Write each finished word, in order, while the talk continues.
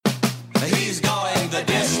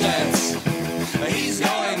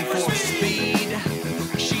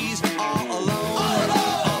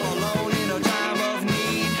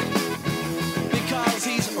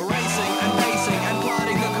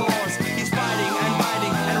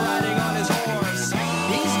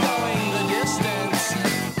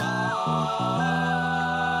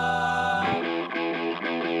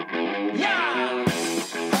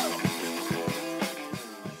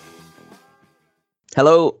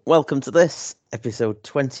Hello, welcome to this episode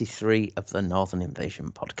 23 of the Northern Invasion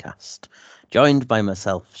podcast. Joined by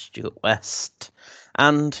myself, Stuart West,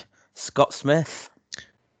 and Scott Smith,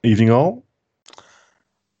 Evening all.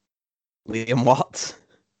 Liam Watts,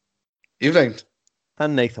 Evening.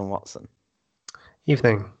 and Nathan Watson.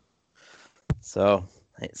 Evening. So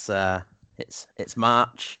it's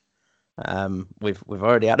March. We've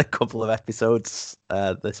already had a couple of episodes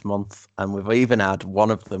this month, and we've even had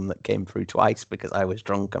one of them that came through twice because I was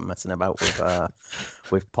drunk and messing about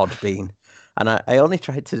with Podbean, and I only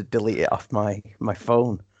tried to delete it off my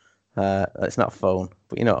phone. It's not a phone,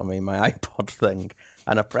 but you know what I mean, my iPod thing,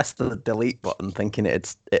 and I pressed the delete button thinking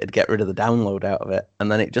it'd get rid of the download out of it,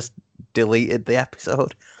 and then it just deleted the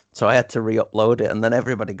episode, so I had to re-upload it, and then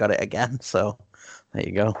everybody got it again. So there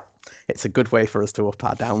you go. It's a good way for us to up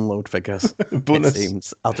our download figures. It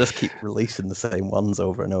seems. I'll just keep releasing the same ones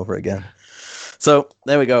over and over again. So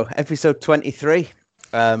there we go. Episode 23.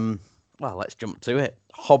 Well, let's jump to it.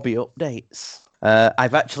 Hobby updates.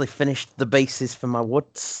 I've actually finished the bases for my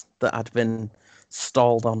woods that I'd been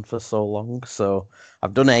stalled on for so long. So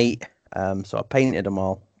I've done 8. So I painted them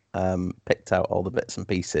all, picked out all the bits and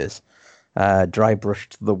pieces, dry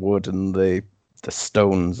brushed the wood and the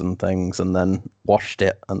stones and things, and then washed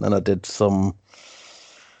it, and then I did some,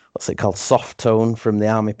 what's it called, soft tone from the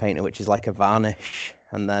army painter, which is like a varnish,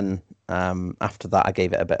 and then after that I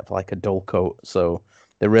gave it a bit of like a dull coat, so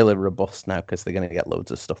they're really robust now because they're going to get loads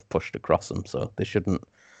of stuff pushed across them, so they shouldn't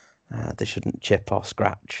chip or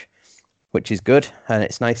scratch, which is good, and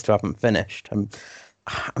it's nice to have them finished.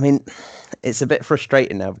 I mean, it's a bit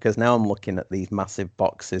frustrating now because now I'm looking at these massive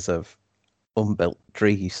boxes of unbuilt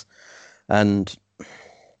trees. And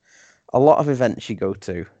a lot of events you go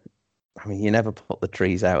to, I mean, you never put the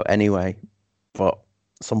trees out anyway, but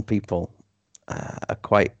some people are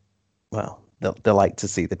quite, well, they like to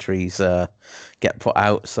see the trees get put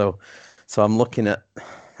out. So I'm looking at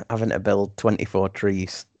having to build 24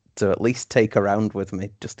 trees to at least take around with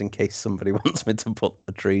me, just in case somebody wants me to put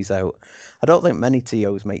the trees out. I don't think many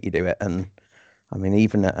TOs make you do it. And I mean,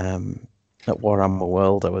 even at Warhammer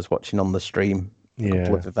World, I was watching on the stream a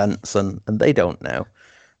couple of events, and they don't now.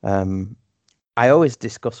 I always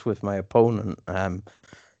discuss with my opponent,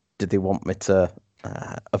 do they want me to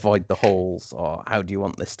avoid the holes, or how do you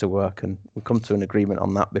want this to work? And we come to an agreement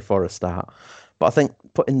on that before I start. But I think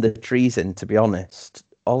putting the trees in, to be honest,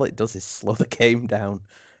 all it does is slow the game down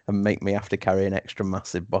and make me have to carry an extra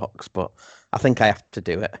massive box. But I think I have to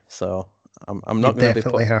do it, so I'm not going to be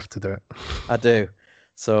definitely have to do it. I do.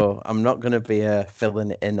 So I'm not going to be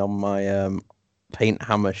filling it in on my paint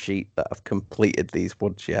hammer sheet that I've completed these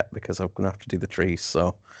woods yet, because I'm going to have to do the trees.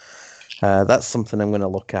 So that's something I'm going to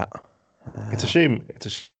look at. It's a shame. It's a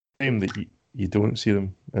shame that you don't see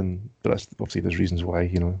them, but that's obviously there's reasons why.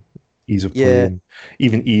 You know, ease of play, and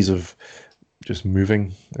even ease of just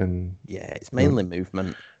moving, and it's mainly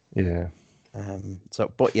movement. Yeah.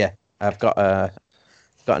 But yeah, I've got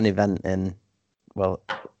an event in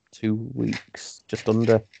 2 weeks, just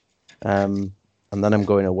under. And then I'm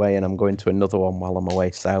going away, and I'm going to another one while I'm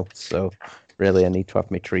away south. So really, I need to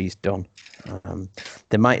have my trees done.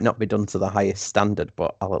 They might not be done to the highest standard,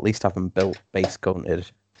 but I'll at least have them built, base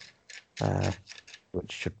coated,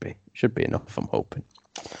 which should be enough, I'm hoping.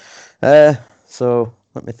 So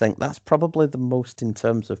let me think. That's probably the most in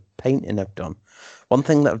terms of painting I've done. One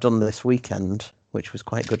thing that I've done this weekend, which was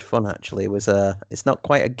quite good fun actually, was it's not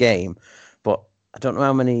quite a game, but I don't know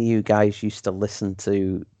how many of you guys used to listen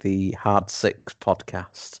to the Hard Six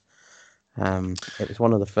podcast. It was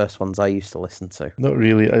one of the first ones I used to listen to. Not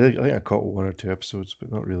really. I think I caught 1 or 2 episodes,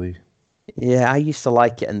 but not really. Yeah, I used to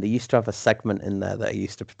like it, and they used to have a segment in there that I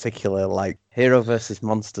used to particularly like, Hero versus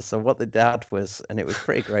Monster. So what they had was, and it was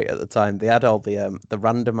pretty great at the time, they had all the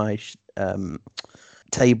randomized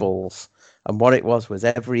tables, and what it was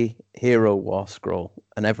every Hero War Scroll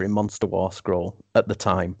and every Monster War Scroll at the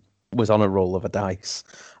time was on a roll of a dice.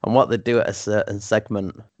 And what they'd do at a certain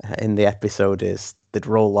segment in the episode is they'd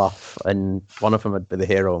roll off, and one of them would be the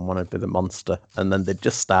hero and one would be the monster, and then they'd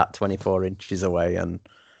just start 24 inches away and,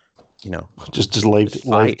 you know, just live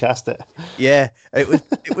cast it. Yeah, it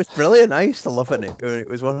was brilliant. I used to love it. It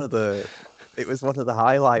was one of the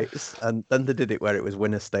highlights. And then they did it where it was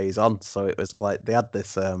winner stays on. So it was like they had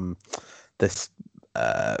this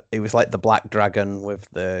it was like the black dragon with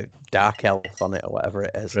the dark elf on it, or whatever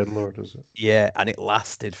it is. Dreadlord, is it? Yeah, and it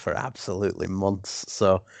lasted for absolutely months.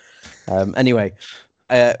 So anyway,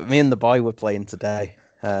 me and the boy were playing today,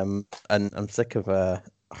 and I'm sick of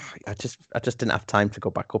I just didn't have time to go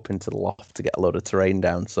back up into the loft to get a load of terrain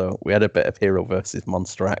down. So we had a bit of hero versus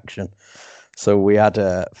monster action. So we had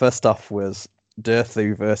first off was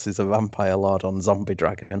Durthu versus a vampire lord on Zombie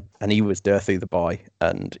Dragon, and he was Durthu the boy,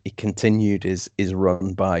 and he continued his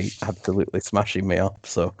run by absolutely smashing me up.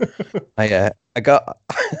 So I got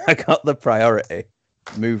I got the priority,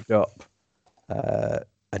 moved up.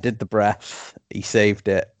 I did the breath. He saved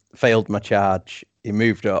it. Failed my charge. He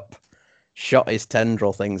moved up, shot his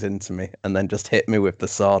tendril things into me, and then just hit me with the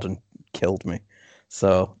sword and killed me.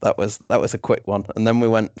 So that was a quick one. And then we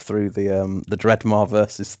went through the Dreadmaw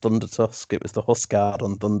versus Thundertusk. It was the Huskard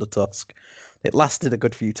on Thundertusk. It lasted a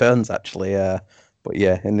good few turns actually. But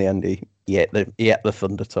yeah, in the end he ate the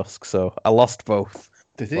Thundertusk. So I lost both.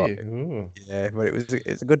 Did he? Yeah, but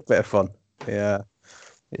it's a good bit of fun. Yeah,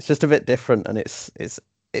 it's just a bit different, and it's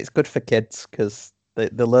good for kids because they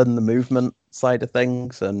learn the movement side of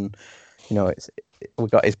things, and you know we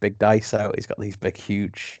got his big dice out. He's got these big,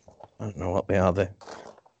 huge. I don't know what they are. They're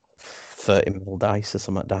 30mm dice or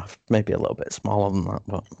something daft. Maybe a little bit smaller than that,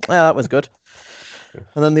 but yeah, that was good.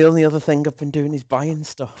 And then the only other thing I've been doing is buying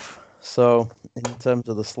stuff. So in terms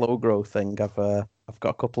of the slow grow thing, I've got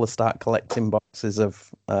a couple of start collecting boxes of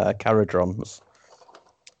Caradrons.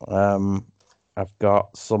 I've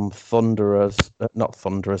got some Thunderers, not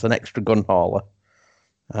Thunderers, an extra gun hauler.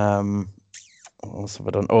 What else have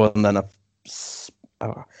I done? Oh, and then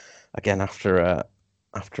again after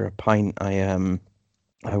a pint, I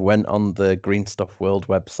went on the Green Stuff World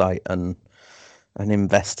website and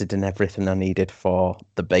invested in everything I needed for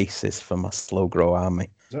the bases for my slow grow army.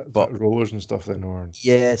 Is that rollers and stuff then, or?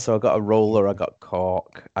 Yeah, so I got a roller, I got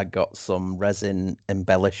cork, I got some resin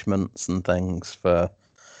embellishments and things for.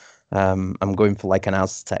 I'm going for like an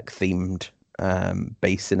Aztec themed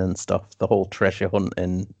basing and stuff. The whole treasure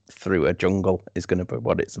hunting through a jungle is going to be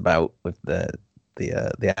what it's about with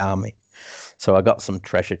the army. So I got some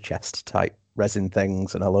treasure chest type resin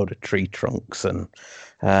things and a load of tree trunks, and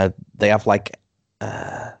they have like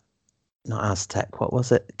not Aztec, what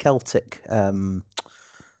was it? Celtic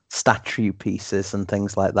statue pieces and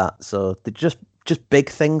things like that. So they're just big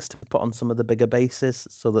things to put on some of the bigger bases,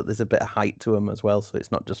 so that there's a bit of height to them as well. So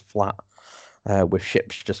it's not just flat with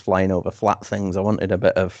ships just flying over flat things. I wanted a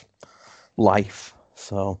bit of life.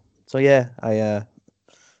 So yeah, I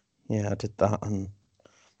did that, and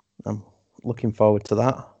I'm looking forward to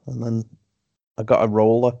that. And then I got a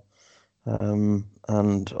roller and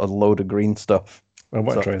a load of green stuff. I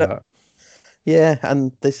want to try that. Yeah,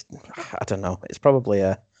 and this, I don't know. It's probably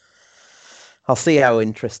I'll see how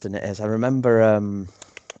interesting it is. I remember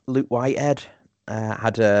Luke Whitehead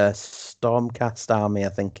had a Stormcast army, I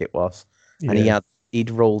think it was, and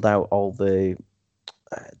he'd rolled out all the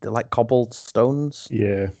like cobbled stones.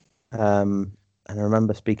 Yeah. And I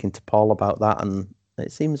remember speaking to Paul about that, and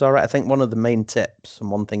it seems all right. I think one of the main tips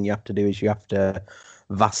and one thing you have to do is you have to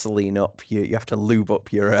Vaseline up. You have to lube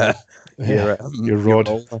up your rod,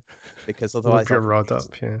 roller, because otherwise your rod up.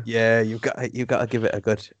 Yeah, you've got to give it a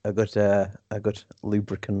good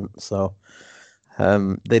lubricant. So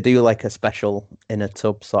they do like a special in a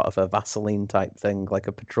tub, sort of a Vaseline type thing, like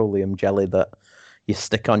a petroleum jelly that you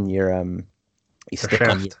stick on your on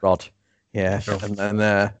your rod. Yeah, sure. And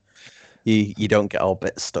then you don't get all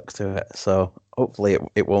bits stuck to it. So hopefully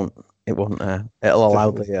it won't. It'll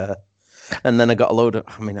allow the. And then I got a load of.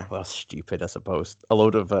 I mean, I was stupid, I suppose. A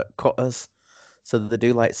load of cutters. So they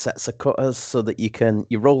do like sets of cutters, so that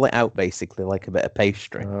you roll it out basically like a bit of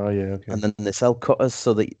pastry. Oh yeah, okay. And then they sell cutters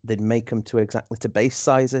so that they make them to base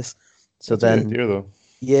sizes. So that's then, though.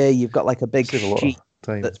 Yeah, you've got like a big sheet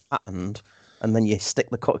that's patterned, and then you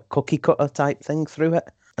stick the cookie cutter type thing through it,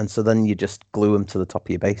 and so then you just glue them to the top of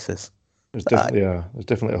your bases. There's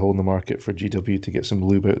definitely a hole in the market for GW to get some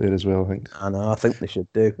lube out there as well, I think. I know, I think they should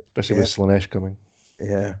do. Especially with Slaanesh coming.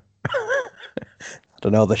 Yeah. I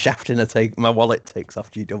don't know, the shafting my wallet takes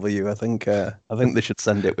off GW. I think they should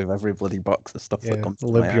send it with every bloody box of stuff that comes to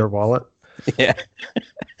lube your wallet. Yeah.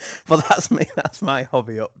 Well, that's my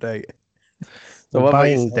hobby update. So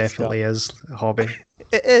buying definitely is a hobby.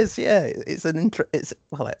 It is, yeah. It's it's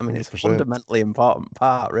a fundamentally important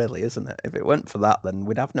part, really, isn't it? If it weren't for that, then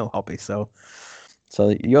we'd have no hobby. So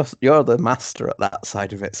you're the master at that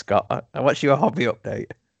side of it, Scott. What's your hobby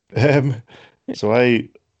update? So I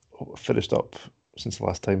finished up since the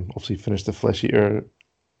last time. Obviously, finished the Flesh Eater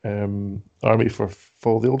army for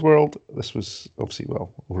Fall of the Old World. This was obviously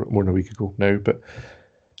more than a week ago now, but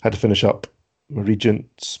had to finish up my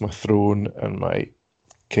Regents, my Throne, and my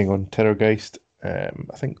King on Terrorgeist. I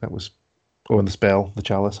think that was and the spell, the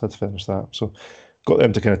Chalice. I had to finish that. So got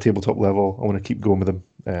them to kind of tabletop level. I want to keep going with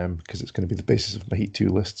them because it's going to be the basis of my Heat 2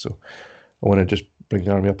 list. So I want to just bring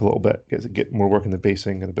the army up a little bit, get more work in the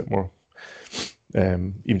basing and a bit more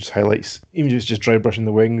Even just highlights, even just dry brushing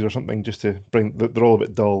the wings or something, just to bring. They're all a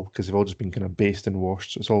bit dull because they've all just been kind of based and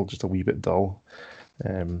washed, so it's all just a wee bit dull.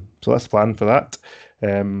 So that's the plan for that.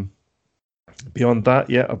 Beyond that,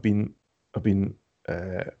 yeah, I've been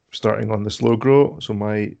starting on the slow grow. So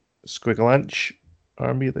my Squigalanch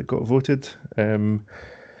army that got voted. I've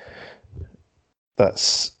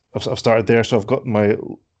started there. So I've got my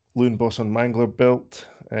Loon Boss on Mangler built,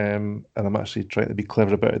 and I'm actually trying to be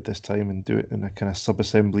clever about it this time and do it in a kind of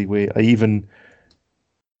sub-assembly way. For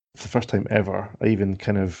the first time ever, I even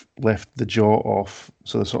kind of left the jaw off,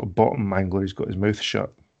 so the sort of bottom Mangler, he's got his mouth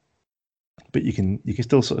shut, but you can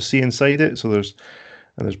still sort of see inside it. So there's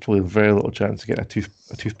probably very little chance to get a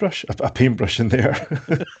toothbrush, a paintbrush in there.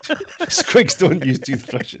 Squigs don't use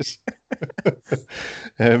toothbrushes.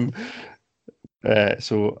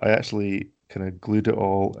 So I actually kind of glued it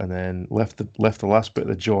all and then left the last bit of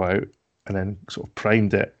the jaw out and then sort of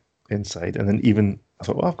primed it inside. And then even I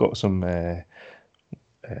thought, well, I've got some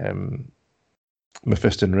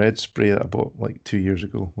Mephiston Red spray that I bought like 2 years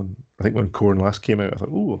ago when Corn last came out. I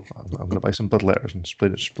thought, oh, I'm going to buy some Bloodletters and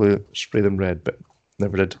spray them red, but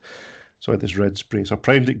never did. So I had this red spray. So I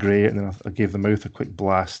primed it grey and then I gave the mouth a quick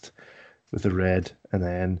blast with the red and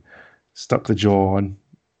then stuck the jaw on,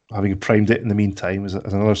 having primed it in the meantime as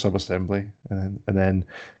another sub-assembly, and then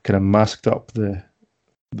kind of masked up the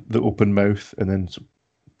open mouth and then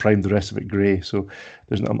primed the rest of it grey. So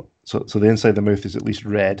there's not so the inside of the mouth is at least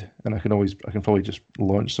red, and I can probably just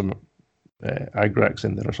launch some Agrax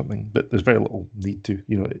in there or something. But there's very little need to.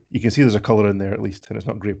 You can see there's a colour in there at least, and it's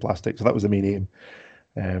not grey plastic. So that was the main aim.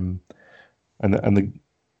 And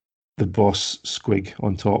the boss squig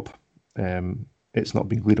on top. It's not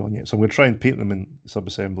been glued on yet, so I'm going to try and paint them in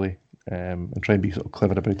sub-assembly and try and be sort of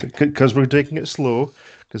clever about it because we're taking it slow,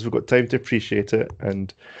 because we've got time to appreciate it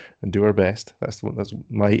and do our best. That's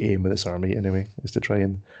my aim with this army anyway, is to try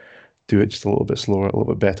and do it just a little bit slower, a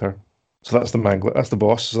little bit better. So that's the Mangler, that's the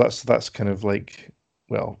boss. So that's kind of like,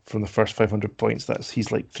 well, from the first 500 points,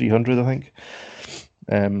 he's like 300, I think.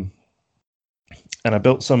 And I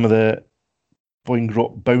built some of the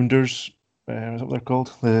Boingrot Bounders. Is that what they're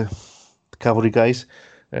called? The cavalry guys.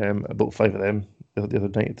 I built 5 of them the other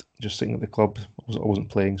night, just sitting at the club. I wasn't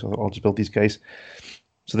playing, so I thought I'll just build these guys.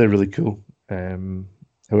 So they're really cool.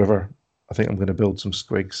 However, I think I'm going to build some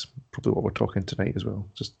squigs, probably what we're talking tonight as well.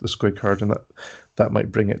 Just the squig herd, and that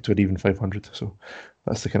might bring it to an even 500. So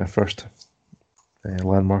that's the kind of first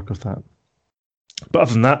landmark of that. But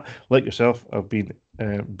other than that, like yourself, I've been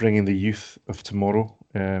bringing the youth of tomorrow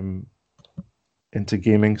into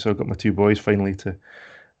gaming. So I've got my 2 boys finally to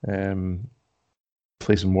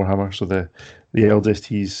play some Warhammer. So the eldest,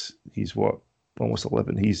 he's what, almost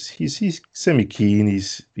 11. He's semi keen.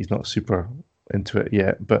 He's not super into it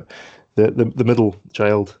yet. But the middle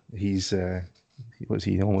child, he's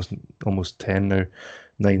almost 10 now,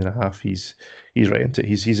 9.5. He's right into it.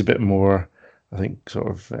 He's a bit more, I think, sort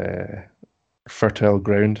of fertile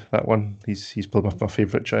ground. That one. He's probably my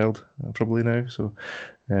favourite child probably now. So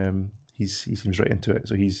he seems right into it.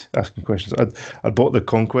 So he's asking questions. I bought the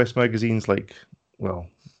Conquest magazines more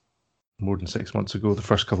than 6 months ago, the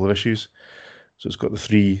first couple of issues. So it's got the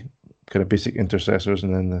 3 kind of basic intercessors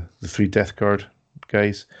and then the 3 death guard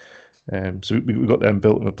guys. So we got them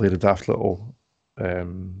built and we played a daft little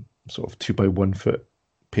sort of 2x1 foot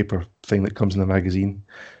paper thing that comes in the magazine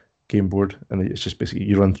game board, and it's just basically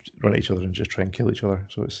you run at each other and just try and kill each other.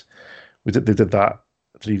 So they did that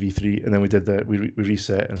 3v3, and then we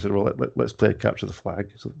reset and said, well, let's play capture the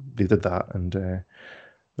flag. So they did that, and there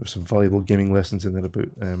were some valuable gaming lessons in there about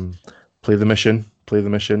play the mission,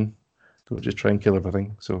 don't just try and kill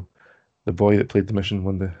everything. So the boy that played the mission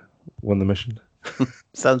won the mission.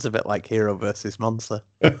 Sounds a bit like Hero versus Monster.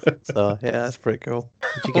 So yeah, that's pretty cool.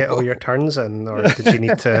 Did you get all your turns in, or did you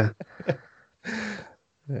need to?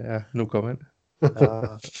 Yeah, no comment.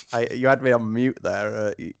 You had me on mute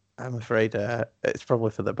there. I'm afraid it's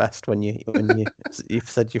probably for the best when you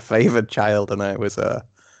said your favoured child, and I was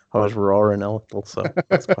roaring a little, so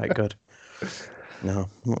that's quite good. No,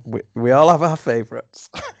 we all have our favourites.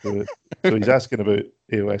 So he's asking about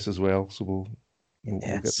AOS as well, so we'll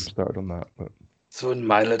get them started on that. But soon,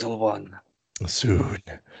 my little one. Soon.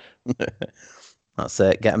 That's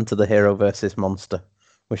it. Get him to the Hero versus Monster.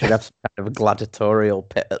 We should have some kind of a gladiatorial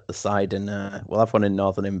pit at the side, and we'll have one in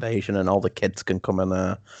Northern Invasion, and all the kids can come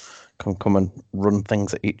and run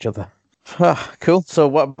things at each other. Cool. So,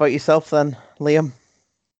 what about yourself then, Liam?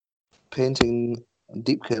 Painting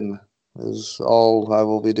Deepkin is all I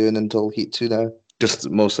will be doing until Heat 2 now. Just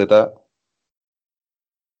mostly that.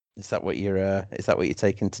 Is that what you're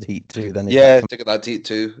taking to Heat 2 then? Yeah, took that to Heat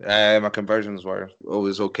 2. My conversions were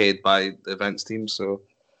always okayed by the events team, so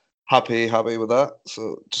happy with that.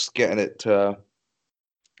 So just getting it to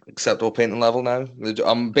acceptable painting level now.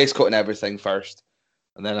 I'm base coating everything first,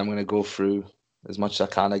 and then I'm going to go through as much as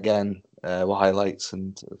I can again with highlights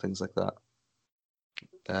and things like that.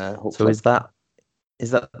 So is that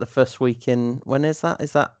the first week in? When is that?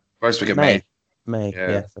 Is that first week in May? May,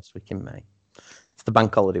 yeah, first week in May. It's the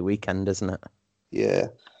bank holiday weekend, isn't it? Yeah.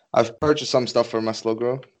 I've purchased some stuff for my slow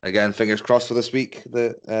grow. Again, fingers crossed for this week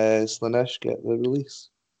that Slaanesh get the release.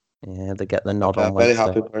 Yeah, they get the nod on I'm a very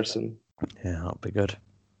Wednesday. happy person. Yeah, that'll be good.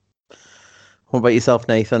 What about yourself,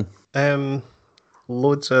 Nathan?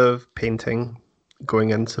 Loads of painting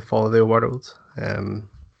going into Fall of the World.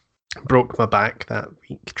 Broke my back that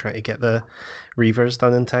week trying to get the Reavers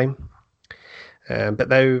done in time. But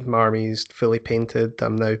now my army's fully painted.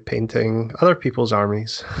 I'm now painting other people's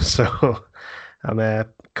armies. So I'm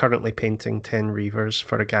currently painting 10 Reavers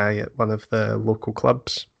for a guy at one of the local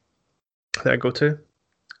clubs that I go to.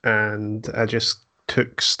 And I just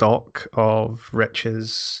took stock of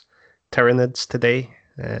Rich's Tyranids today.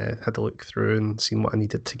 Had a look through and seen what I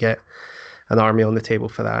needed to get an army on the table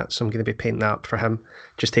for that. So I'm going to be painting that up for him.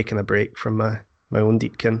 Just taking a break from my own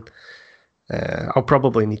Deepkin. I'll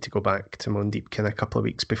probably need to go back to my own Deepkin a couple of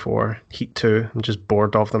weeks before Heat 2. I'm just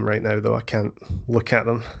bored of them right now, though. I can't look at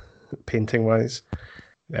them painting-wise.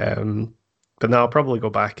 But now I'll probably go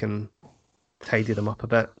back and tidy them up a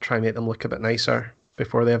bit, try and make them look a bit nicer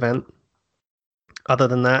before the event. Other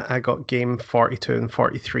than that, I got game 42 and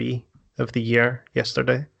 43 of the year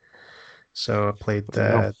yesterday. So I played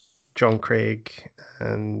John Craig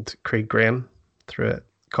and Craig Graham through at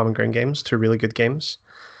Common Ground Games, 2 really good games.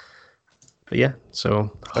 But yeah,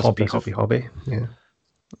 so That's hobby. Yeah.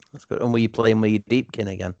 That's good. And were you playing with your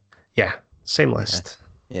Deepkin again? Yeah, same list.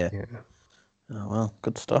 Yeah. Oh, well,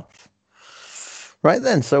 good stuff. Right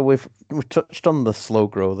then, so we've touched on the slow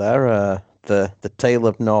grow there, the Tale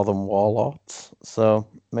of Northern Warlords. So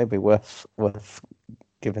maybe worth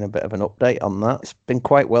giving a bit of an update on that. It's been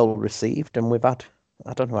quite well received, and we've had,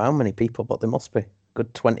 I don't know how many people, but there must be a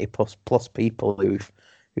good 20 plus people who've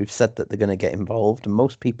said that they're going to get involved, and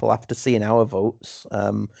most people, after seeing our votes,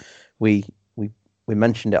 we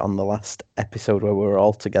mentioned it on the last episode where we were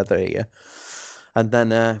all together here, and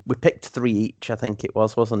then we picked 3 each, I think it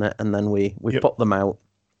was, wasn't it? And then we put them out.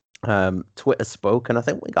 Twitter spoke, and I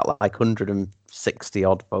think we got like 160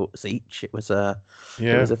 odd votes each. It was a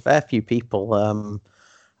fair few people,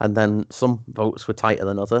 and then some votes were tighter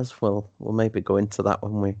than others. We'll maybe go into that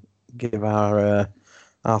when we give our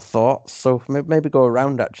thoughts. So maybe go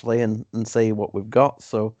around actually and see what we've got.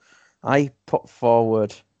 So I put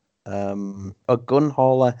forward a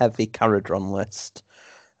Gunhauler Heavy Caradron list,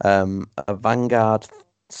 a Vanguard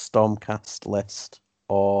Stormcast list,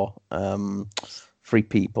 or Free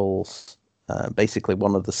Peoples. Basically,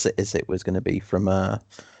 one of the cities it was going to be from the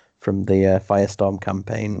Firestorm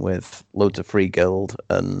campaign, with loads of Free Guild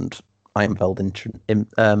and Ironfeld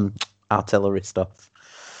artillery stuff.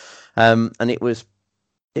 And it was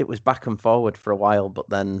back and forward for a while, but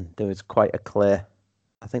then there was quite a clear,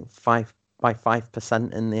 I think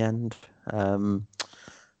 5% in the end.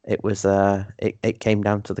 It came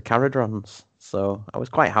down to the Caradrons, so I was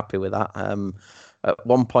quite happy with that. At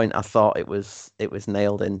one point, I thought it was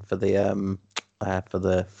nailed in for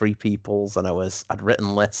the Free Peoples, and I'd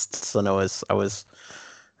written lists, and I was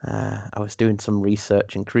doing some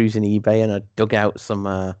research and cruising eBay, and I dug out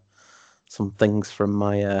some things from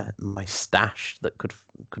my stash that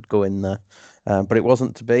could go in there, but it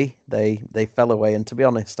wasn't to be. They fell away, and to be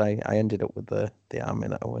honest, I ended up with the army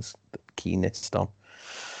that I was the keenest on.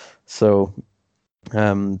 So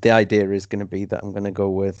the idea is going to be that I'm going to go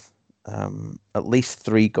with at least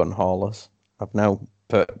 3 gun haulers. I've now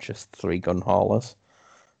purchased 3 gun haulers,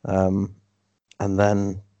 and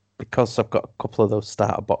then because I've got a couple of those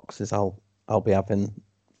starter boxes, I'll be having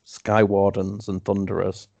Sky Wardens and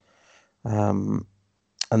Thunderers, and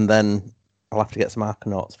then I'll have to get some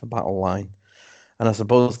Arcanauts for Battle Line. And I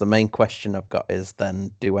suppose the main question I've got is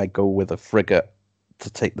then, do I go with a frigate to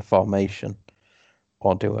take the formation,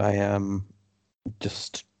 or do I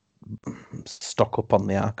just stock up on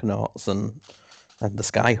the Arcanauts and the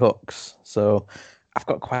Skyhooks? So I've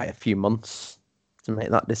got quite a few months to make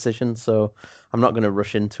that decision, so I'm not going to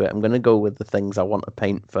rush into it. I'm going to go with the things I want to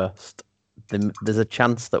paint first. There's a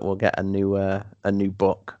chance that we'll get a new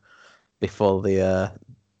book before they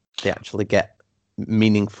actually get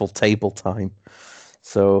meaningful table time.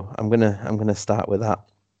 So I'm gonna start with that.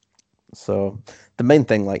 So the main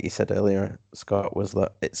thing, like you said earlier, Scott, was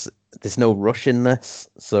that there's no rush in this.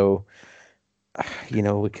 So you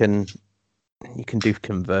can do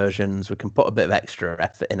conversions. We can put a bit of extra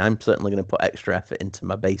effort in. I'm certainly going to put extra effort into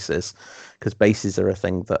my bases because bases are a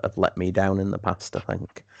thing that have let me down in the past, I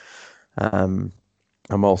think. I'm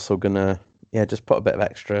also going to, just put a bit of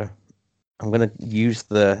extra. I'm going to use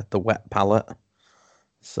the wet palette.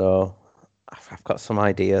 So I've got some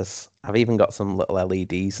ideas. I've even got some little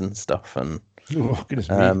LEDs and stuff. And Oh, goodness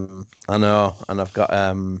me. I know. And I've got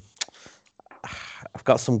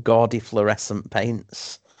some gaudy fluorescent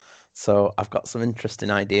paints. So I've got some interesting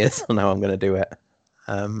ideas on how I'm going to do it.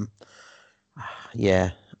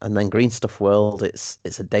 And then Green Stuff World, it's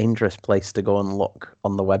a dangerous place to go and look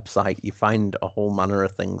on the website. You find a whole manner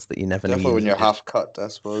of things that you never knew. Definitely when you're half cut, I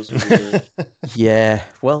suppose. Yeah,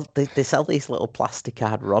 well, they sell these little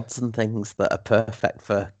plasticard rods and things that are perfect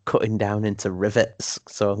for cutting down into rivets.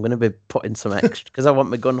 So I'm going to be putting some extra, because I want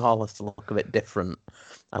my gun haulers to look a bit different.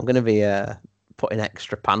 I'm going to be putting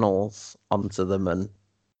extra panels onto them and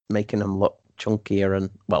making them look chunkier, and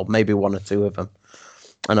well, maybe one or two of them.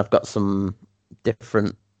 And I've got some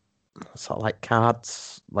different sort of like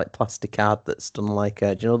cards, like plastic card that's done like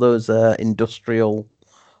do you know those industrial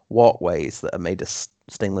walkways that are made of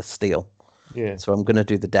stainless steel? Yeah. So I'm going to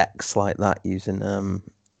do the decks like that using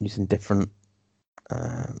different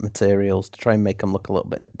materials to try and make them look a little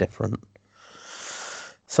bit different.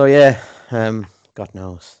 So yeah, God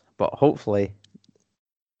knows, but hopefully,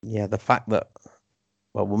 the fact that,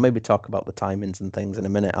 well, we'll maybe talk about the timings and things in a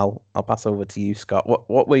minute. I'll pass over to you, Scott.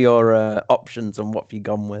 What were your options and what have you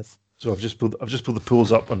gone with? So I've just pulled the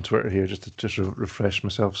polls up on Twitter here just to refresh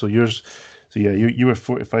myself. So you were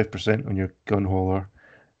 45% on your gun hauler.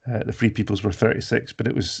 The Free People's were 36, but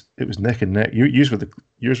it was neck and neck. Yours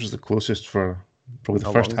was the closest for probably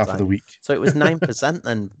the first half of the week. So it was 9%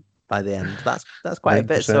 then by the end. That's quite a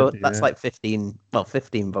bit. So that's like 15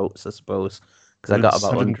 votes, I suppose, because I got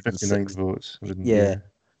about 159 votes. Yeah.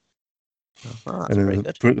 Oh, that's and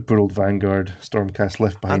then pretty the poor old Vanguard Stormcast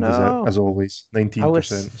left behind as always,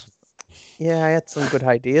 19%. I had some good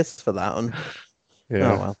ideas for that one.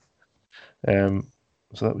 Yeah. Oh well.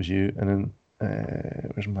 So that was you, and then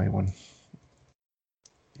where's my one?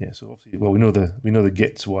 Yeah. So obviously, well, we know the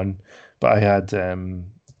Gits one, but I had the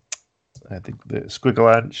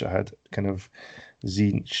Squigalanche. I had kind of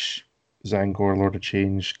Tzeentch, Zangor, Lord of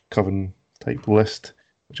Change, Coven type list,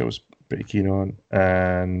 which I was pretty keen on.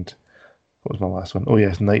 And what was my last one? Oh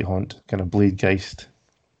yes, Nighthaunt, kind of Bladegeist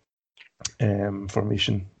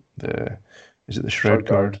formation. Is it the Shroud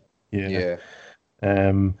Guard? Yeah.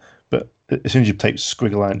 But as soon as you typed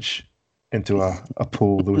Squigalanche into a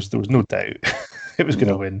poll, there was no doubt it was going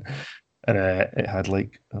to win, and it had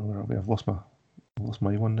like, I've lost my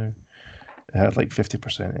one now. It had like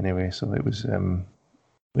 50% anyway, so it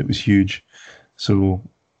was huge. So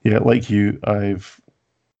yeah, like you,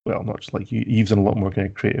 not just like you, you've done a lot more kind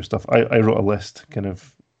of creative stuff. I wrote a list kind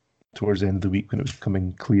of towards the end of the week when it was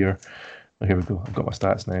becoming clear. Oh, here we go. I've got my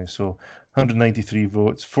stats now. So 193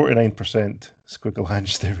 votes, 49%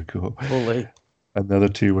 Squigalanche. There we go. Holy. And the other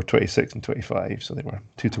two were 26 and 25, so they were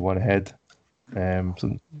 2-1 ahead.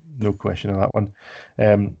 So no question on that one.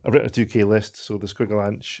 I've written a 2K list, so the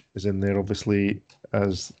Squigalanche is in there obviously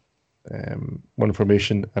as one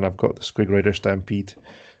formation, and I've got the Squig Rider Stampede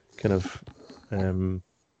kind of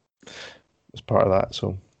as part of that.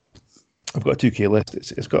 So I've got a 2K list.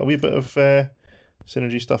 It's got a wee bit of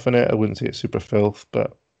synergy stuff in it. I wouldn't say it's super filth,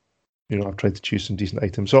 but I've tried to choose some decent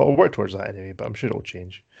items, so I'll work towards that anyway, but I'm sure it'll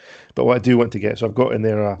change. But what I do want to get, so I've got in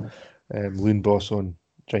there a Loon Boss on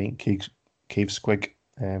Giant Cave Squig.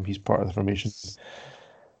 He's part of the formation.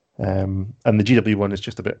 And the GW one is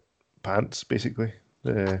just a bit pants, basically.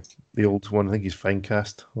 The old one, I think he's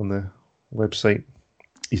Finecast on the website.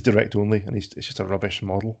 He's direct only, and it's just a rubbish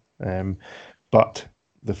model. But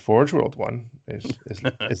the Forge World one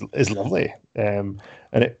is lovely, and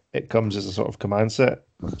it comes as a sort of command set.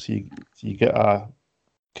 So you get a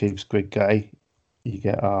Cave Squig guy, you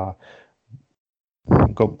get a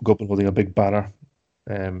goblin holding a big banner.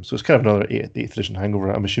 So it's kind of another 8th edition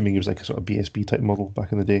hangover. I'm assuming he was like a sort of BSB type model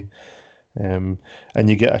back in the day. And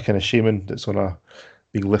you get a kind of shaman that's on a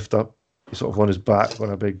big lift up. He's sort of on his back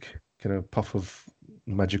on a big kind of puff of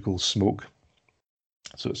magical smoke.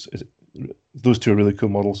 So it's those two are really cool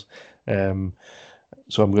models. So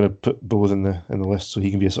I'm going to put both in the list, so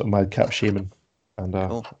he can be a sort of madcap shaman and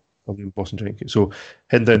a Loon Boss and Giant Cave. So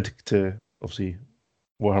heading down to obviously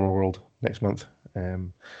Warhammer World next month.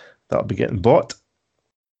 That'll be getting bought.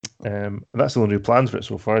 And that's the only new plans for it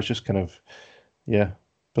so far. It's just kind of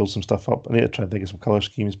build some stuff up. I need to try and think of some colour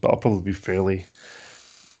schemes, but I'll probably be fairly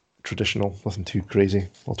traditional, nothing too crazy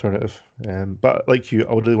alternative. But like you,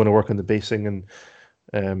 I would really want to work on the basing and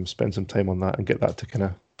spend some time on that and get that to kind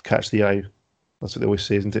of catch the eye. That's what they always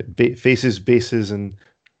say, isn't it? Faces, bases, and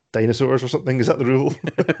dinosaurs or something. Is that the rule?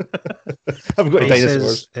 I haven't got any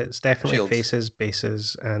dinosaurs. It's definitely Shields. faces,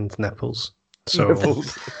 bases, and nipples. So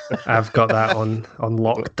Nipples. I've got that on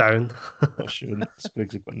lockdown. Not sure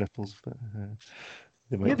squigs have got nipples, but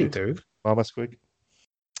they might Yeah, they do. Mama squig.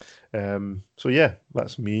 So yeah,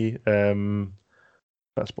 that's me.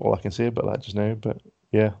 That's all I can say about that just now. But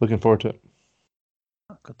yeah, looking forward to it.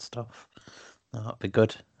 Good stuff. That'd be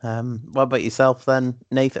good. What about yourself then,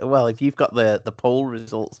 Nathan? Well, if you've got the poll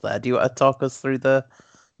results there, do you want to talk us through the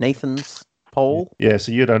Nathan's poll? Yeah,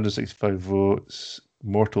 so you had 165 votes.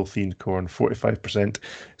 Mortal themed corn 45%,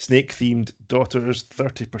 snake themed daughters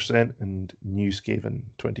 30%, and New Skaven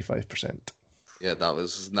 25%. Yeah, that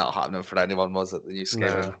was not happening for anyone, was it? The new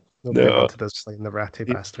Skaven. Nobody No. wanted us slaying the ratty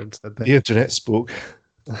bastards, did The they? internet spoke.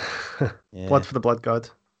 Yeah. Blood for the blood god.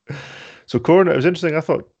 So corn, it was interesting. I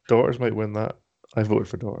thought daughters might win that. I voted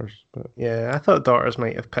for daughters, but Yeah, I thought daughters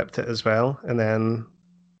might have pipped it as well, and then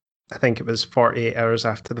I think it was 48 hours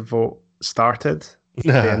after the vote started.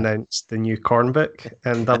 They announced the new corn book,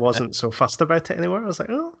 and I wasn't so fussed about it anymore. I was like,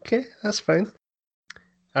 oh, okay, that's fine.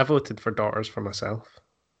 I voted for daughters for myself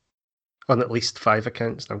on at least 5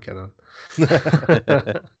 accounts. No, I'm kidding.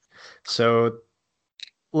 So,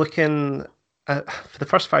 looking at, for the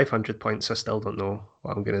first 500 points, I still don't know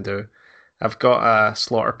what I'm going to do. I've got a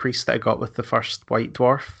slaughter priest that I got with the first white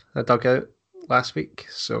dwarf I dug out last week,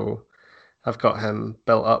 so I've got him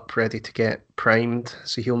built up, ready to get primed,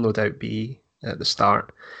 so he'll no doubt be at the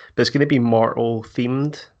start. But it's going to be mortal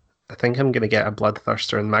themed. I think I'm going to get a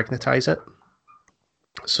bloodthirster and magnetize it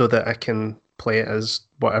so that I can play it as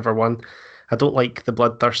whatever one. I don't like the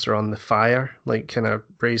bloodthirster on the fire, like kind of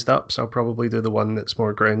raised up, so I'll probably do the one that's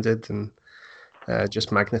more grounded and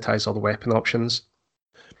just magnetize all the weapon options.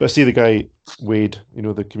 I see the guy Wade,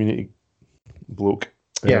 the community bloke.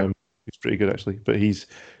 Yeah. He's pretty good actually, but he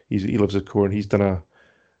lives at Corn. He's done a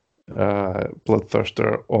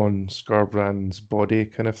bloodthirster on Scarbrand's body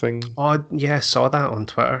kind of thing. Oh yeah, I saw that on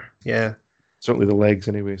Twitter. Yeah, certainly the legs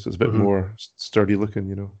anyway, so it's a bit more sturdy looking,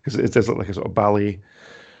 because it does look like a sort of ballet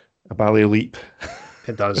leap.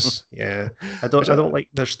 It does. Yeah, I don't like.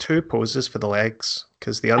 There's 2 poses for the legs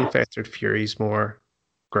because the Unfettered Fury's more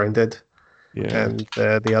grounded. Yeah. And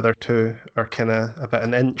the other 2 are kind of about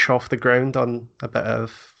an inch off the ground on a bit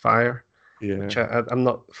of fire. Yeah. Which I'm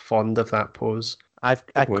not fond of that pose. I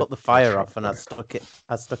cut the fire off and I stuck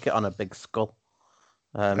it on a big skull.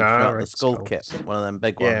 The skull kit, one of them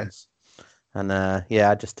big ones. And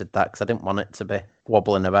I just did that because I didn't want it to be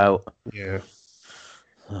wobbling about. Yeah.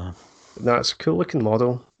 No, it's a cool looking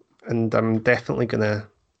model, and I'm definitely gonna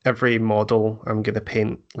every model I'm gonna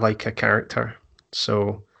paint like a character.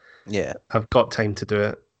 So yeah, I've got time to do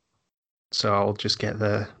it. So I'll just get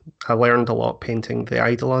I learned a lot painting the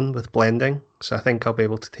Eidolon with blending, so I think I'll be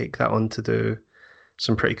able to take that on to do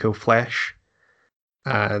some pretty cool flesh.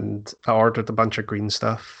 And I ordered a bunch of green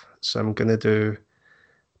stuff, so I'm gonna do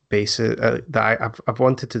bases. I've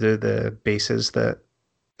wanted to do the bases that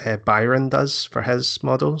Byron does for his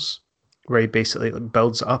models, where he basically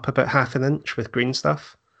builds it up about half an inch with green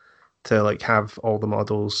stuff to have all the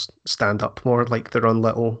models stand up more like they're on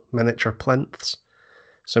little miniature plinths.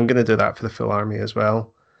 So I'm going to do that for the full army as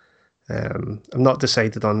well. I'm not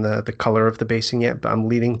decided on the color of the basing yet, but I'm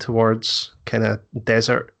leaning towards kind of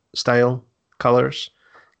desert style colors,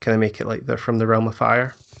 kind of make it like they're from the Realm of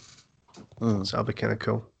Fire. So that'll be kind of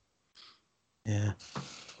cool. Yeah.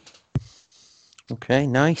 Okay,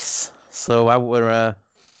 nice. So our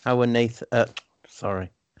Nathan. Sorry,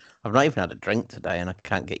 I've not even had a drink today, and I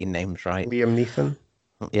can't get your names right. Liam Neeson.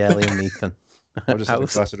 Yeah, Liam Neeson. I just had a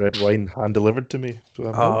glass of red wine hand delivered to me.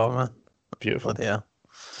 So oh man, beautiful. Yeah.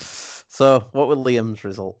 So, what were Liam's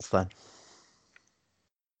results then?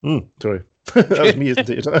 Sorry, that was me, isn't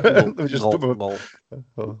it? Let me just hold on.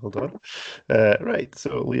 Right,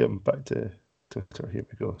 so Liam, back to Twitter. Here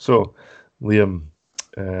we go. So, Liam,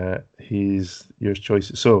 he's your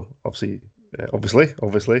choice. So, obviously,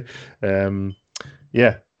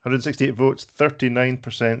 168 votes, 39%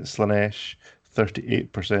 Slaanesh,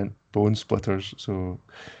 38% Bone Splitters. So,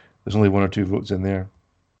 there's only 1 or 2 votes in there.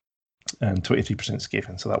 And 23%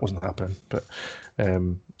 Skaven, so that wasn't happening. But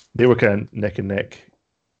they were kind of neck and neck.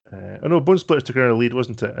 I know Bone Splitters took a lead,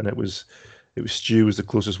 wasn't it? And it was Stu was the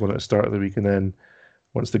closest one at the start of the week, and then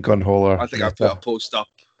once the gun hauler. I think I put a post up.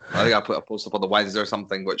 I think I put a post up on the Wednesday or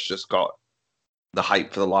something, which just got the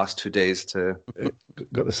hype for the last 2 days to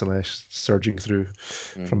got the Slaanesh surging through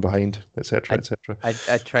from behind, etc., etc. I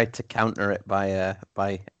tried to counter it by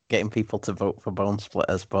getting people to vote for Bone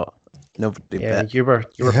Splitters, but Nobody Yeah, bet. you were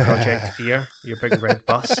Project Fear, your big red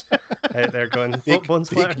bus out there going, vote Bone Big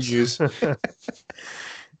Splitters. news.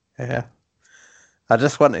 Yeah. I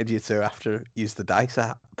just wanted you to after use the dice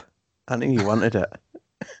app. I knew you wanted it.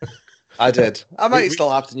 I did. I might We-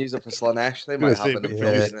 still have to use it for Slaanesh. They might have an but Yeah.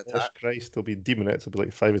 amazing Jesus attack. Christ, there'll be demonettes. There'll be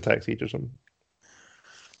like 5 attacks each or something.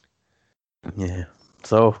 Yeah.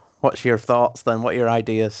 So, what's your thoughts then? What are your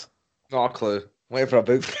ideas? Not a clue. Waiting for a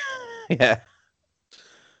book. Yeah.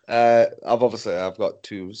 I've got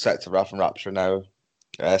 2 sets of Wrath and Rapture now,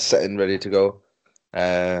 sitting ready to go.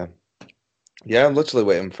 Yeah, I'm literally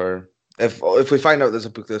waiting for if we find out there's a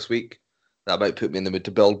book this week, that might put me in the mood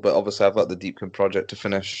to build. But obviously, I've got the Deepkin project to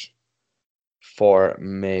finish for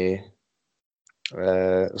May.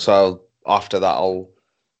 So after that, I'll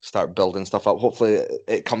start building stuff up. Hopefully,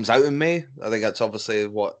 it comes out in May. I think that's obviously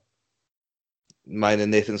what mine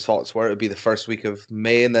and Nathan's thoughts were. It would be the first week of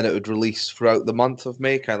May, and then it would release throughout the month of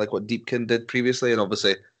May, kind of like what Deepkin did previously. And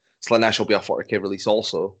obviously, Slaanesh will be a 40k release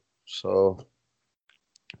also. So,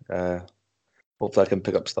 hopefully, I can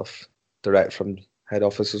pick up stuff direct from head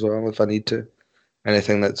office as well if I need to.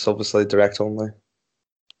 Anything that's obviously direct only.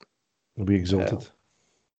 It'll be exalted.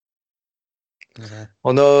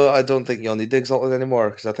 Well, no, I don't think you'll need Exalted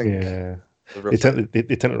anymore because I think Yeah. the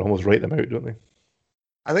They tend to almost write them out, don't they?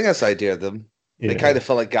 I think that's the idea of them. Yeah. They kind of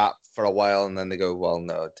fill a gap for a while and then they go, well,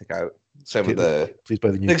 no, take out. Same with the Please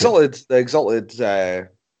buy the new Exalted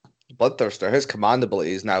Bloodthirster. His command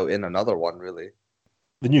ability is now in another one, really.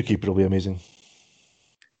 The new keeper will be amazing.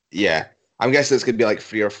 Yeah, I'm guessing it's gonna be like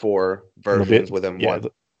 3 or 4 versions within one.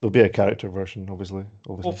 There'll be a character version, obviously.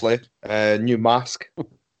 Hopefully, new mask.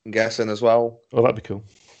 I'm guessing as well. Oh, that'd be cool.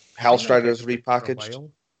 Hellstriders For a repackaged.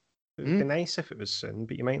 while. It would be nice if it was soon,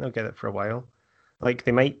 but you might not get it for a while. Like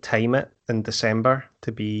they might time it in December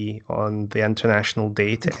to be on the International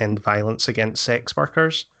Day to End Violence Against Sex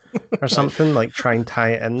Workers or something. Like try and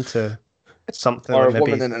tie it into something Or like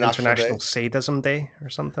maybe Women International International Day. Sadism Day or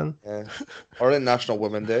something. Yeah, or International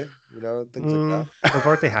Women Day. Things like that. We've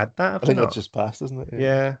already had that. I have we think not? that's just passed, isn't it?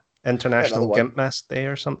 Yeah, International one. Gimp Mask Day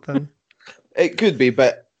or something. It could be,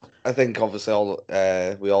 but I think obviously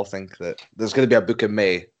we all think that there's going to be a book in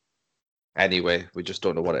May. Anyway, we just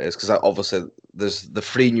don't know what it is because obviously there's the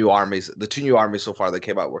 3 new armies. The 2 new armies so far that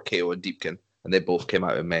came out were KO and Deepkin, and they both came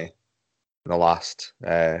out in May. In the last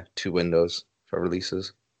 2 windows for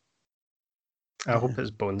releases. I hope it's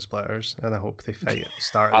Bone Splitters, and I hope they fight at the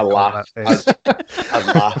start I of the laugh. combat phase.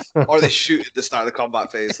 I'd laugh, or they shoot at the start of the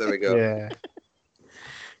combat phase. There we go. Yeah.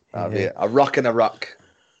 That'd be a ruck and a ruck.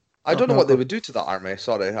 I don't know what they would do to that army.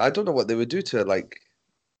 Sorry, I don't know what they would do to like.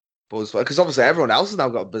 Because obviously everyone else has now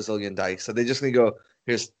got a bazillion dice, so they just need to go.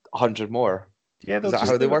 Here's 100 more. Yeah, they'll Is that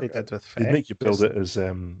just how do they what work? they did with They'd Fett. make you build it as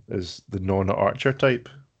the non-archer type.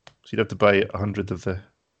 So you'd have to buy 100 of the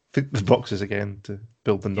boxes again to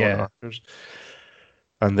build the non-archers.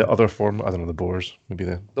 And the other form, I don't know, the boars, maybe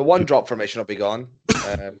The 1-drop formation will be gone.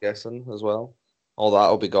 I'm guessing as well. All that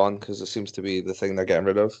will be gone because it seems to be the thing they're getting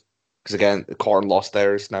rid of. Because again, Khorne lost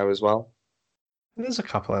theirs now as well. There's a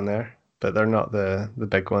couple in there, but they're not the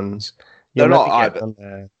big ones. They're You'll not, maybe get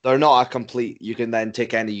them, They're not a complete. You can then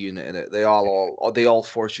take any unit in it. They all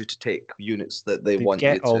force you to take units that they they'd want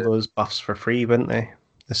get you all to. those buffs for free, wouldn't they?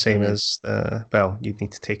 The same Mhm. as you'd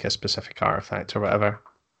need to take a specific artifact or whatever.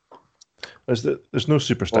 There's no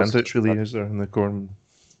super standouts really, is there, in the Khorne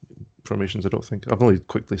formations? I don't think. I've only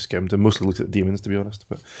quickly skimmed and mostly looked at demons, to be honest.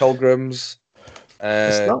 But Pilgrims.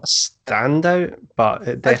 It's not a standout, but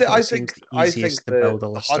it definitely seems the easiest to build a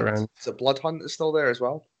list around. The Blood Hunt is still there as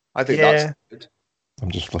well. I think Yeah. that's good.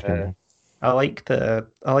 I'm just flicking. now. I like the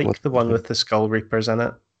one with the Skull Reapers in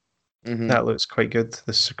it. Mhm. That looks quite good.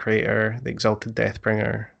 The Secretor, the Exalted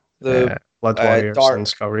Deathbringer, The Blood Warriors, Dark- and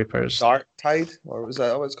Skull Reapers. Dark Tide, or was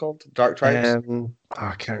that what it's called? Dark Tribes.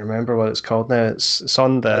 I can't remember what it's called now. It's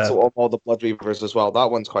on That's the all the Blood Reavers as well.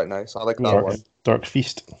 That one's quite nice. I like that Yeah. one. Dark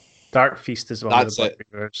Feast. Dark Feast is one That's of the it.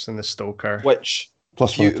 Blood Reavers and the Stoker. Which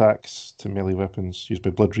Plus You- 1 attacks to melee weapons used by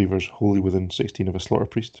Blood Reavers wholly within 16 of a Slaughter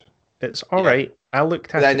Priest. It's all right. I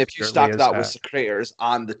looked at then it if you purely stack as that with Secretors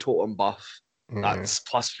and the Totem buff, yeah. that's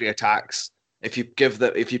plus 3 attacks. If you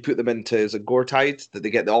put them into as a Gore Tide, that they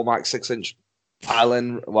get the all max 6-inch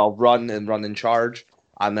run and charge,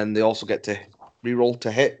 and then they also get to reroll to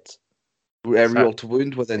hit, reroll to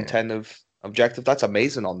wound within 10 of objective. That's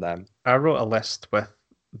amazing on them. I wrote a list with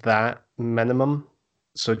that minimum,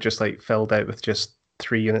 so just like filled out with just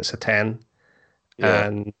 3 units of 10,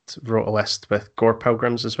 and wrote a list with Gore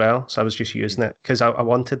Pilgrims as well. So I was just using it because I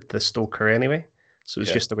wanted the Stoker anyway. So it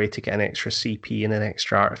was just a way to get an extra CP and an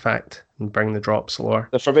extra artifact and bring the drops lower.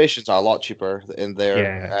 The formations are a lot cheaper in there.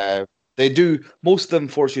 Yeah. They do. Most of them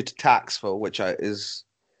force you to tax, though, which There's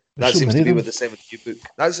that so seems many to be of with them. the same with the new book.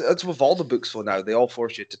 That's with all the books for now. They all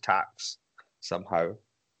force you to tax somehow.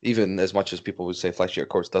 Even as much as people would say Flesh Eater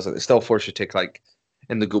Course doesn't, it still force you to take, like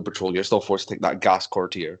in the Ghoul Patrol, you're still forced to take that gas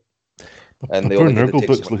courtier. And My they poor only need to Nurgle take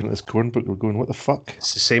book's someone. looking at this corn book. We're going, what the fuck?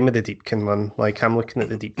 It's the same with the Deepkin one. Like, I'm looking at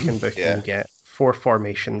the Deepkin book, Yeah. and you get 4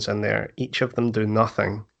 formations in there. Each of them do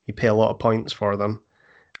nothing. You pay a lot of points for them.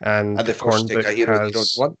 And And the they force corn you to take book a hero you don't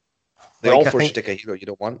has... want. They Like, all I force you think- to take a hero you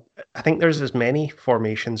don't want. I think there's as many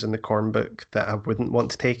formations in the corn book that I wouldn't want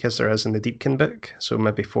to take as there is in the Deepkin book. So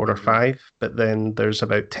maybe 4 or Mhm. 5. But then there's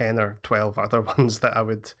about 10 or 12 other ones that I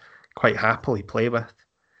would quite happily play with.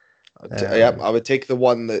 Yeah, I would take the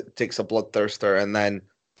one that takes a Bloodthirster, and then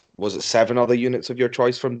was it 7 other units of your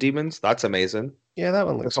choice from demons? That's amazing. Yeah, that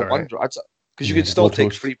one That's looks a one alright. drop. Because you Yeah, could the still Blood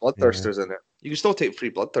take Host. 3 Bloodthirsters in it. You can still take 3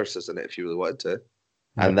 Bloodthirsters in it if you really wanted to,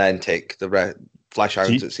 Yeah. and then take the Flash So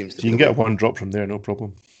Irons. you, It seems to so you be can the get way. one drop from there, no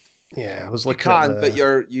problem. Yeah, I was You looking at can, the...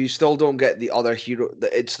 but you still don't get the other hero.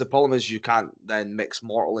 It's the problem is you can't then mix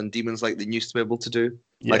mortal and demons like they used to be able to do.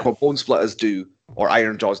 Yeah. Like what Bone Splitters do or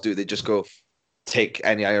Iron Jaws do, they just go take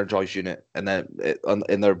any Iron Jaws unit, and then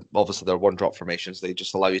in their obviously their 1-drop formations, they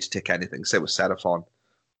just allow you to take anything. Say with Seraphon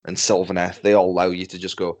and Sylvaneth, they all allow you to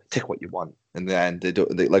just go take what you want. In the end, they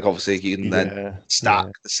don't. They, like obviously you can then Yeah, stack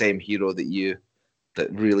yeah. the same hero that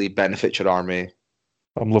really benefits your army.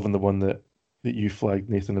 I'm loving the one that you flagged,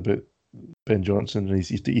 Nathan, about Ben Johnson, and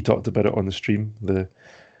he talked about it on the stream. The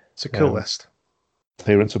It's a cool um, list.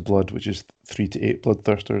 Tyrants of Blood, which is 3 to 8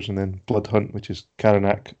 Bloodthirsters, and then Blood Hunt, which is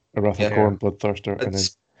Karanak, Arath Yeah. Korn, Bloodthirster, and then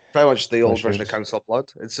It's pretty much the old Flash version of Hounds. Council of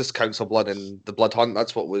Blood. It's just Council of Blood and the Blood Hunt.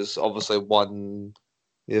 That's what was obviously won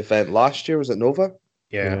the event last year. Was it Nova?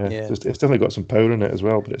 Yeah. Yeah. It's definitely got some power in it as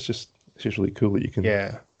well, but it's just really cool that you can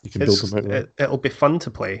Yeah. build them out. There. It'll be fun to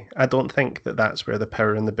play. I don't think that's where the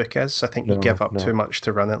power in the book is. I think you No, give up no. too much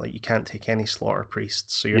to run it. Like, you can't take any slaughter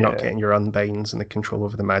priests, so you're not Yeah. getting your unbinds and the control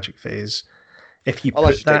over the magic phase. If you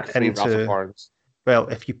Unless put you that take 3 into Rathafarns. well,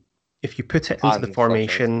 if you put it into And the Flash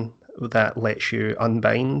formation that lets you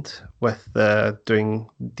unbind with the doing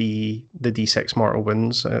the D6 mortal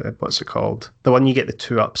wounds, what's it called? The one you get the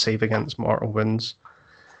 2-up save against mortal wounds.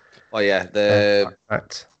 Oh yeah, the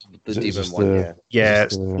Artifact. the Is it demon just one. the- Yeah. Yeah,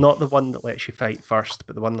 Just, it's not the one that lets you fight first,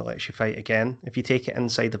 but the one that lets you fight again. If you take it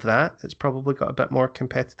inside of that, it's probably got a bit more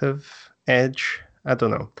competitive edge. I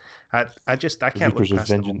don't know. I can't look Reapers of past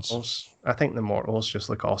the Vengeance. mortals. I think the mortals just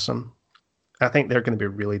look awesome. I think they're going to be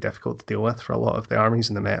really difficult to deal with for a lot of the armies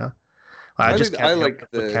in the meta. I just can't help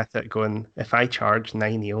but look at it going, if I charge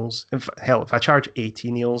 9 eels, if I charge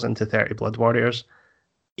 18 eels into 30 Blood Warriors,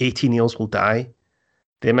 18 eels will die.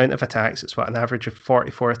 The amount of attacks, it's an average of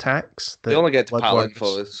 44 attacks. They only get to Blood pile Warriors-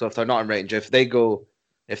 info, so if they're not in range, if they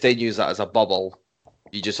use that as a bubble,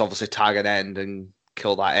 you just obviously tag an end and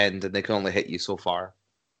kill that end, and they can only hit you so far.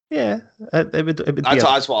 Yeah, it would be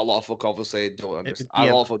That's what a lot of folk obviously don't understand. be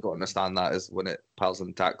A lot of folk don't understand that is when it piles in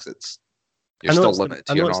attacks, you're I know still it's limited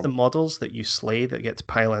I to know your it's the normal. models that you slay that get to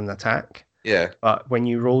pile in attack, Yeah, but when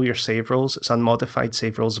you roll your save rolls, it's unmodified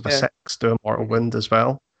save rolls of a Yeah. 6 to a mortal wound as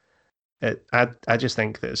well. I just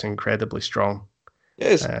think that it's incredibly strong. it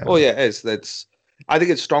is. Um, Oh yeah, it is. I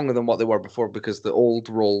think it's stronger than what they were before because the old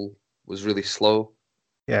roll was really slow.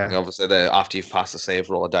 Yeah, And obviously, after you've passed the save,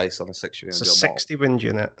 roll a dice on a 6. You're it's going a to do a model. 60 wound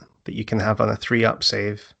unit that you can have on a 3-up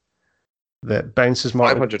save that bounces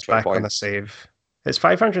mortal wounds 520 back on a points. save. It's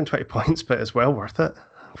 520 points, but it's well worth it.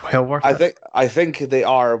 Well worth it. I think they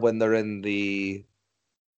are when they're in the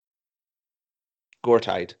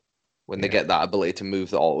Gore-Tide, when they Yeah. get that ability to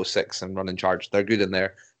move the auto 6 and run in charge. They're good in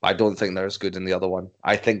there, but I don't think they're as good in the other one.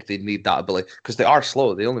 I think they need that ability because they are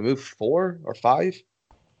slow. They only move 4 or 5.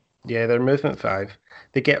 Yeah, they're movement 5.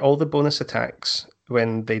 They get all the bonus attacks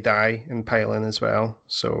when they die in pile-in as well.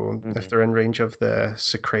 So if Mhm. they're in range of the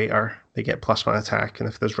Secretor, they get +1 attack, and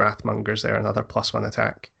if there's Wrathmongers there, another +1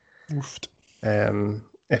 attack. Oofed.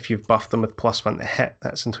 If you've buffed them with +1 to hit,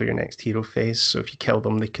 that's until your next hero phase. So if you kill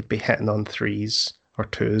them, they could be hitting on 3s or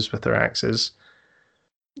 2s with their axes.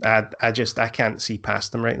 I can't see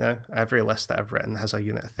past them right now. Every list that I've written has a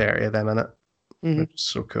unit of 30 of them in it. Mhm. Which is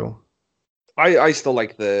so cool. I still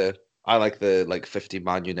like the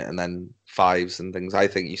 50-man unit and then 5s and things. I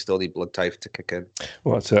think you still need Blood Tithe to kick in.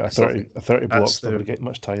 Well, it's a 30 blocks. the- Not going to get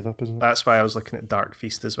much tithe up, isn't it? That's why I was looking at Dark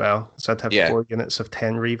Feast as well. So I'd have Yeah. 4 units of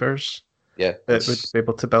 10 Reavers Yeah, that would be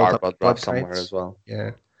able to build Scar up Blood blood Wrath somewhere tithes. as well.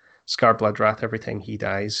 Yeah. Scar Blood Wrath, every time he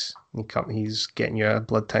dies, he's getting you a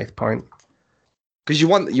blood tithe point. Because you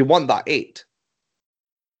want that 8.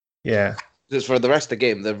 Yeah. Just for the rest of the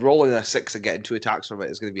game, the rolling a 6 and getting 2 attacks from it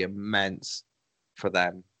is going to be immense for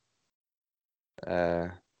them.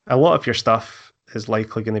 I a lot of your stuff is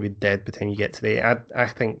likely going to be dead by the time you get to the 8. I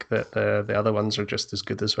think that the other ones are just as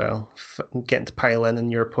good as well. Getting to pile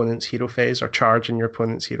in your opponent's hero phase or charge in your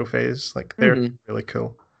opponent's hero phase, like they're really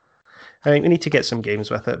cool. I think we need to get some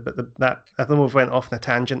games with it, but I think we've went off on a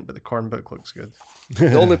tangent, but the Corn book looks good.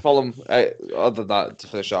 The only problem, other than that, to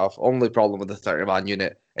finish off, only problem with the 30-man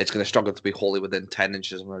unit, it's going to struggle to be wholly within 10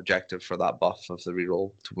 inches of an objective for that buff of the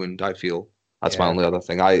reroll to wound, I feel. That's my only other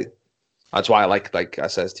thing. That's why I like I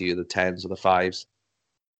says to you, the 10s or the 5s.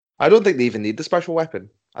 I don't think they even need the special weapon.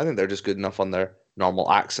 I think they're just good enough on their normal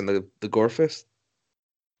axe and the Gorefist.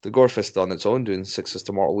 The Gorefist on its own doing 6s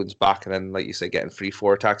to mortal wounds back, and then, like you say, getting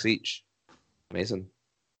 3-4 attacks each. Amazing.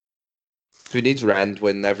 Who needs Rend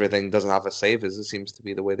when everything doesn't have a save, as it seems to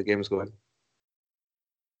be the way the game's going?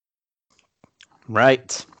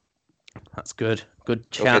 Right. That's good. Good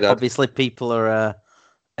chat. Okay, obviously, people are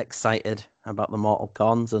excited about the Mortal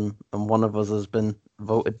Cons, and one of us has been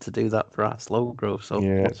voted to do that for our slow grow. So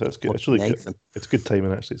yeah, so it's good. It's really good. It's good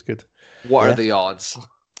timing, actually. It's good. What are the odds?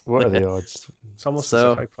 What are the odds? It's almost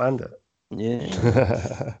as if I planned it.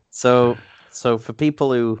 Yeah. So for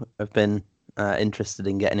people who have been interested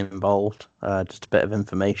in getting involved, just a bit of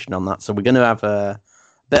information on that. So we're going to have a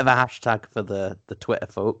bit of a hashtag for the Twitter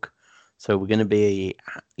folk. So we're going to be,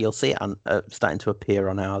 you'll see it starting to appear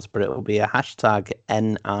on ours, but it will be a hashtag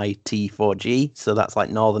NIT4G. So that's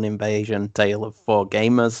like Northern Invasion, Tale of Four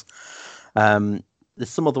Gamers. There's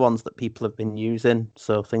some other ones that people have been using.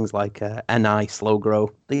 So things like NI Slow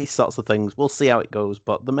Grow, these sorts of things. We'll see how it goes.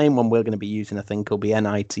 But the main one we're going to be using, I think, will be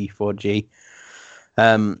NIT4G.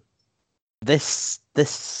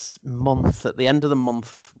 This month, at the end of the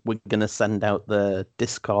month, we're going to send out the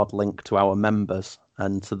Discord link to our members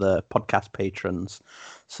and to the podcast patrons.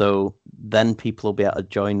 So then people will be able to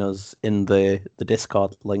join us in the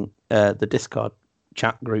Discord link, the Discord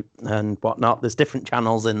chat group and whatnot. There's different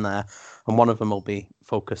channels in there, and one of them will be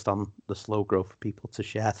focused on the slow growth for people to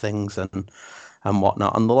share things and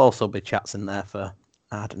whatnot. And there'll also be chats in there for,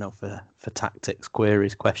 I don't know, for tactics,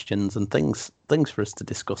 queries, questions, and things for us to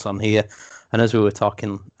discuss on here. And as we were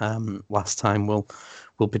talking last time, we'll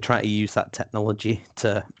be trying to use that technology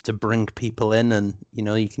to bring people in, and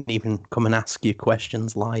you can even come and ask your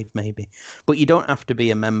questions live, maybe. But you don't have to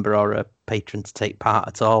be a member or a patron to take part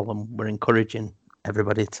at all. And we're encouraging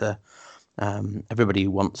everybody everybody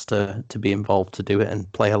who wants to be involved to do it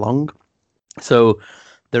and play along. So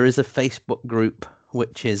there is a Facebook group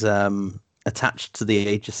which is attached to the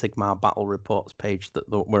Age of Sigmar Battle Reports page that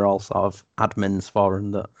we're all sort of admins for,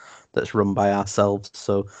 and that's run by ourselves.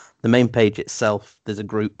 So the main page itself, there's a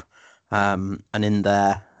group, and in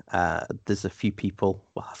there there's a few people.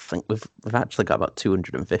 Well, I think we've actually got about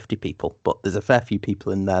 250 people, but there's a fair few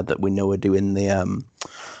people in there that we know are doing the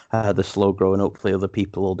slow grow, and hopefully other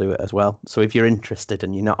people will do it as well. So if you're interested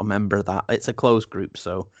and you're not a member of that, it's a closed group.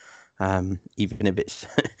 So even if it's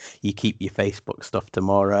you keep your Facebook stuff to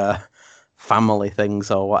more family things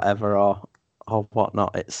or whatever or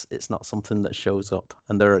whatnot, it's not something that shows up.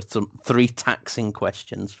 And there are 3 taxing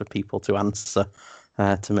questions for people to answer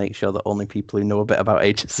to make sure that only people who know a bit about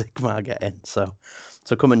Age of Sigmar get in. So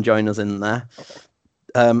come and join us in there.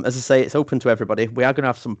 As I say, it's open to everybody. We are going to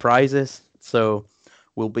have some prizes, so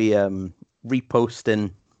we'll be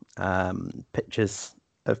reposting pictures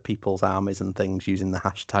of people's armies and things using the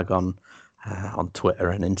hashtag on Twitter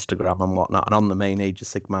and Instagram and whatnot, and on the main Age of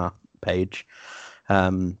Sigmar page.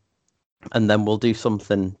 And then we'll do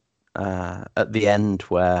something at the end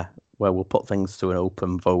where we'll put things to an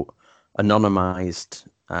open vote, anonymized,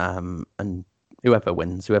 and whoever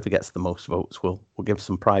wins, whoever gets the most votes, we'll give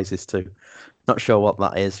some prizes to. Not sure what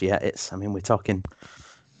that is yet. We're talking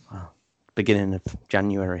beginning of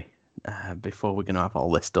January before we're going to have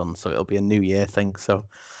all this done, so it'll be a new year thing. So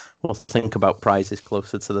we'll think about prizes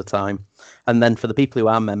closer to the time. And then for the people who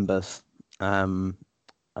are members, who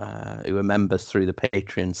are members through the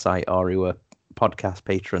Patreon site or who are podcast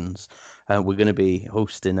patrons, we're going to be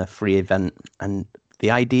hosting a free event, and the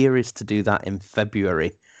idea is to do that in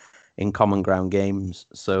February in Common Ground Games,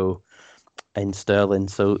 so in Stirling.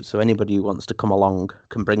 So anybody who wants to come along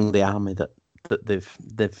can bring the army that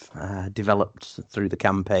they've developed through the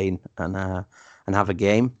campaign and have a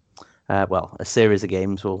game. Well, a series of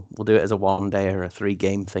games. We'll do it as a 1-day or a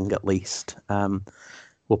 3-game thing at least.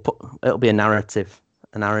 It'll be a narrative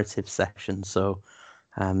session. So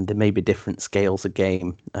there may be different scales of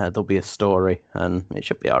game. There'll be a story, and it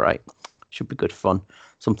should be all right. Should be good fun.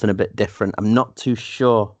 Something a bit different. I'm not too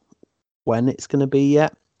sure when it's going to be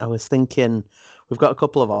yet. I was thinking we've got a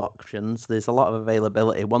couple of options. There's a lot of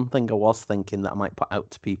availability. One thing I was thinking that I might put out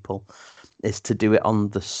to people is to do it on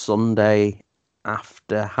the Sunday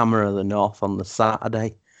after Hammer of the North on the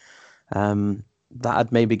Saturday.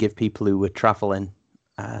 That'd maybe give people who were traveling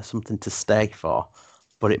something to stay for,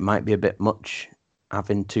 but it might be a bit much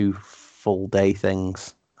having 2 full day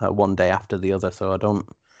things one day after the other. So I don't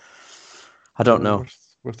know.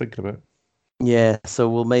 We're thinking about. Yeah, so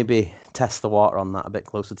we'll maybe test the water on that a bit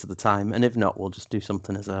closer to the time, and if not, we'll just do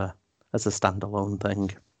something as a standalone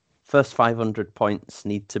thing. First 500 points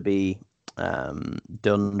need to be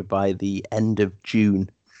done by the end of June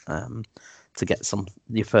to get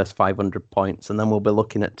your first 500 points, and then we'll be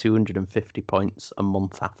looking at 250 points a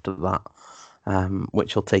month after that,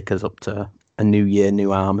 which will take us up to a new year,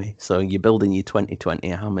 new army. So you're building your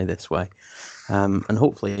 2020 army this way, and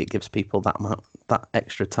hopefully it gives people that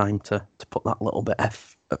extra time to put that little bit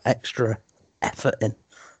of extra effort in.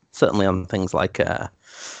 Certainly on things like I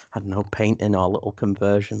don't know, painting or little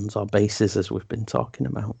conversions or bases, as we've been talking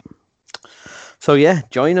about. So yeah,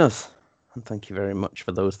 join us. And thank you very much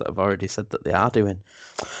for those that have already said that they are doing.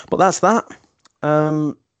 But that's that.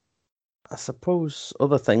 I suppose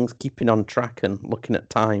other things, keeping on track and looking at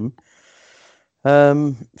time.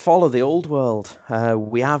 Follow the Old World.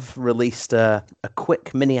 We have released a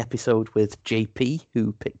quick mini episode with JP,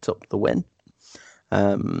 who picked up the win.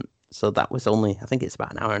 So that was only, I think it's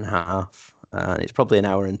about an hour and a half. It's probably an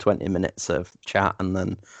hour and 20 minutes of chat and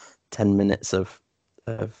then 10 minutes of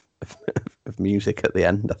music at the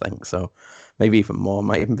end, I think. So maybe even more,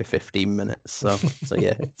 might even be 15 minutes. So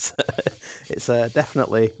yeah, it's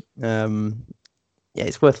definitely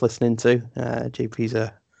it's worth listening to. JP's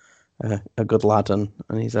a good lad and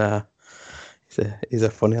he's a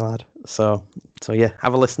funny lad. So yeah,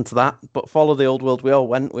 have a listen to that. But follow the Old World. We all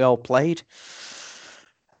went, we all played.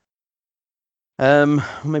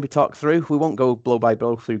 Maybe talk through. We won't go blow by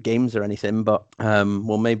blow through games or anything, but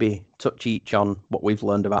we'll maybe touch each on what we've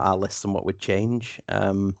learned about our lists and what we'd change.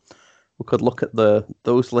 We could look at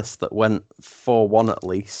those lists that went 4-1 at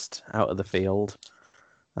least out of the field,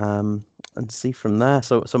 and see from there.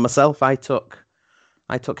 So myself, I took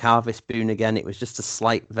Harvest Boon again. It was just a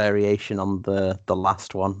slight variation on the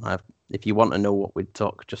last one. If you want to know what we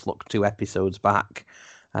took, just look 2 episodes back,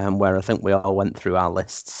 where I think we all went through our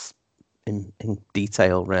lists in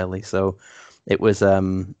detail, really. So it was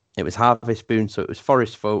Harvest Boon, so it was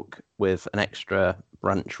Forest Folk with an extra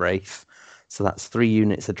Branch Wraith. So that's 3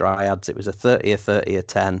 units of Dryads. It was a 30, a 30, a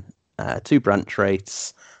 10, 2 Branch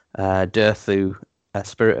Wraiths, Durthu,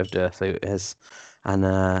 Spirit of Durthu and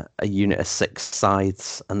a unit of 6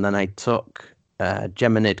 Scythes. And then I took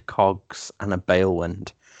Geminid Cogs and a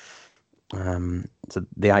Balewind. So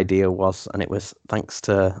the idea was, and it was thanks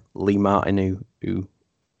to Lee Martin who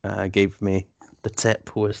gave me the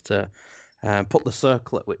tip, was to put the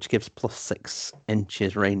circlet, which gives +6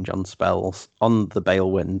 inches range on spells, on the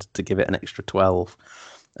Balewind to give it an extra 12,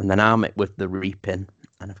 and then arm it with the Reaping,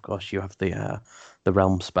 and of course you have the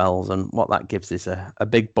realm spells, and what that gives is a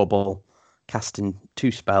big bubble casting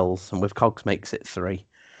 2 spells, and with Cogs makes it 3.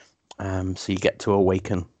 So you get to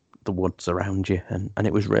awaken the woods around you, and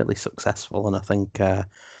it was really successful. And I think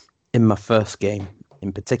in my first game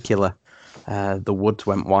in particular, the woods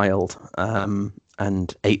went wild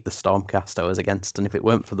and ate the Stormcast I was against. And if it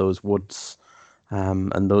weren't for those woods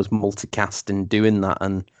and those multicasting doing that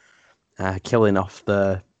and killing off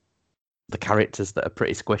the characters that are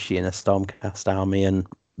pretty squishy in a Stormcast army and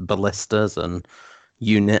ballistas and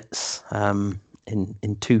units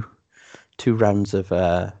in two rounds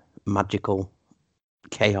of magical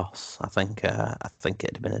chaos, I think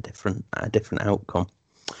it'd have been a different outcome.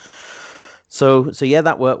 So yeah,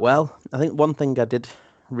 that worked well. I think one thing I did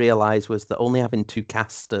realize was that only having 2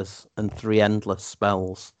 casters and 3 endless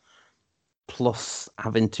spells, plus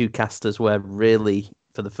having 2 casters where really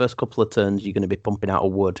for the first couple of turns you're going to be pumping out a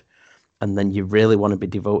wood, and then you really want to be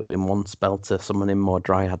devoting 1 spell to summoning more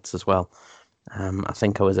Dryads as well. I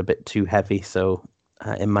think I was a bit too heavy, so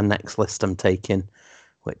in my next list I'm taking,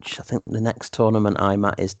 which I think the next tournament I'm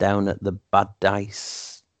at is down at the Bad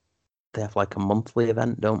Dice. They have like a monthly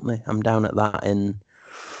event, don't they? I'm down at that in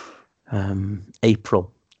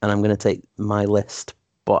April, and I'm going to take my list,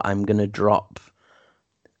 but I'm going to drop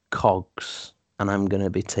Cogs, and I'm going to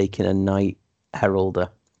be taking a Knight Heralder,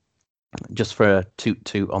 just for a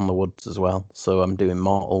 2/2 on the woods as well. So I'm doing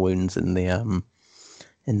mortal wounds in the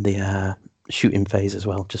shooting phase as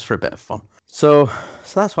well, just for a bit of fun. So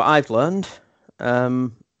that's what I've learned.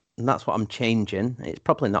 And that's what I'm changing. It's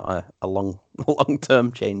probably not a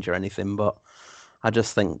long-term change or anything, but I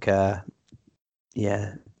just think, I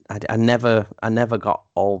never got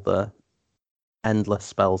all the endless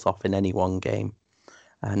spells off in any one game,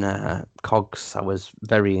 and Cogs I was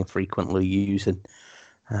very infrequently using.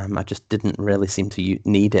 I just didn't really seem to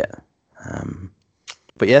need it.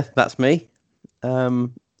 But yeah, that's me.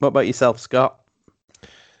 What about yourself, Scott?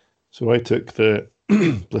 So I took the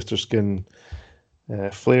Blister Skin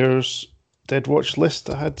Flares Dead Watch list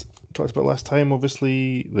I had talked about last time.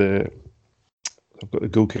 Obviously, I've got the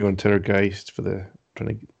Ghoul King on Terrorgeist for the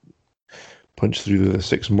trying to punch through the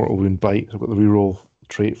 6 mortal wound bite. I've got the reroll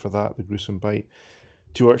trait for that, the gruesome bite.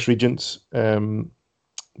 2 Archregents,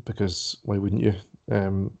 because why wouldn't you?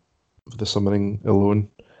 For the summoning alone.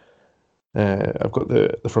 I've got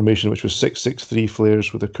the formation, which was 6/6/3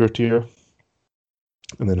 flares with a courtier,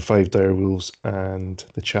 and then 5 dire wolves and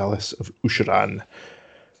the chalice of Usharan.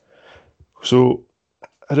 So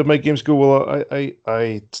how did my games go? Well,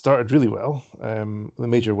 I started really well, the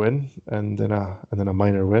major win, and then a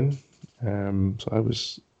minor win. So I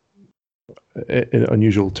was in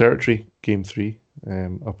unusual territory. Game 3,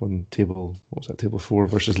 up on table 4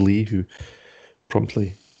 versus Lee, who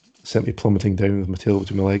promptly sent me plummeting down with my tail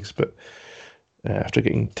between my legs. But after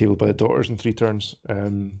getting tabled by the daughters in 3 turns,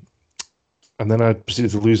 and then I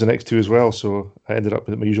proceeded to lose the next 2 as well. So I ended up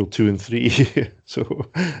with my usual 2 and 3. So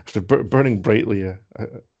after burning brightly, I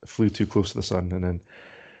flew too close to the sun and then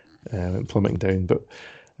went plummeting down. But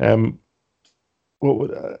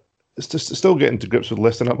it's just still getting to grips with the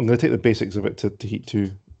list, and I'm going to take the basics of it to Heat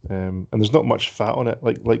 2. And there's not much fat on it.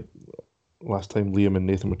 Like last time, Liam and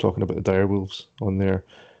Nathan were talking about the direwolves on there.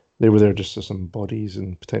 They were there just as some bodies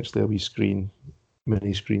and potentially a wee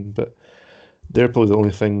mini screen, but they're probably the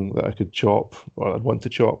only thing that I could chop, or I'd want to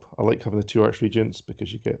chop. I like having the 2 Archregents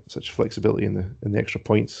because you get such flexibility in the extra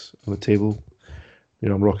points on the table. You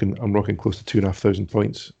know, I'm rocking close to 2,500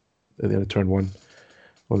 points at the end of turn 1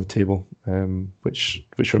 on the table, which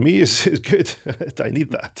for me is good. I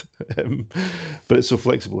need that, but it's so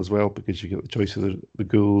flexible as well because you get the choice of the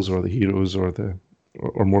ghouls or the heroes or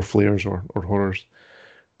more flares or horrors,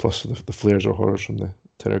 plus the flares or horrors from the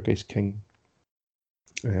Terrorgeist King.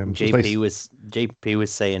 JP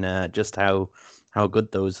was saying just how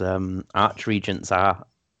good those Archregents are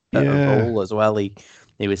at a roll as well.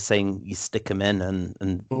 He was saying you stick them in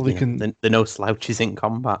and they're no slouches in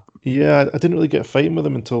combat. Yeah, I didn't really get fighting with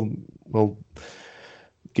them until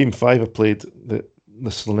game 5. I played the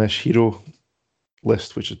Slaanesh hero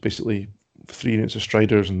list, which is basically 3 units of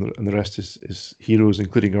Striders and the rest is heroes,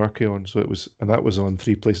 including Archaon. So that was on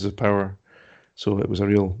 3 places of power. So it was a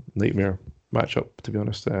real nightmare matchup, to be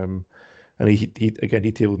honest. And he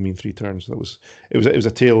tabled me in 3 turns. It was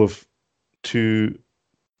a tale of 2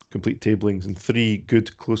 complete tablings and 3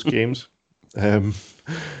 good close games.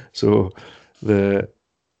 So I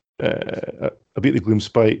beat the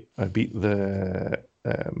Gloomspite. I beat the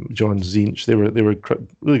John Zinch. They were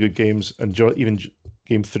really good games. And even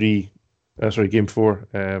game 4,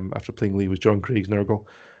 after playing Lee, was John Craig's Nurgle,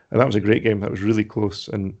 and that was a great game. That was really close.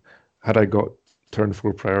 And had I got turn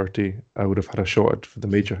 4 priority, I would have had a shot for the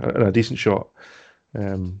major, and a decent shot,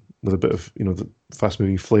 with a bit of the fast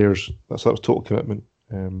moving flares. That was total commitment.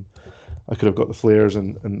 I could have got the flares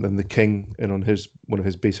and then the king in on one of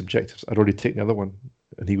his base objectives. I'd already taken the other one,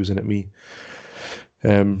 and he was in at me.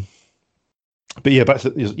 But yeah, back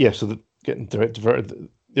to so getting diverted.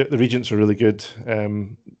 The regents are really good.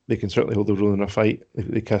 They can certainly hold the role in a fight.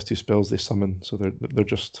 They cast 2 spells, they summon, so they're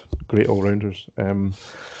just great all rounders.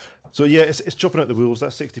 So yeah, it's chopping out the wolves.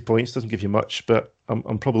 That's 60 points. Doesn't give you much, but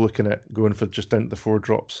I'm probably looking at going for just down to the 4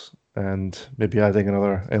 drops and maybe adding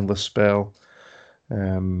another endless spell.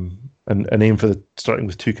 And aim for starting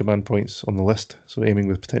with 2 command points on the list. So aiming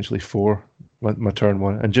with potentially 4 my turn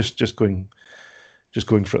 1, and just going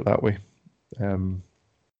for it that way.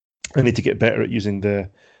 I need to get better at using the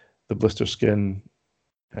Blister Skin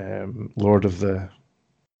Lord of the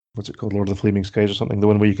Flaming Skies or something, the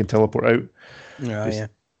one where you can teleport out. Yeah.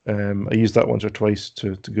 I used that once or twice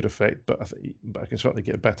to good effect, but I can certainly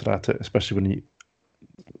get better at it, especially when you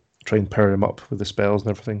try and power him up with the spells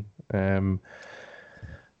and everything.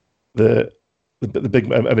 The big,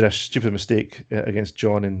 a stupid mistake against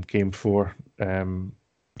John in game 4.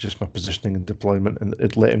 Just my positioning and deployment, and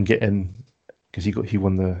it let him get in because he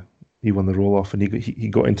won the roll off, and he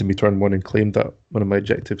got into me turn 1 and claimed that one of my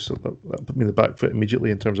objectives. So that put me in the back foot immediately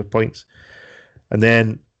in terms of points. And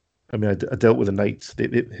then, I dealt with the knights.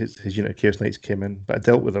 His unit of Chaos Knights came in, but I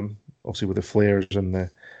dealt with them obviously with the flares and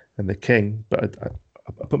the king. But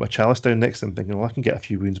I put my chalice down next to them, thinking, well, I can get a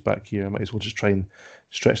few wounds back here. I might as well just try and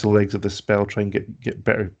stretch the legs of the spell, try and get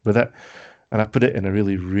better with it. And I put it in a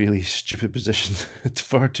really, really stupid position. It's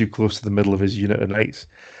far too close to the middle of his unit of knights,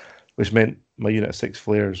 which meant my unit of 6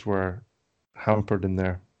 flares were hampered in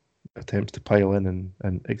their attempts to pile in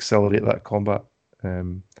and accelerate that combat.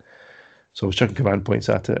 So I was chucking command points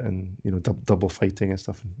at it and double fighting and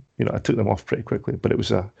stuff. And I took them off pretty quickly. But it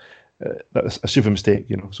was that's a stupid mistake,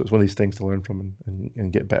 you know. So it's one of these things to learn from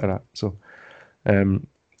and get better at. So,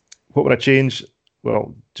 what would I change?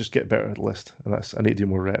 Well, just get better at the list, and I need to do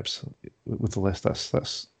more reps with the list.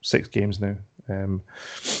 That's 6 games now, and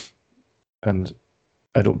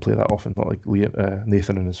I don't play that often. Not like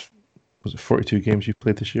Nathan and his 42 games you've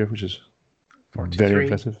played this year, which is 43. very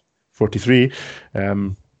impressive. 43.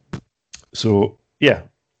 So yeah,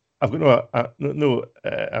 I've got no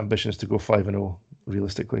ambitions to go 5-0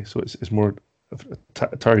 realistically. So it's more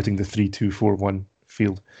targeting the 3-2-4-1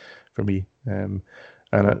 field for me. And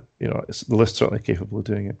the list's certainly capable of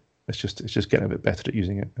doing it. It's just getting a bit better at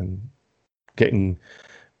using it and getting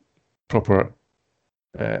proper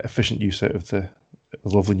efficient use out of the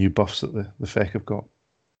lovely new buffs that the FEC have got.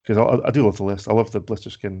 Because I do love the list. I love the blister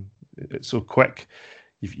skin. It's so quick.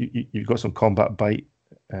 You've got some combat bite.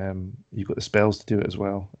 You've got the spells to do it as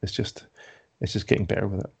well. It's just getting better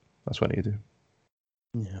with it. That's what I need to do.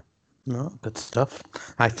 Yeah, no, good stuff.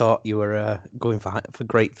 I thought you were going for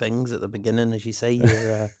great things at the beginning, as you say.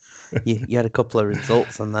 You had a couple of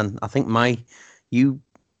results, and then I think you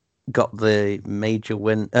got the major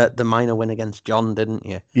win, the minor win against John, didn't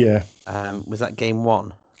you? Yeah. Was that game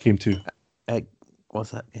 1? Game 2.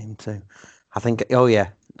 Was that game 2? I think. Oh yeah.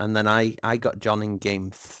 And then I got John in game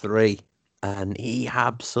 3, and he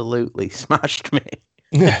absolutely smashed me.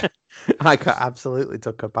 Yeah. I got absolutely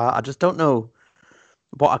took apart. I just don't know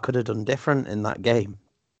what I could have done different in that game.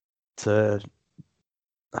 I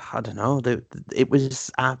don't know. It was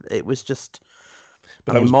just.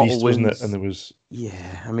 But that was Beast, wasn't it? And there was.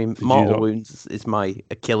 Yeah, I mean, Mortal Wounds is my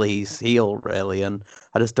Achilles heel, really, and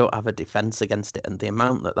I just don't have a defense against it. And the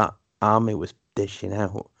amount that army was dishing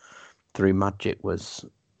out through magic was,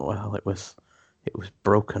 well, it was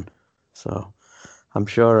broken. So I'm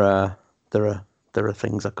sure there are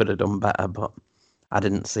things I could have done better, but I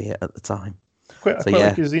didn't see it at the time. Quite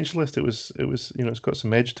like his Ancient List. It was it's got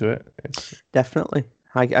some edge to it. Definitely.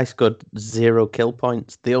 I scored 0 kill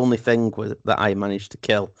points. The only thing that I managed to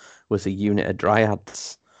kill was a unit of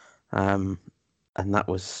Dryads, and that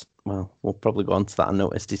was, well, we'll probably go on to that. I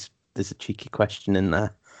noticed there's a cheeky question in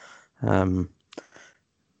there,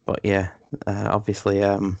 but yeah, obviously,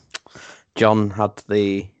 John had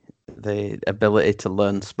the ability to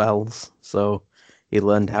learn spells, so he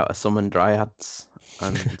learned how to summon Dryads,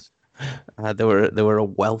 and there were a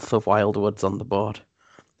wealth of Wildwoods on the board.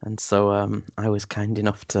 And so I was kind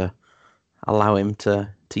enough to allow him to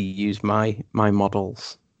use my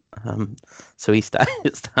models. So he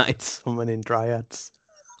started summoning Dryads.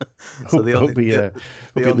 So hope he at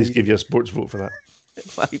least give you a sports vote for that.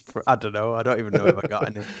 I don't know. I don't even know if I got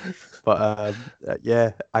any. But yeah,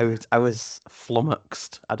 I was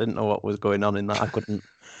flummoxed. I didn't know what was going on in that. I couldn't.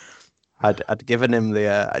 I'd given him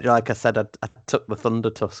the like I said. I took the Thunder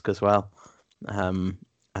Tusk as well.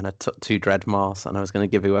 And I took 2 Dreadmaws, and I was going to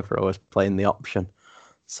give whoever I was playing the option.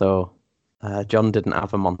 So John didn't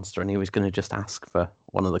have a monster, and he was going to just ask for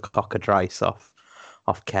one of the Cockatrice off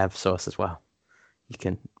Kev. So I said, well, you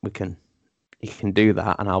can do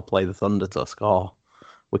that, and I'll play the Thunder Tusk, or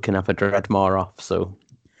we can have a Dreadmaw off. So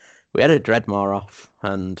we had a Dreadmaw off,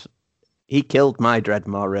 and he killed my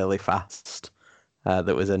Dreadmaw really fast.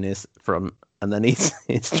 That was in his front. And then his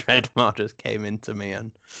Dreadmaw just came into me,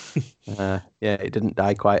 and yeah, it didn't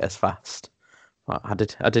die quite as fast. But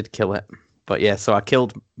I did kill it. But yeah, so I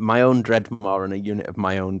killed my own Dreadmaw and a unit of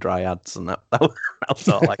my own Dryads, and that's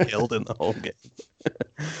all I killed in the whole game.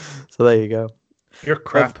 So there you go. You're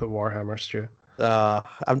crap at Warhammer, Stu.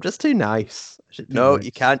 I'm just too nice. No,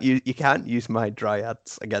 you can't use my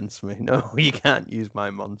Dryads against me. No, you can't use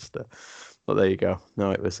my monster. But there you go.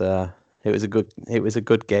 No, it was a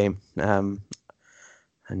good game.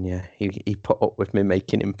 And yeah, he put up with me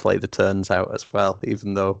making him play the turns out as well,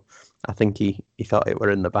 even though I think he thought it were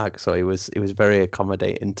in the bag. So he was very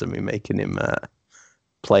accommodating to me, making him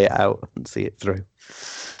play it out and see it through.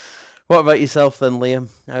 What about yourself then, Liam?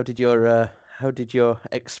 How did your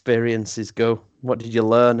experiences go? What did you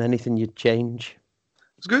learn? Anything you'd change?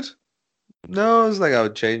 It's good. No, there's nothing I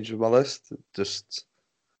would change with my list. Just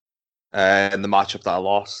in the matchup that I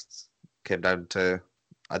lost, came down to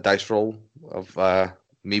a dice roll of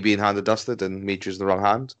me being handed dusted and me choosing the wrong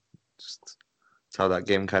hand. Just that's how that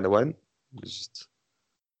game kind of went. Just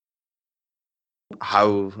how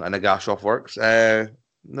a Nagash off works.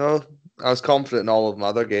 No, I was confident in all of my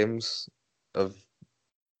other games of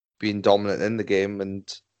being dominant in the game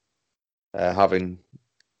and having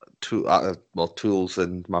tools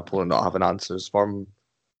and my opponent not having answers from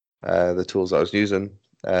the tools I was using.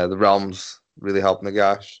 The realms really helped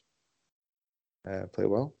Nagash play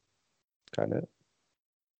well. Kind of.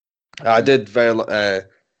 I did very.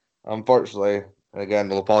 Unfortunately, And again,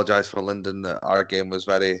 we'll apologise for Lyndon that our game was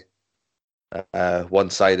very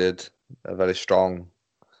one-sided, a very strong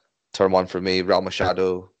turn one for me. Realm of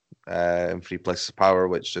Shadow in 3 places of power,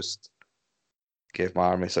 which just gave my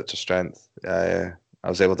army such a strength. I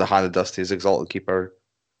was able to hand a Dusty's Exalted Keeper,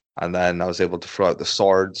 and then I was able to throw out the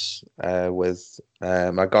swords with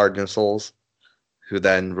my Guardian Souls, who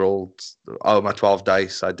then rolled out of my 12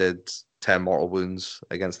 dice. I did 10 mortal wounds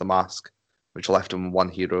against the Mask, which left him 1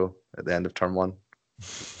 hero at the end of turn 1.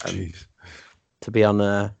 Jeez. To be on,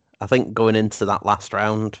 I think going into that last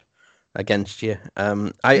round against you,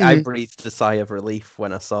 I breathed a sigh of relief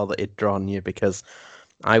when I saw that he'd drawn you, because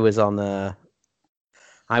I was on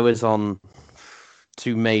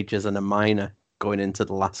 2 majors and a minor going into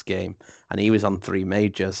the last game, and he was on 3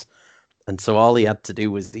 majors, and so all he had to do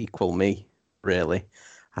was equal me, really.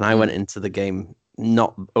 And I went into the game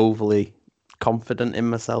not overly confident in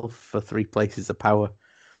myself for 3 places of power,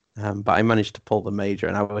 but I managed to pull the major,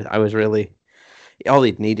 and I was really, all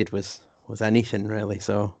he'd needed was anything, really.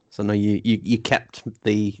 So no, you kept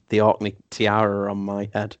the Orkney tiara on my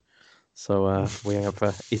head. So we have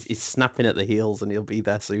he's snapping at the heels, and he'll be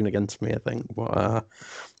there soon against me, I think. But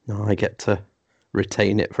no, I get to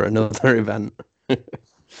retain it for another event. It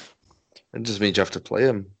just means you have to play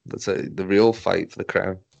him. That's the real fight for the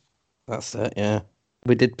crown. That's it, yeah.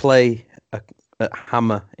 We did play a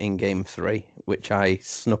Hammer in game 3, which I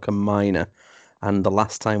snuck a minor. And the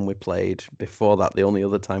last time we played, before that, the only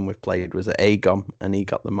other time we played was at Aegon, and he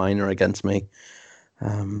got the minor against me.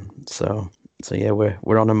 So yeah,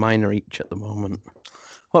 we're on a minor each at the moment.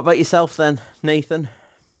 What about yourself then, Nathan?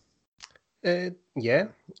 Yeah,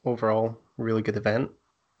 overall, really good event.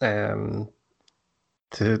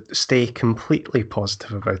 To stay completely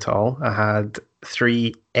positive about it all, I had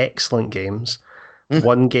 3 excellent games.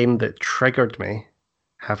 One game that triggered me,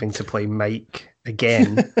 having to play Mike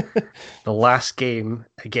again. The last game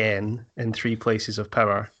again in 3 places of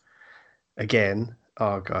power. Again.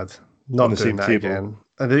 Oh God, not On the doing same that table. again.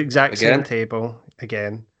 On the exact Again? same table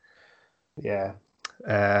again. Yeah.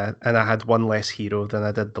 And I had 1 less hero than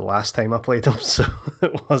I did the last time I played him, so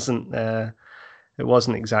it wasn't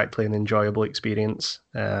exactly an enjoyable experience.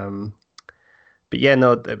 But yeah,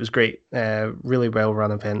 no, it was great. Really well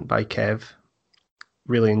run event by Kev.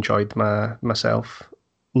 Really enjoyed myself.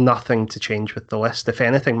 Nothing to change with the list. If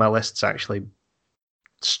anything, my list's actually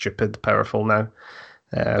stupid powerful now.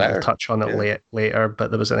 We'll touch on it later,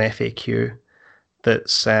 but there was an FAQ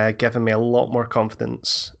that's given me a lot more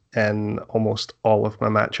confidence in almost all of my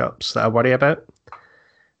matchups that I worry about.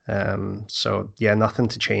 So yeah, nothing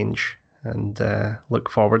to change, and look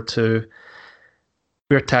forward to.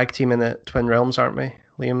 We're tag teaming at Twin Realms, aren't we,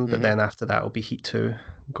 Liam? But then after that, it'll be Heat 2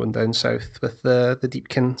 going down south with the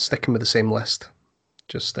Deepkin, sticking with the same list.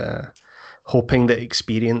 Just hoping that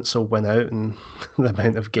experience will win out and the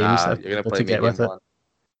amount of games that you're I've gonna able play to me get with game it. 1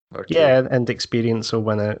 or 2. Yeah, and experience will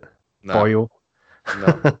win out. No. Foil.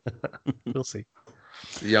 No. We'll see.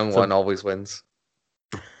 The young one always wins.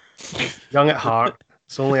 Young at heart.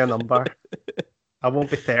 It's only a number. I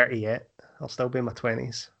won't be 30 yet. I'll still be in my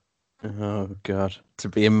 20s. Oh God, to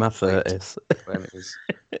be in my 30s. 20s.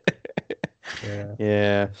 Yeah.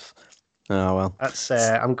 Yeah. Oh well. That's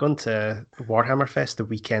I'm going to Warhammer Fest the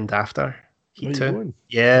weekend after Heat Where are 2. you going?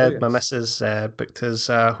 Yeah, Oh, my yes. missus booked his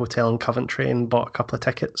hotel in Coventry and bought a couple of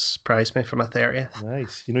tickets, surprised me for my 30th.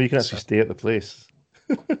 Nice. You know, you can actually stay at the place.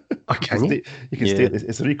 Oh, can you? You can stay.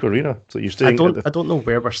 It's a Rico Arena, so you're I staying. don't know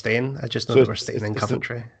where we're staying. I just know So that we're staying in it's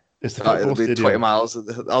Coventry. It's the It'll football be 20 stadium. miles at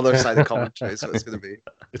the other side of Coventry, so it's going to be.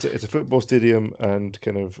 It's a football stadium, and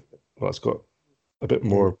kind of it's got a bit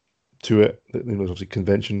more to it. There's obviously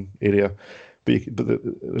convention area, but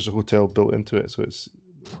there's a hotel built into it, so it's.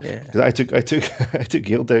 Yeah. Because I took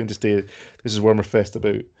Gail down to stay. This is Warhammer Fest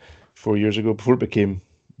about 4 years ago, before it became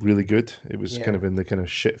really good. It was kind of in the kind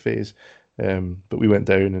of shit phase, but we went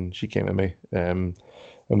down and she came with me, and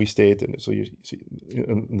we stayed. And so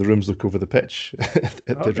and the rooms look over the pitch at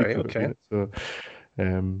the right, Rico okay. Arena.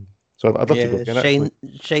 So I'd love to go again. Actually.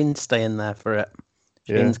 Shane's staying there for it.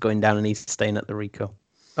 Shane's going down and he's staying at the Rico.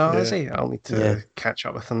 Oh, is he? I'll need to catch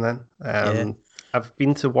up with him then. I've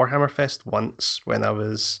been to Warhammer Fest once when I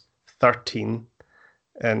was 13,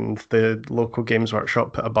 and the local Games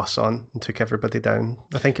Workshop put a bus on and took everybody down.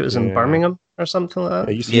 I think it was in Birmingham or something like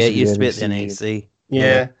that. It used to be at the NAC.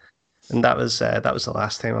 Yeah. And that was the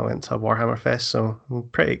last time I went to a Warhammer Fest, so I'm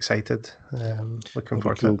pretty excited. Looking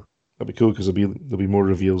forward to it. That'd be cool because there'll be more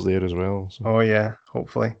reveals there as well. So. Oh yeah,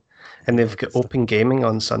 hopefully. And they've got open gaming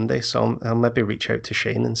on Sunday, so I'll maybe reach out to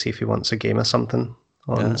Shane and see if he wants a game or something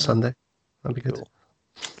on Sunday. That'd be good.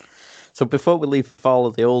 So before we leave Fall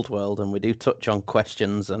of the Old World, and we do touch on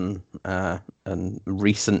questions and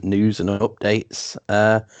recent news and updates,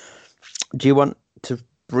 do you want to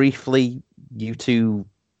briefly, you two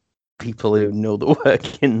people who know the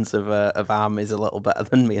workings of armies a little better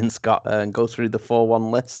than me and Scott, and go through the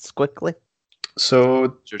 4-1 lists quickly? So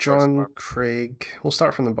Your choice, John Mark. Craig, we'll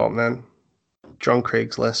start from the bottom then. John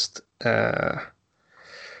Craig's list. So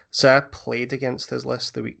I played against his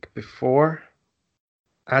list the week before.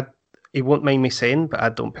 He won't mind me saying, but I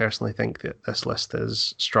don't personally think that this list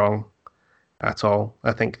is strong at all.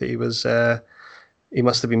 I think that he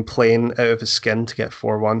must have been playing out of his skin to get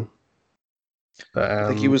 4-1. But, I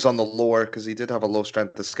think he was on the lower because he did have a low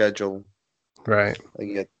strength of schedule. right.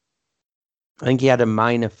 I think he had a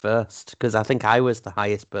minor first, because I think I was the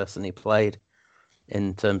highest person he played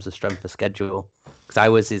in terms of strength of schedule, because I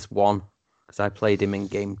was his 1, because I played him in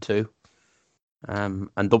game 2. And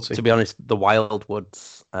to be honest, the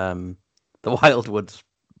Wildwoods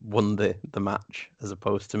won the match as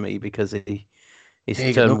opposed to me, because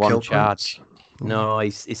his turn 1 charge. No,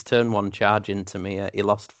 his turn 1 charge into me. He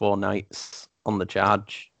lost 4 knights on the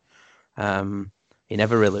charge. He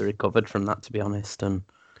never really recovered from that, to be honest, and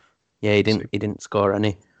yeah, he didn't score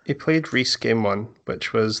any. He played Reese game 1,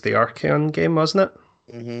 which was the Archaon game, wasn't it?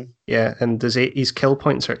 Mm-hmm. Yeah, and his kill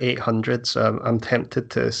points are 800, so I'm tempted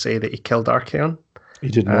to say that he killed Archaon. He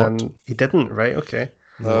did not. He didn't, right? Okay.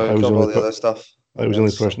 No, I was all only the other stuff. I was the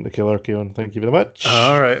only person to kill Archaon. Thank you very much.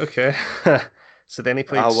 All right, okay. So then he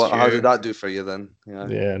played How Stu, did that do for you then?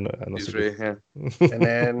 Yeah, not He's so good. and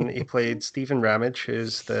then he played Stephen Ramage,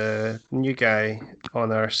 who's the new guy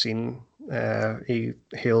on our scene. He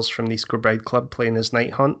hails from the East Bride Club, playing as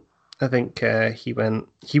Night Hunt. I think he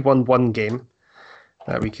won 1 game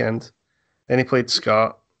that weekend. Then he played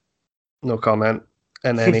Scott, no comment.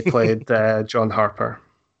 And then he played John Harper,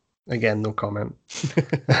 again, no comment.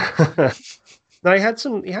 Now he had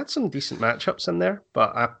some decent matchups in there,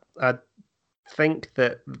 but I think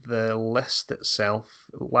that the list itself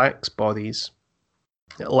lacks bodies.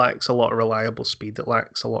 It lacks a lot of reliable speed. It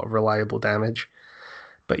lacks a lot of reliable damage.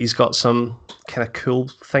 But he's got some kind of cool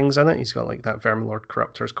things in it. He's got like that Verminlord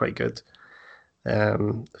Corruptor is quite good.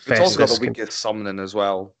 It's also got the weakest summoning as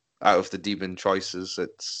well. Out of the demon choices,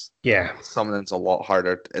 summoning's a lot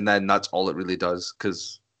harder, and then that's all it really does,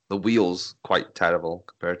 because the wheel's quite terrible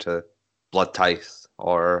compared to Blood Tithe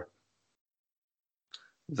or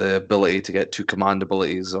the ability to get 2 command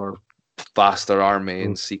abilities or faster army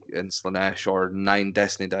in Slaanesh or 9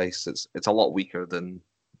 Destiny dice. It's a lot weaker than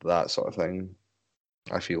that sort of thing,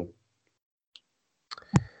 I feel.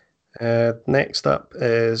 Next up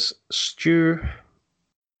is Stu.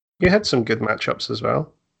 You had some good matchups as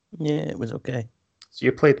well. Yeah, it was okay. So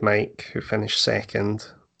you played Mike, who finished second,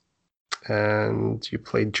 and you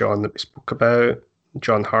played John that we spoke about,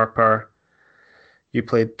 John Harper. You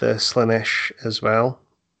played the Slaanesh as well,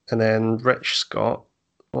 and then Rich Scott.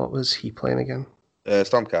 What was he playing again?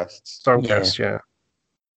 Stormcast. Stormcast, yeah.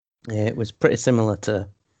 Yeah, it was pretty similar to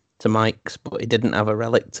Mike's, but he didn't have a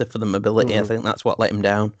relictor for the mobility. I think that's what let him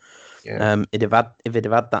down. Yeah. If he'd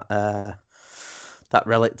have had that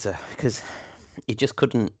relictor, because he just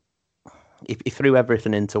couldn't. He threw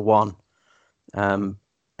everything into 1, and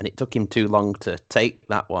it took him too long to take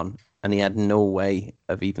that one, and he had no way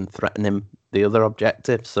of even threatening the other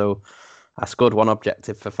objective. So I scored 1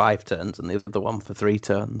 objective for 5 turns and the other one for 3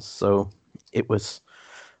 turns. So it was,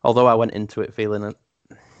 although I went into it feeling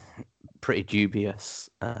pretty dubious,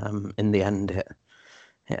 in the end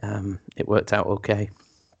it worked out okay.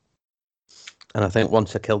 And I think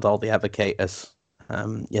once I killed all the Evocators,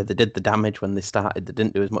 they did the damage when they started. They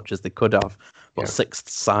didn't do as much as they could have, but 6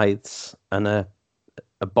 scythes and a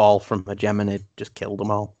ball from a Gemini just killed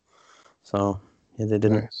them all. So yeah, they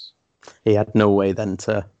didn't. Nice. He had no way then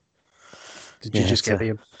to. Did you just get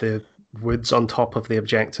the woods on top of the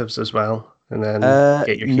objectives as well, and then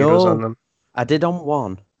get your no, heroes on them? I did on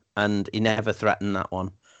 1, and he never threatened that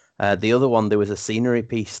one. The other one, there was a scenery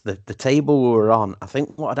piece. The table we were on, I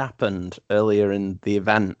think what had happened earlier in the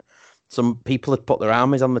event, some people had put their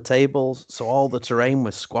armies on the tables, so all the terrain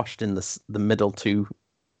was squashed in the middle 2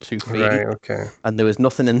 feet. Right, okay. And there was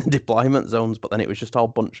nothing in the deployment zones, but then it was just all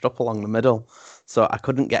bunched up along the middle. So I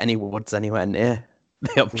couldn't get any woods anywhere near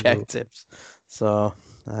the objectives. So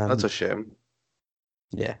that's a shame.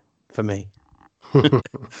 Yeah, for me.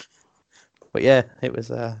 But yeah, it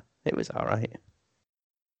was all right.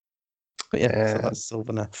 But yeah, so that's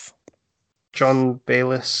Sylvaneth. John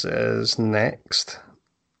Bayliss is next.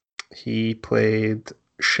 He played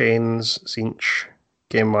Shane's Zinch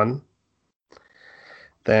game 1.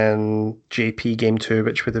 Then JP game 2,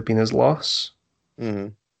 which would have been his loss.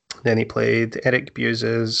 Mm-hmm. Then he played Eric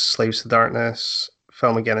Buse's Slaves to Darkness,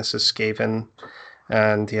 Phil McGuinness's Skaven,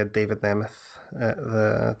 and he had David Nemeth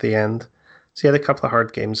at the end. So he had a couple of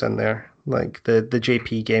hard games in there. Like the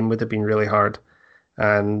JP game would have been really hard.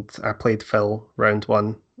 And I played Phil round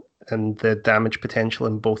 1, and the damage potential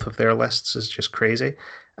in both of their lists is just crazy.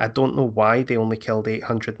 I don't know why they only killed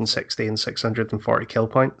 860 and 640 kill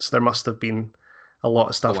points. There must have been a lot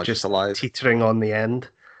of stuff just teetering on the end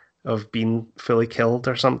of being fully killed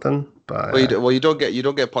or something. But you don't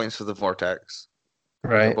get points for the Vortex.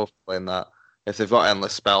 Right. They're both playing that. If they've got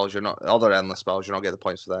endless spells, you're not getting the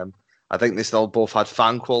points for them. I think they still both had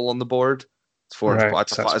Fanquil on the board. It's 400. Right.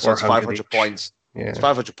 So it's 500 points. Yeah. It's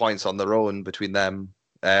 500 points on their own between them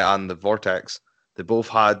and the Vortex. They both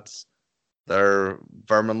had their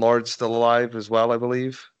Vermin Lords still alive as well, I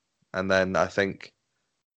believe. And then I think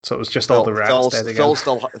so. It was just all the rats dead again.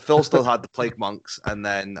 Phil still had the Plague Monks, and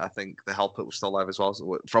then I think the Hellpit was still alive as well.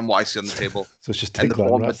 So from what I see on the table, so it's just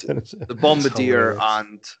the Bombardier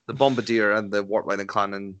and the Warpline and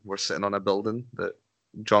Clannon were sitting on a building that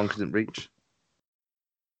John couldn't reach.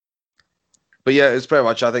 But yeah, it's pretty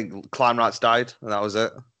much. I think Clan Rats died, and that was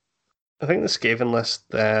it. I think the Skaven list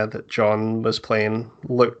that John was playing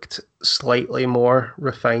looked slightly more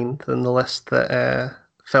refined than the list that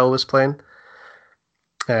Phil was playing.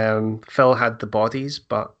 Phil had the bodies,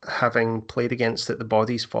 but having played against it, the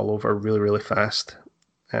bodies fall over really, really fast.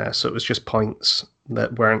 So it was just points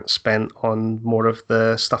that weren't spent on more of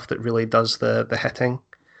the stuff that really does the hitting.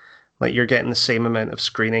 Like you're getting the same amount of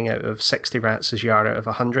screening out of 60 rats as you are out of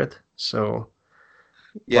 100. So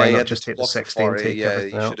yeah, why not just take the 60 and take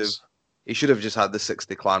everything else? He should have just had the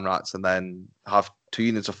 60 Clan Rats and then have 2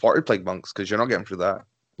 units of 40 Plague Monks, because you're not getting through that.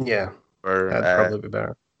 Yeah, that'd probably be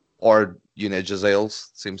better. Or unit Jezzails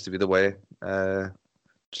seems to be the way,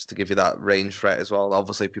 just to give you that range threat as well.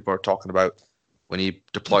 Obviously, people are talking about when he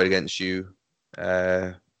deployed against you,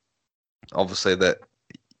 obviously that,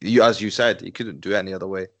 as you said, he couldn't do any other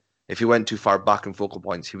way. If he went too far back in focal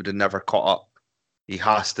points, he would have never caught up. He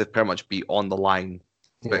has to pretty much be on the line,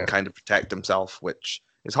 but kind of protect himself, which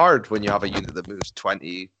is hard when you have a unit that moves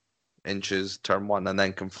 20 inches turn 1 and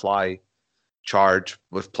then can fly, charge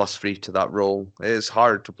with +3 to that roll. It is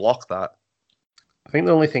hard to block that. I think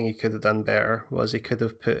the only thing he could have done better was he could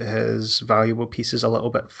have put his valuable pieces a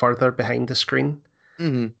little bit further behind the screen.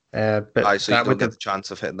 Mm-hmm. But so you don't get the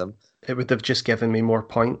chance of hitting them. It would have just given me more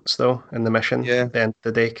points, though, in the mission at the end of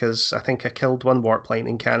the day, because I think I killed 1 Warp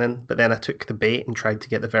Lightning Cannon, but then I took the bait and tried to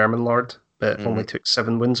get the Vermin Lord, but only took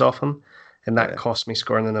 7 wounds off him, and that cost me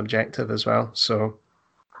scoring an objective as well. So,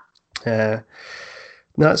 no,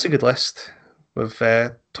 it's a good list. We've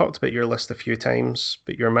talked about your list a few times,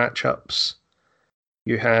 but your matchups,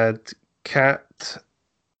 you had Cat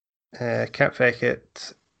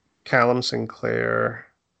Beckett, Callum Sinclair,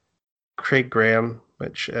 Craig Graham,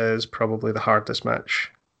 which is probably the hardest match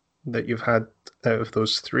that you've had out of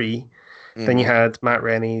those 3. Mm-hmm. Then you had Matt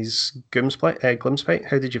Rennie's Gloomspite.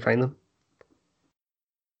 How did you find them?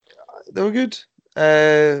 They were good.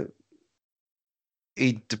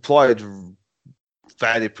 He deployed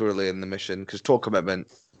very poorly in the mission because total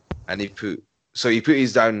commitment, and he put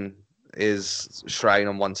his shrine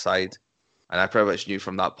on one side, and I pretty much knew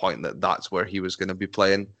from that point that that's where he was going to be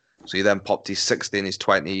playing. So he then popped his 60 and his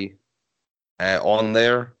 20 on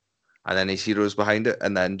there, and then his heroes behind it,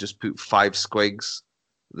 and then just put 5 squigs,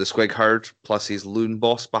 the squig herd plus his loon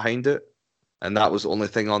boss behind it, and that was the only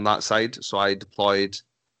thing on that side. So I deployed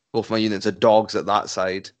both my units of dogs at that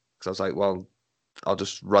side, because I was like, well, I'll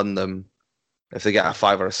just run them. If they get a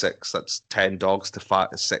 5 or a 6, that's 10 dogs to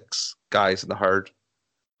 6 guys in the herd.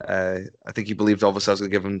 I think he believed obviously I was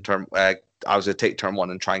going to give him turn. I was going to take turn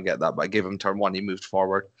 1 and try and get that, but I gave him turn 1. He moved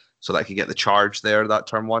forward so that I could get the charge there that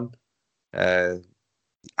turn 1. They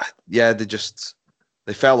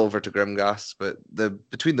fell over to Grimghast, but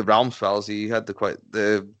between the realm spells, he had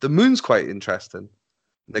the moon's quite interesting.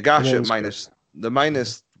 The gash at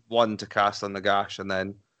 -1 to cast on the gash, and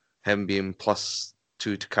then him being +2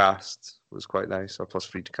 to cast was quite nice, or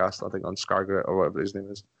 +3 to cast, I think, on Skargret or whatever his name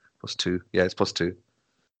is. +2, yeah, it's +2.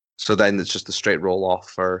 So then it's just a straight roll off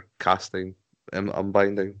for casting and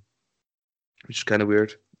unbinding, which is kind of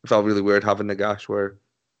weird. It felt really weird having the gash where,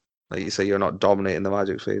 like you say, you're not dominating the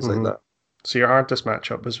magic phase like that. So your hardest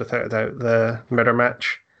matchup was without a doubt the mirror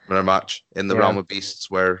match. Mirror match in the Realm of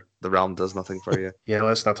Beasts, where the realm does nothing for you. Yeah,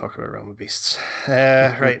 let's not talk about Realm of Beasts.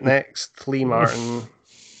 Right, next, Lee Martin.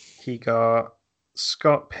 He got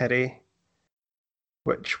Scott Perry,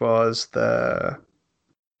 which was the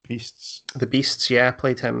Beasts. The Beasts, yeah.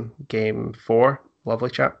 Played him game 4. Lovely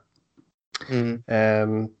chap.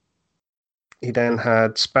 Mm-hmm. He then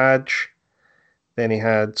had Spadge, then he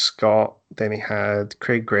had Scott, then he had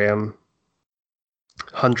Craig Graham,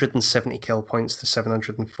 170 kill points to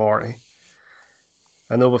 740.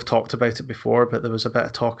 I know we've talked about it before, but there was a bit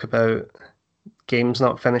of talk about games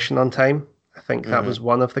not finishing on time. I think that was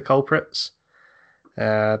one of the culprits.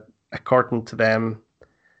 According to them,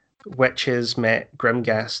 Witches met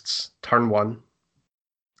Grimghasts turn 1,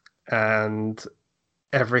 and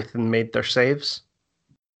everything made their saves.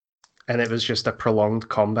 And it was just a prolonged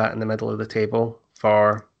combat in the middle of the table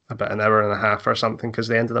for about an hour and a half or something, because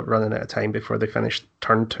they ended up running out of time before they finished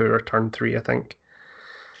turn 2 or turn 3, I think.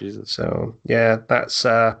 Jesus. So, yeah, that's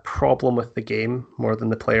a problem with the game more than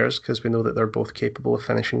the players, because we know that they're both capable of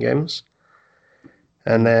finishing games.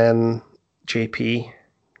 And then JP,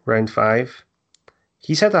 round 5.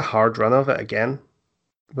 He's had a hard run of it again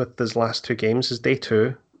with his last 2 games. His day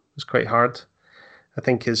 2 was quite hard. I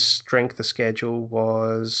think his strength of schedule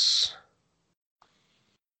was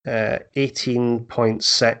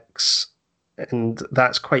 18.6, and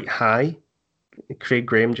that's quite high. Craig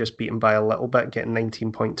Graham just beat him by a little bit, getting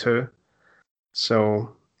 19.2. So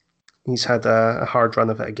he's had a hard run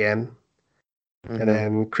of it again. And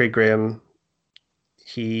then Craig Graham,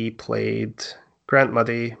 he played Grant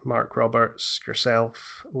Muddy, Mark Roberts,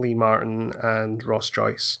 yourself, Lee Martin, and Ross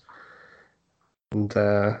Joyce. And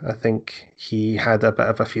I think he had a bit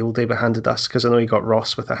of a field day with Hand of Dust, because I know he got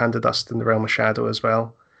Ross with a Hand of Dust in the Realm of Shadow as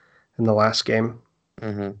well in the last game.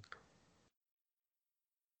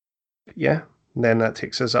 Yeah. And then that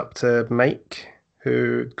takes us up to Mike,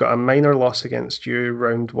 who got a minor loss against you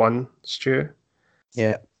round 1, Stu.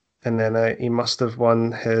 Yeah. And then he must have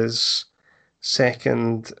won his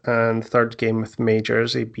second and third game with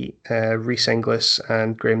majors. He beat Rhys Inglis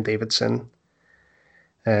and Graham Davidson.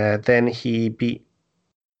 Then he beat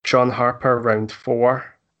John Harper round 4,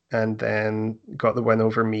 and then got the win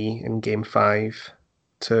over me in game 5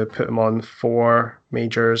 to put him on 4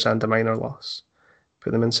 majors and a minor loss.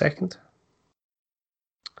 Put them in second.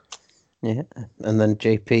 Yeah, and then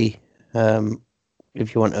JP,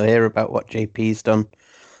 if you want to hear about what JP's done,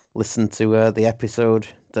 listen to the episode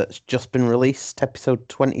that's just been released, episode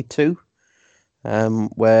 22,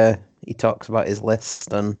 where he talks about his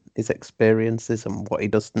list and his experiences and what he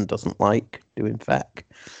does and doesn't like doing FAQ.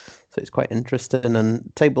 So it's quite interesting.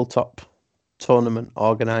 And tabletop tournament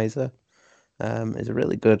organizer is a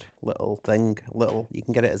really good little thing. You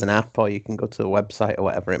can get it as an app, or you can go to the website or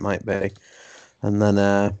whatever it might be, and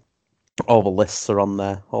then all the lists are on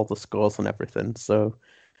there, all the scores and everything. So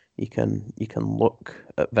you can look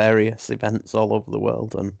at various events all over the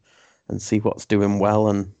world and see what's doing well,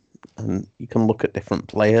 and you can look at different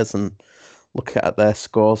players and look at their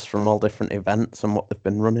scores from all different events and what they've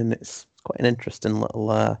been running. It's quite an interesting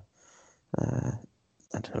little I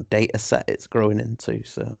don't know, data set it's growing into.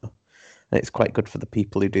 So it's quite good for the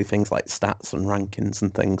people who do things like stats and rankings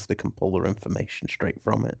and things. They can pull their information straight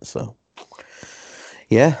from it. So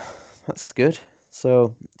yeah, that's good.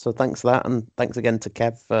 So thanks for that, and thanks again to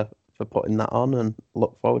Kev for putting that on, and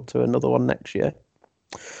look forward to another one next year.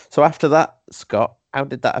 So after that, Scott, how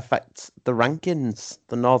did that affect the rankings,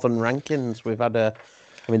 the Northern rankings? We've had the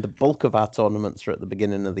bulk of our tournaments are at the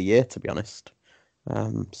beginning of the year, to be honest.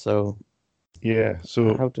 So yeah.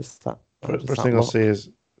 So how does that? First thing I'll say is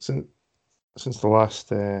since the last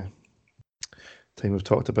time we've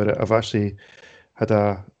talked about it, I've actually had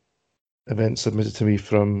a event submitted to me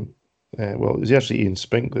from it was actually Ian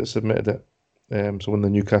Spink that submitted it. So when the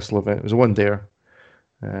Newcastle event, it was a one-dayer,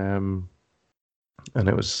 and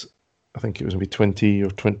it was, I think it was maybe 20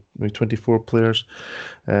 or 24 players.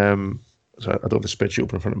 So I don't have the spreadsheet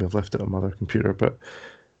open in front of me. I've left it on my other computer, but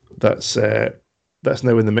that's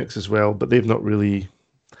now in the mix as well. But they've not really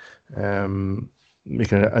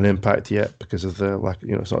making an impact yet because of the lack.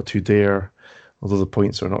 It's not a two-dayer, although the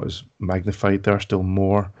points are not as magnified. There are still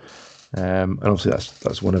more. And obviously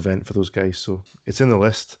that's one event for those guys, so it's in the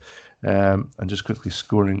list. And just quickly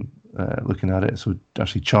scoring, looking at it. So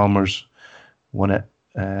actually Chalmers won it,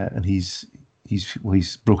 and he's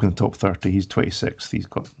broken the top 30. He's 26th. He's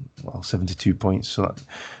got 72 points. So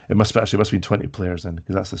it must be 20 players then,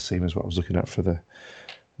 because that's the same as what I was looking at for the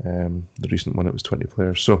recent one. It was 20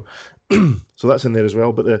 players. So so that's in there as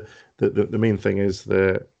well. But the main thing is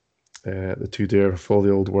the two-dayer for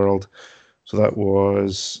the Old World. So that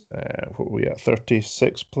was, what were we at,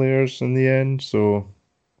 36 players in the end. So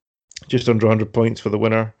just under 100 points for the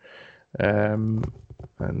winner. And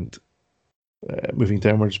moving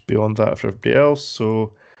downwards beyond that for everybody else.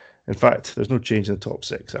 So, in fact, there's no change in the top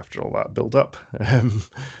 6 after all that build up.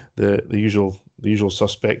 The usual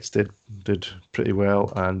suspects did pretty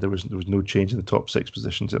well, and there was no change in the top 6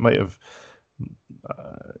 positions. It might have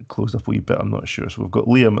closed up a wee bit. I'm not sure. So we've got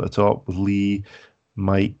Liam at the top with Lee,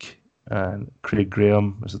 Mike, and Craig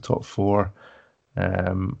Graham as the top four.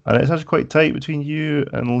 And it's actually quite tight between you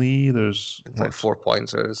and Lee. There's It's like 4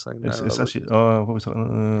 points. It's actually what was it?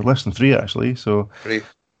 Less than 3 actually. So 3.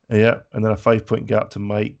 Yeah, and then a 5-point gap to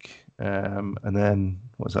Mike, and then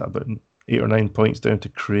what's that, about 8 or 9 points down to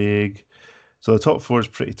Craig. So the top four is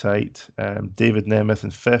pretty tight. David Nemeth in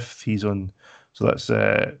 5th. He's on. So that's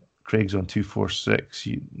Craig's on 246.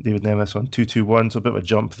 David Nemeth on 221. So a bit of a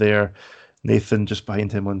jump there. Nathan just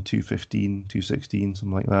behind him on 215, 216,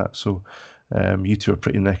 something like that. So you two are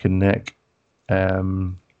pretty neck and neck.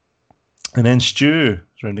 And then Stu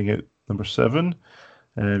is rounding out number 7.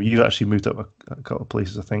 You've actually moved up a couple of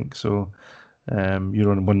places, I think. So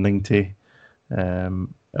you're on 190.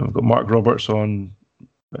 And we've got Mark Roberts on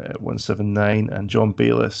 179 and John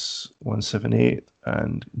Bayliss 178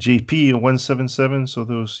 and JP on 177. So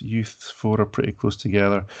those youth 4 are pretty close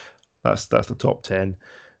together. That's the top 10.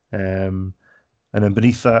 And then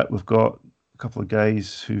beneath that, we've got a couple of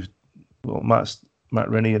guys who, Matt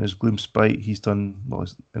Rennie and his Gloom Spite. He's done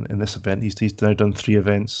in this event. He's now done 3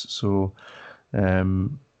 events. So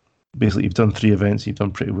basically, you've done 3 events. You've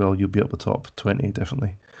done pretty well. You'll be up the top 20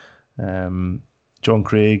 definitely. John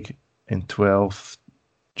Craig in 12th.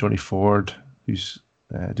 Johnny Ford, who's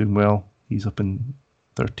doing well. He's up in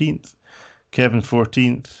 13th. Kevin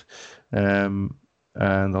 14th.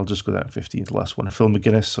 And I'll just go down 15th, the last one. Phil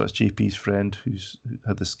McGuinness, so that's JP's friend who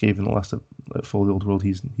had the scave in the last Fall of the Old World.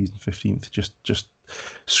 He's in 15th, just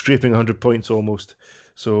scraping 100 points almost.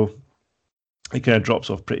 So it kind of drops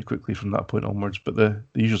off pretty quickly from that point onwards. But the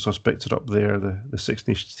usual suspects are up there. The Six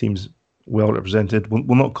Nations team's well represented.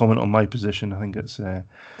 We'll not comment on my position. I think it's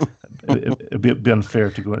it'd be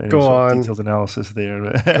unfair to go into any sort of detailed analysis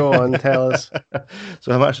there. Go on, tell us.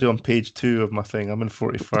 So I'm actually on page 2 of my thing. I'm in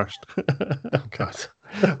 41st. Oh God.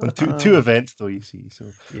 On two events though, you see.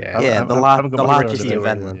 So the largest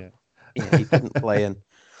event. Yeah, he couldn't play in.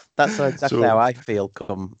 That's exactly how I feel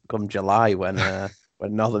come July when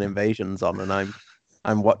Northern Invasion's on and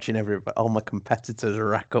I'm watching all my competitors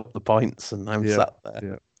rack up the points and I'm sat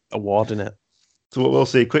there awarding it. So what we'll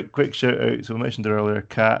say, quick shout out. So we mentioned her earlier,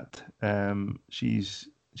 Kat. She's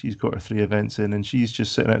got her 3 events in, and she's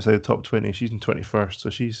just sitting outside the top 20. She's in 21st, so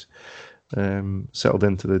she's settled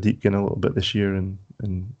into the Deepkin a little bit this year and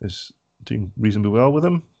is doing reasonably well with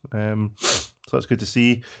them. So that's good to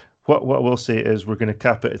see. What I will say is we're going to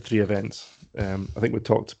cap it at 3 events. I think we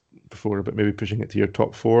talked before about maybe pushing it to your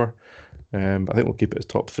top 4. I think we'll keep it as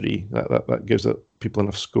top 3. That gives people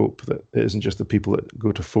enough scope that it isn't just the people that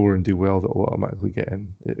go to 4 and do well that will automatically get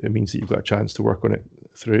in. It means that you've got a chance to work on it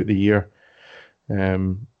throughout the year.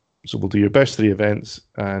 So we'll do your best 3 events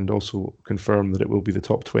and also confirm that it will be the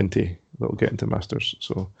top 20 that will get into Masters.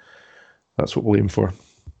 So that's what we'll aim for.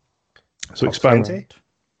 So top expand 20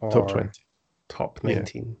 top 20, top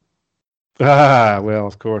 19. Yeah. Well,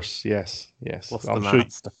 of course, yes. What's I'm the sure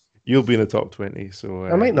master? You'll be in the top 20. So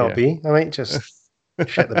I might not be. I might just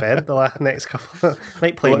shit the bed the next couple.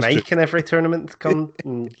 Might play Mike in every tournament to come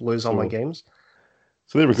and lose all my games.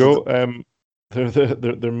 So there we go.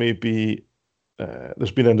 There may be.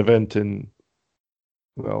 There's been an event in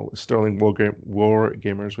Stirling War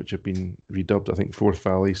Gamers, which have been redubbed, I think, Forth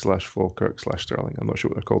Valley /Falkirk /Stirling. I'm not sure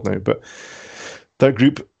what they're called now, but that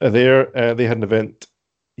group there, they had an event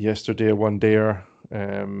yesterday, a one-dayer.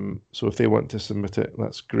 So if they want to submit it,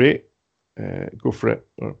 that's great. Go for it.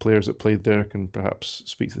 Or players that played there can perhaps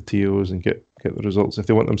speak to the TOs and get the results. If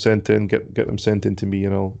they want them sent in, get them sent in to me,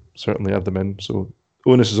 and I'll certainly add them in. So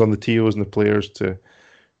onus is on the TOs and the players to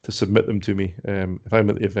submit them to me. If I'm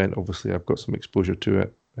at the event, obviously I've got some exposure to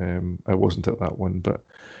it. I wasn't at that one, but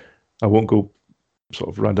I won't go sort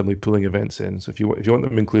of randomly pulling events in. So if you want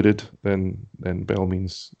them included, then by all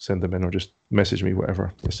means send them in or just message me,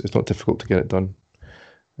 whatever. It's not difficult to get it done,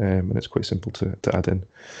 and it's quite simple to add in.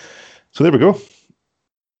 So there we go.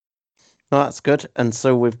 Well, that's good. And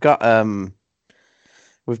so we've got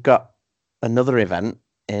another event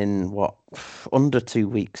in under 2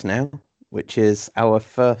 weeks now, which is our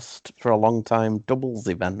first for a long time doubles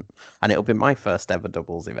event, and it'll be my first ever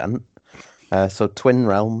doubles event. So Twin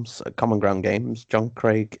Realms at Common Ground Games. John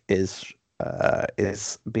Craig is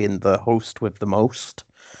being the host with the most.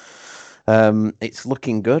 It's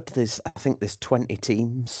looking good. I think there's 20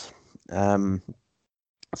 teams.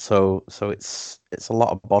 So it's a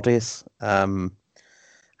lot of bodies. How's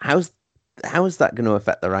that going to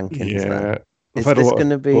affect the rankings? Yeah. Then? I've had a lot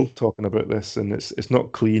of folk talking about this, and it's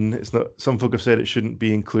not clean. It's not. Some folk have said it shouldn't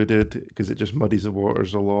be included because it just muddies the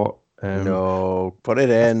waters a lot. No, put it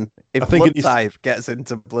in. If Blood Tithe gets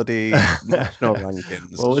into bloody national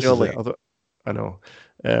rankings, surely. I know.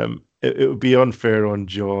 It would be unfair on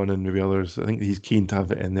John and maybe others. I think he's keen to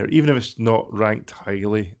have it in there, even if it's not ranked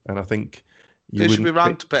highly. And I think you It should be wouldn't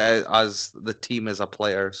ranked better as the team as a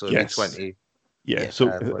player, so Yes. it'd be 20. Yeah, Yeah, so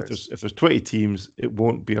players. if there's 20 teams, it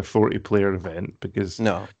won't be a 40-player event because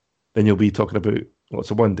No. then you'll be talking about, well, it's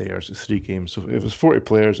a 1 day or it's 3 games. So if it's 40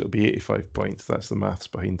 players, it'll be 85 points. That's the maths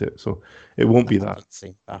behind it. So it won't be that. Doesn't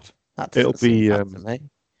seem bad. That It'll doesn't seem be, bad to me.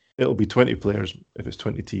 It'll be 20 players if it's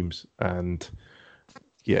 20 teams. And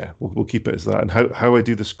yeah, we'll keep it as that. And how I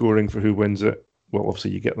do the scoring for who wins it, well,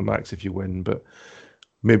 obviously you get the max if you win, but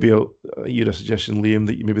maybe you had a suggestion, Liam,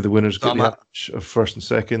 that maybe the winners get the average of first and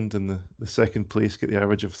second, and the second place get the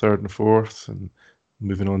average of third and fourth, and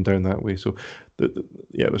moving on down that way. So,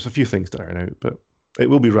 yeah, there's a few things to iron out, but it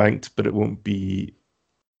will be ranked, but it won't be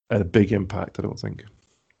a big impact, I don't think.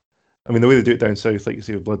 I mean, the way they do it down south, like you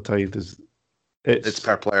say with Blood Tithe, is It's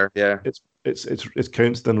per player, yeah. It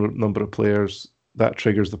counts the number of players that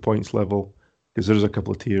triggers the points level, because there's a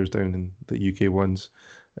couple of tiers down in the UK ones,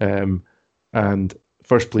 and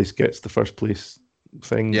first place gets the first place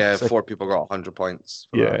thing. Yeah, 4 people got 100 points.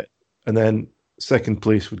 Yeah, that. and then second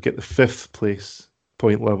place would get the 5th place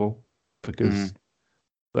point level, because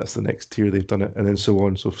that's the next tier they've done it, and then so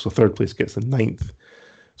on. So third place gets the 9th.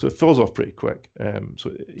 So it falls off pretty quick.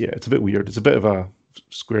 So yeah, it's a bit weird. It's a bit of a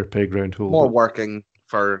square peg round hole. More working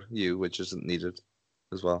for you, which isn't needed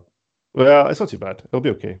as well. Well, it's not too bad. It'll be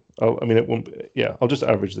okay. It won't. Yeah, I'll just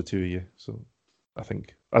average the two of you. So I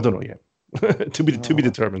think I don't know yet. to be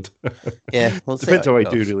determined. Yeah, we'll see depends how I it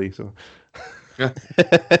do goes. really. So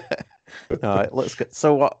All right, let's go.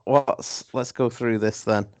 So let's go through this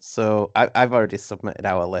then. So I've already submitted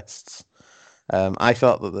our lists. I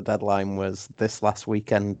thought that the deadline was this last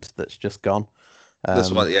weekend that's just gone.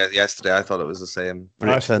 This one, yeah, yesterday I thought it was the same. But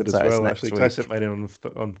it I did turns as out it's well. next Actually, 'cause I week. sent mine in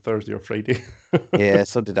on Thursday or Friday. Yeah,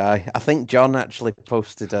 so did I. I think John actually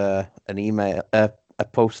posted an email, a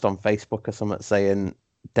post on Facebook or something saying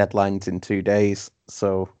deadlines in 2 days.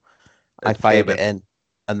 So I fired it in,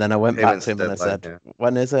 and then I went back Payment's to him and I deadline, said,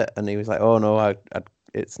 "When is it?" And he was like, "Oh no,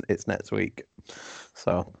 it's next week."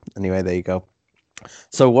 So anyway, there you go.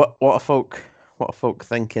 So what are folk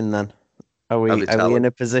thinking then? Are we in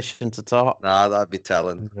a position to talk? Nah, that'd be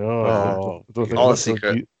telling. No, Oh, I don't think all I'm a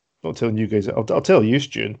secret. not telling you guys. I'll tell you,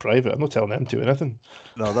 Stu, in private. I'm not telling them to anything.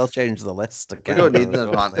 No, they'll change the list again. We don't need an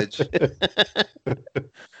advantage.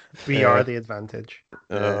 We are the advantage.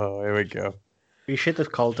 Oh, here we go. We should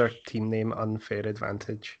have called our team name Unfair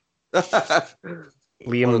Advantage. Liam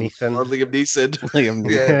Liam Neeson. Liam Neeson. Liam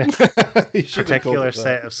Yeah. You should have called Particular it that.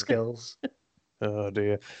 set of skills. Oh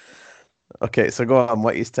dear. Okay, so go on.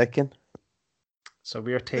 What are you taking? So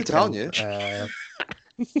we're taking. telling you.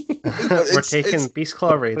 We're taking Beast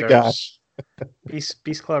Claw Raiders. Gosh.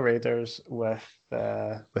 Beast Claw Raiders with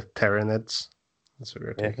Tyranids. That's what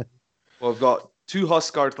we're taking. Well, we've got 2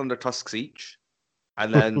 Huskar Thunder Tusks each,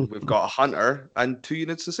 and then we've got a Hunter and 2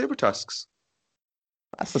 units of Saber Tusks.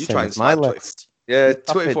 That's the You same try as and my slap list. Yeah,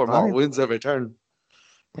 Stop 24 it, mark mine. wins every turn.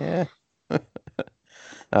 Yeah.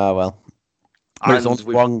 Oh well. There's And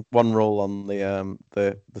only one roll on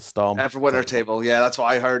the storm. Every winner table. Yeah, that's what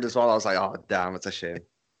I heard as well. I was like, oh damn, it's a shame.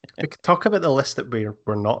 We could talk about the list that we're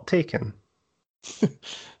not taking.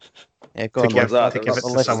 Yeah, go To on. give, that? to Talk give about it the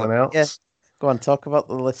to list. someone else. Yeah. Go on, talk about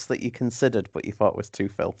the list that you considered, but you thought was too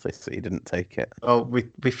filthy, so you didn't take it. Well,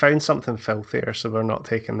 we found something filthier, so we're not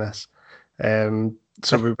taking this.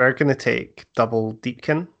 So we were going to take double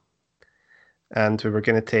Deepkin, and we were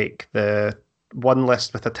going to take the one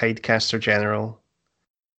list with a Tidecaster General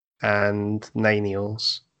and 9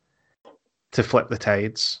 eels to flip the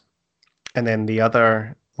tides, and then the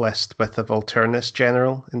other list with a Volturnus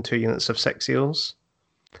General and 2 units of 6 eels.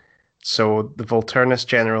 So the Volturnus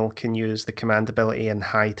General can use the command ability in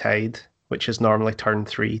High Tide, which is normally turn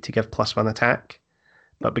 3 to give +1 attack.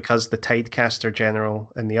 But because the Tidecaster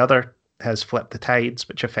General and the other has flipped the tides,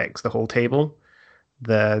 which affects the whole table,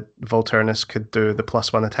 the Volturnus could do the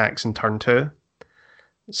 +1 attacks in turn 2.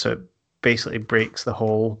 So it basically breaks the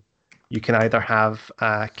whole. You can either have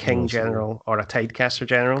a King General or a Tidecaster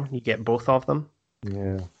General. You get both of them.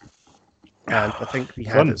 Yeah. And I think we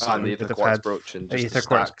had Fun. it. So And we the would have Quartz had Brooch and the just Aether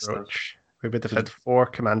Quartz stack stuff. Brooch. We would have had 4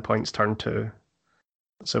 command points turn 2.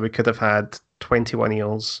 So we could have had 21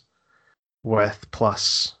 eels with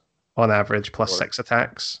on average, plus 6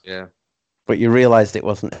 attacks. Yeah. But you realised it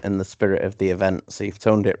wasn't in the spirit of the event, so you've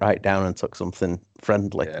toned it right down and took something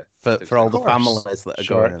friendly Yeah. for all the Of course. families that are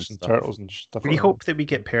going and Sharks and stuff. turtles and stuff. We like hope that we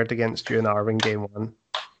get paired against you in Arwen game 1.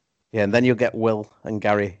 Yeah, and then you'll get Will and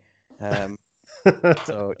Gary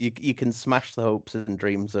So you can smash the hopes and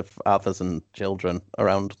dreams of others and children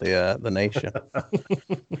around the nation.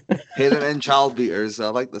 Hidden in child beaters. I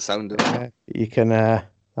like the sound of it. You can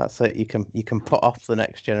that's it. You can put off the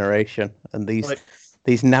next generation and Like,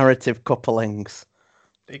 these narrative couplings.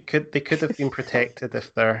 they could have been protected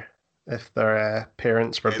if their parents were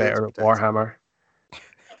Parents better at protected. Warhammer.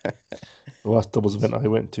 The last doubles event I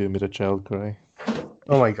went to made a child cry.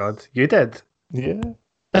 Oh my god, you did. Yeah.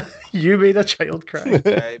 You made a child cry.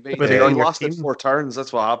 Yeah, mate, Were they he on your lasted team? 4 turns.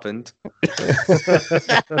 That's what happened.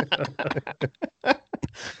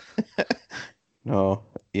 No,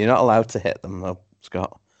 you're not allowed to hit them though,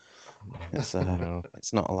 Scott. It's No.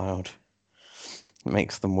 it's not allowed. It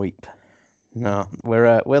makes them weep. No,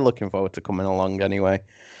 we're looking forward to coming along anyway.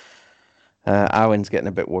 Arwen's getting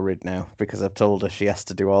a bit worried now because I've told her she has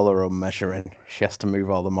to do all her own measuring. She has to move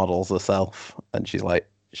all the models herself, and she's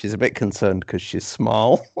a bit concerned because she's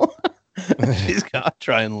small. She's got to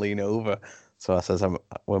try and lean over. So I says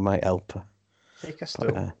we might help her. Take a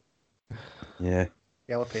stool. Yeah.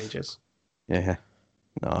 Yellow pages. Yeah.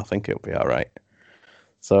 No, I think it'll be all right.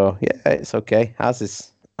 So yeah, it's okay. Ours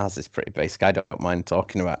is pretty basic. I don't mind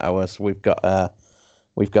talking about ours. We've got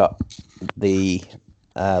the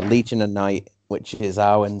Legion of Night, which is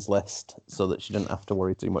Arwen's list, so that she doesn't have to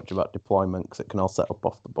worry too much about deployment because it can all set up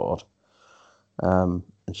off the board. And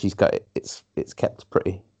she's got it's kept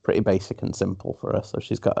pretty basic and simple for her. So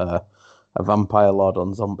she's got a Vampire Lord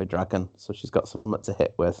on Zombie Dragon, so she's got something to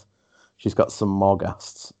hit with. She's got some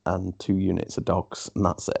Morghasts and 2 units of dogs, and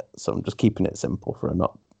that's it. So I'm just keeping it simple for her,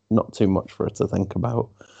 not too much for her to think about.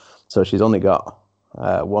 So she's only got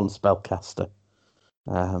 1 spellcaster,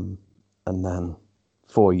 and then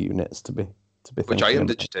 4 units to be Which item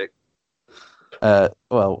did you take?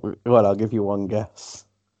 Well, I'll give you one guess.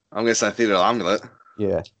 I'm going to say Ethereal Amulet.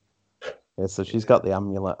 Yeah. So she's got the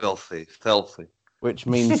amulet, Filthy. which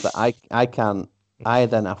means that I can't. I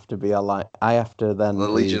then have to be I have to then. The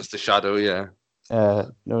Allegiance to Shadow, yeah.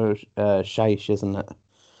 No, Shaish, isn't it?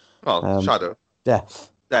 Oh, Shadow.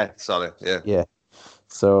 Death. Sorry, yeah. Yeah.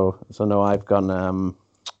 So no, I've gone.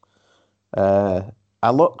 I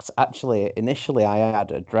looked actually. Initially, I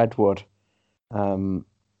had a Dreadwood, and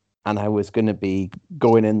I was going to be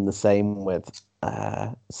going in the same with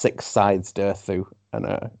 6 sides Durthu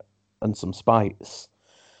and some spites,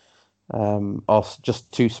 or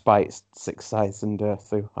just 2 spites, 6 sides and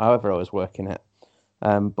Durthu. However, I was working it.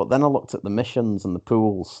 But then I looked at the missions and the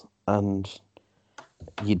pools, and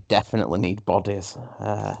you definitely need bodies.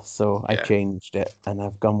 So I changed it, and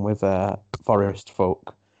I've gone with Forest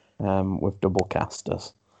Folk with double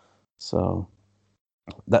casters. So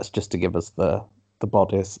that's just to give us the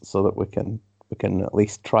bodies so that we can at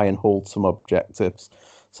least try and hold some objectives.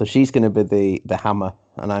 So she's going to be the hammer,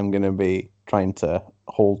 and I'm going to be trying to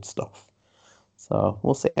hold stuff. So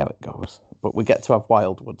we'll see how it goes. But we get to have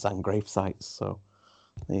wildwoods and grave sites, so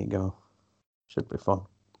there you go. Should be fun.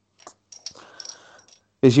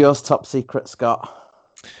 Is yours top secret, Scott?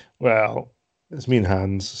 Well, it's me and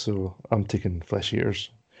Hans, so I'm taking Flesh Eaters.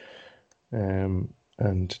 And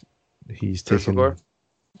he's taking... Griffogor?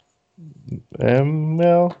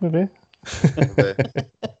 Well, maybe.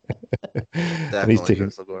 And he's taking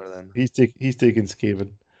Griffogor, then. he's taking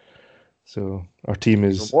Skaven. So our team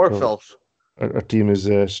is So more filth. our team is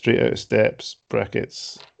straight out of steps,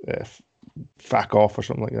 brackets, fack off or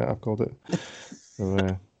something like that. I've called it.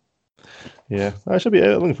 So, yeah, I should be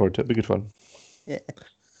looking forward to it. It'll be good fun. Yeah.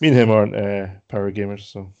 Me and him aren't power gamers,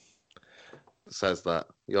 so It says that.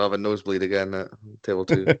 You'll have a nosebleed again at table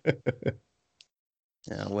 2.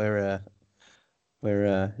 Yeah, we're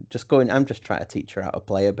just going. I'm just trying to teach her how to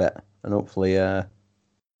play a bit, and hopefully get I'll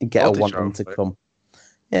her teach her how wanting to to play. come.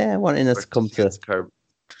 Yeah, wanting us to come to.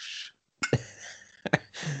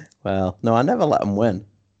 Well, no, I never let them win.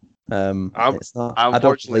 It's not. I don't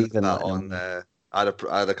Unfortunately, believe in that letting them on.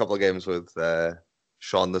 I had a couple of games with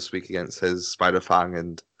Sean this week against his Spider Fang,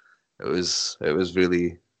 and it was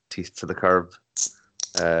really teeth to the curb.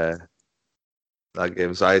 That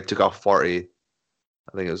game, so I took off 40.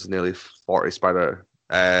 I think it was nearly 40 Spider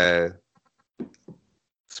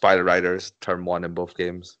Riders turn 1 in both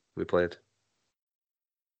games we played.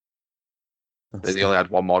 That's They only had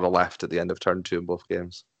 1 model left at the end of turn 2 in both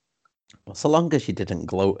games. Well, so long as you didn't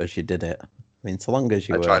gloat as you did it. I mean, so long as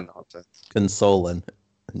you I were tried not to. consoling.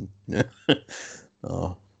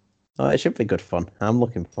 Oh, it should be good fun. I'm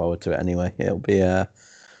looking forward to it anyway. It'll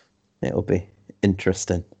be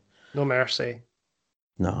interesting. No mercy.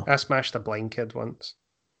 No. I smashed a blind kid once.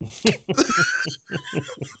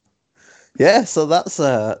 Yeah, so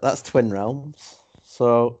that's Twin Realms.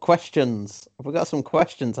 So questions. Have we got some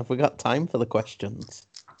questions? Have we got time for the questions?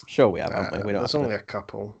 Sure we have, haven't we? We don't There's have only to... a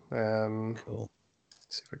couple. Cool.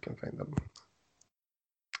 Let's see if I can find them.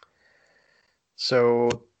 So,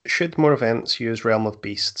 should more events use Realm of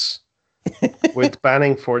Beasts? Would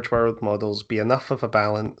banning Forge World models be enough of a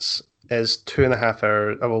balance? Is 2.5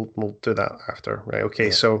 hours? Oh, we'll do that after, right? Okay,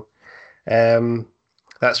 Yeah. so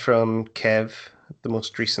that's from Kev, the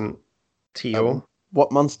most recent TO.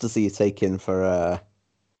 What monsters are you taking for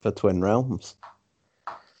Twin Realms?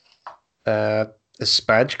 Is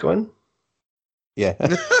Spadge going? Yeah.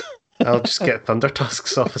 I'll just get Thunder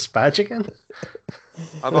Tusks off of Spadge again.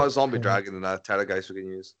 How about a zombie dragon and a Terrorgeist we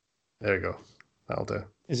can use? There you go. That'll do.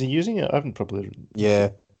 Is he using it? I haven't probably. Yeah.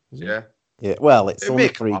 Yeah. Yeah. Well, it's It only may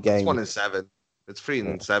come 3 up. It's 1 games. in 7. It's 3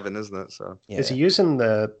 in 7, isn't it? So Yeah. Is he using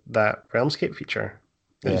that Realmscape feature?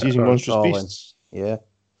 Yeah. He's using Or- Monstrous all in. Beasts. Yeah.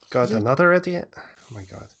 God, another idiot. Oh my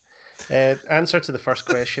god. Answer to the first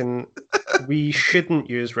question: we shouldn't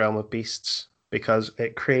use Realm of Beasts because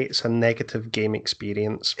it creates a negative game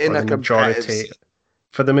experience in a competitive,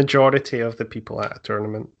 for the majority of the people at a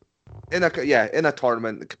tournament. in a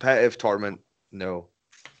tournament, a competitive tournament, no.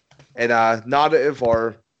 In a narrative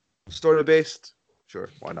or story based, sure,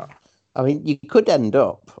 why not? I mean, you could end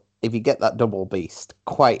up, if you get that double beast,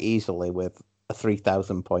 quite easily with a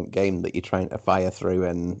 3,000 point game that you're trying to fire through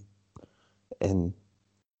in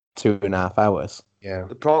 2.5 hours. Yeah.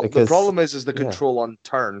 The Because- problem is the yeah. control on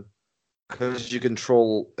turn, because you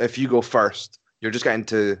control. If you go first, you're just getting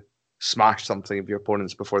to smash something of your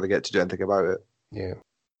opponents before they get to do anything about it. Yeah.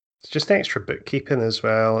 It's just extra bookkeeping as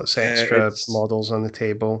well. It's Yeah, extra it's- models on the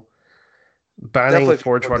table. Banning Definitely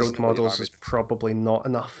Forge people World doesn't know what you models are, is probably not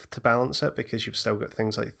enough to balance it because you've still got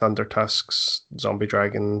things like Thunder Tusks, Zombie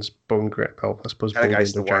Dragons, Bone Grip. Well, I suppose Bone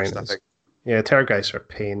Terrorgeist the Raider worst, I Giants. think. Yeah, Terrorgeists are a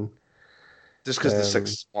pain. Just because the Um,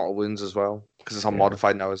 6 mortal wounds as well, because it's yeah.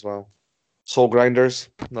 unmodified now as well. Soul Grinders,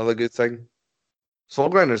 another good thing. Soul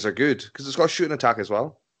Grinders are good because it's got a shooting attack as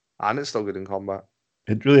well, and it's still good in combat.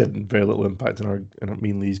 It really had very little impact on our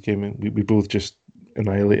me and Lee's game. We both just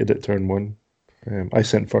annihilated it turn 1. I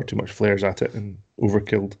sent far too much flares at it and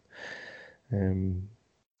overkilled.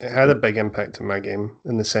 It had a big impact on my game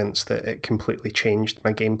in the sense that it completely changed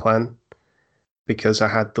my game plan because I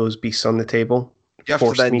had those beasts on the table. You have to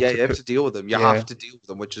Forced then, me yeah, to you have put- to deal with them. You Yeah. have to deal with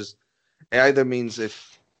them, which is it either means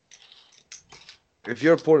if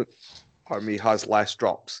your opponent, pardon me, has less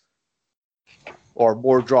drops or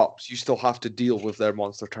more drops, you still have to deal with their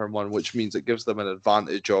monster turn 1, which means it gives them an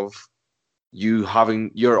advantage of you're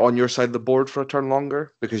on your side of the board for a turn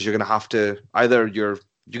longer because you're going to have to either you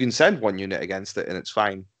can send 1 unit against it and it's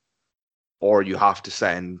fine, or you have to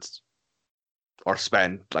send or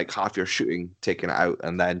spend like half your shooting taking it out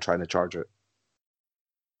and then trying to charge it.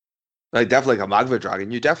 Like definitely like a Magva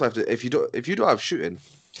Dragon, you definitely have to if you don't have shooting,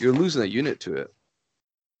 you're losing a unit to it. 'Cause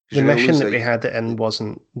The you're gonna mission lose that a- we had it in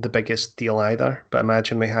wasn't the biggest deal either, but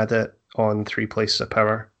imagine we had it on 3 places of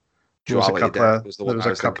power. There was a Duality couple deck of, was the there one was I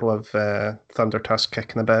a was thinking. couple of Thunder Tusk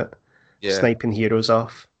kicking about, Yeah, sniping heroes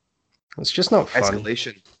off. It's just not fun.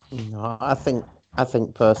 escalation. No, I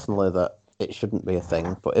think personally that it shouldn't be a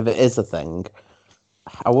thing. But if it is a thing,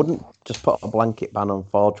 I wouldn't just put a blanket ban on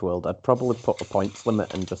Forge World. I'd probably put a points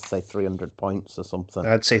limit and just say 300 points or something.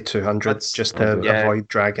 I'd say 200 That's- just to yeah. avoid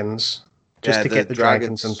dragons. Just Yeah, to the get the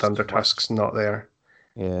dragons and dragons Thunder too much. Tusks not there.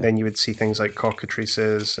 Yeah. Then you would see things like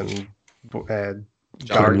cockatrices and Chimera.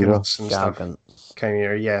 gargants and stuff. Gargants.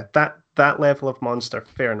 Chimera, yeah. That level of monster,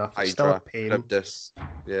 fair enough. It's still a Hydra, pain, Cryptus.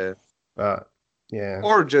 Yeah. but yeah.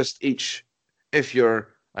 Or just each, if you're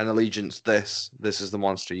an allegiance, this is the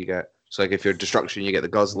monster you get. So like if you're destruction, you get the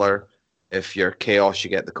Guzzler. If you're chaos, you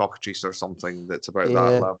get the cockatrice or something that's about Yeah.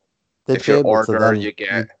 that level. They'd If be you're able to order, then, you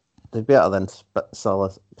get they'd be able to then sell a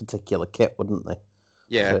particular kit, wouldn't they?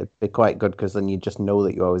 yeah. So it'd be quite good because then you just know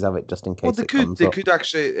that you always have it just in case Well, they it could comes they up. could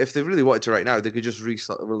actually, if they really wanted to right now, they could just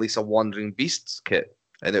release a Wandering Beasts kit,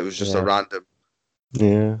 and it was just Yeah. a random,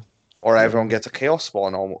 Yeah. or everyone gets a chaos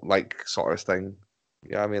spawn, like sort of thing.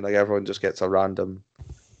 Yeah, I mean, like everyone just gets a random.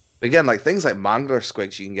 Again, like things like Mangler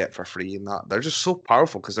Squigs you can get for free, and that they're just so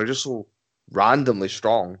powerful because they're just so randomly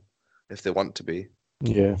strong if they want to be.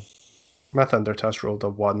 Yeah. My Thunder Tusk rolled a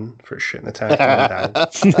 1 for shooting attack and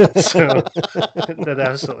died. So it did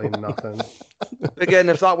absolutely nothing. Again,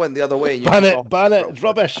 if that went the other way, and you Ban took it! off Ban whatever it! It's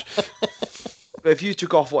rubbish! But if you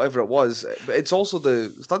took off whatever it was, but it's also the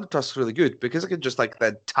Thunder Tusk's really good because it can just like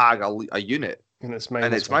then tag a unit, And it's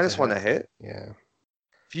and it's minus one to hit. Yeah.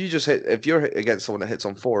 If you're against someone that hits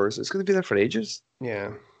on 4s, it's going to be there for ages.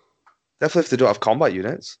 Yeah. Definitely if they don't have combat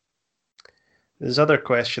units. His other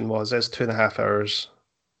question was, is 2.5 hours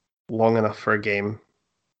long enough for a game?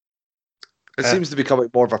 It seems to be becoming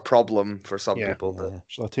more of a problem for some Yeah. people. Yeah.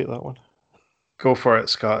 Shall I take that one? Go for it,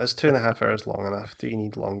 Scott. Is 2.5 hours long enough? Do you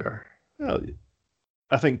need longer? Well,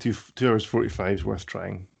 I think 2 hours 45 is worth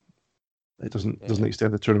trying. It doesn't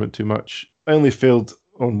extend the tournament too much. I only failed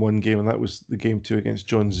on one game, and that was the game 2 against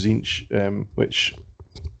John Zinch, which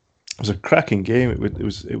was a cracking game. It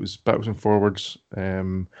was backwards and forwards.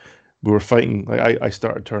 We were fighting. Like I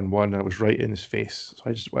started turn 1, and I was right in his face.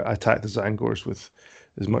 So I attacked the Zangors with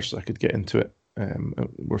as much as I could get into it.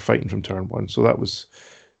 We're fighting from turn 1, so that was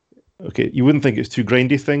okay. You wouldn't think it's two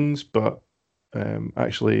grindy things, but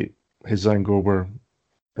actually his Zangor were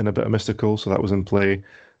in a bit of mystical, so that was in play.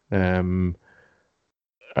 And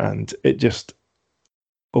it just,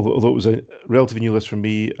 although it was a relatively new list for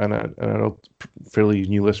me and a fairly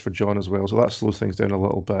new list for John as well, so that slows things down a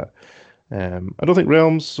little bit. I don't think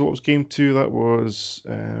Realms. So what was game 2? That was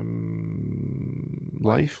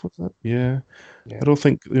Life. Was that? Yeah. I don't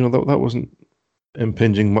think that wasn't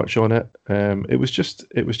impinging much on it. It was just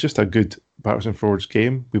a good backwards and forwards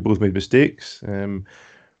game. We both made mistakes.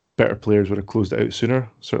 Better players would have closed it out sooner.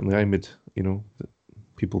 Certainly, I made.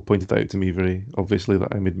 People pointed out to me very obviously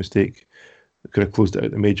that I made a mistake. I could have closed it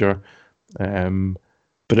out the major.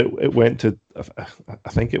 But it went to, I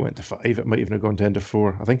think it went to 5. It might even have gone to end of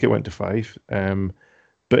 4. I think it went to 5.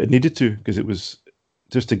 But it needed to, because it was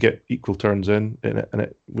just to get equal turns in.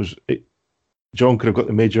 John could have got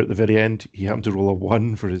the major at the very end. He happened to roll a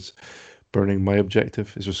 1 for his burning my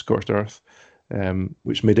objective. It was Scorched Earth,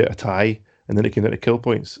 which made it a tie. And then it came out to kill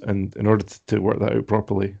points. And in order to work that out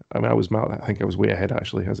properly, I think I was way ahead,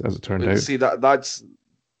 actually, as it turned out. See, that's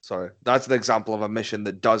an example of a mission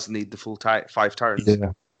that does need the full 5 turns.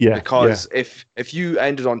 Yeah. Because if you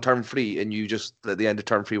ended on turn 3 and you just at the end of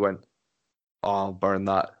turn 3 went, I'll burn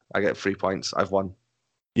that, I get 3 points, I've won.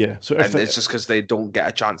 Yeah. So it's just because they don't get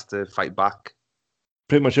a chance to fight back.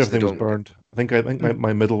 Pretty much everything was burned. I think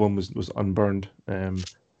my middle one was unburned.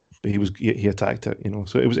 But he attacked it,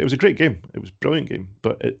 So it was a great game. It was a brilliant game.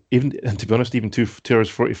 But to be honest, even 2 hours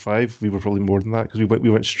 45, we were probably more than that, because we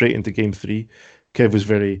went straight into game 3. Kev was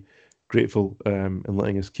very grateful in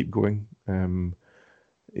letting us keep going.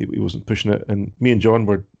 He wasn't pushing it, and me and John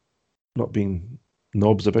were not being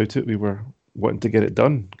knobs about it. We were wanting to get it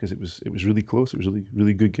done because it was really close. It was a really,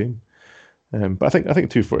 really good game. But I think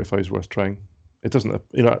 2:45 is worth trying. It doesn't,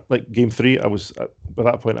 like game 3. I was by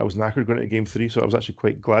that point I was knackered going into game 3, so I was actually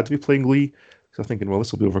quite glad to be playing Lee, because I was thinking, well,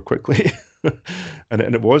 this will be over quickly, and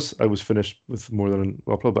it was. I was finished with more than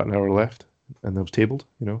probably about an hour left, and I was tabled.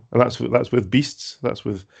 And that's with beasts. That's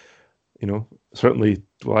with, certainly.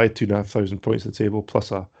 Well, I had 2,500 points at the table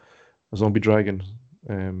plus a zombie dragon,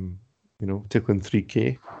 tickling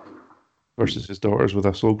 3k versus his daughters with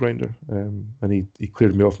a soul grinder, and he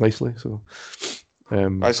cleared me off nicely. So.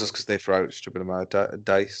 That's just because they throw out a stupid amount of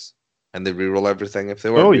dice and they reroll everything. If they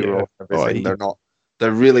weren't reroll everything, they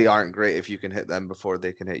really aren't great if you can hit them before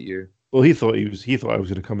they can hit you. Well, he thought I was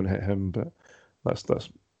going to come and hit him, but that's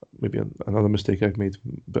maybe another mistake I've made.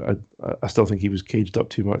 But I still think he was caged up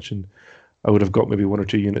too much, and I would have got maybe 1 or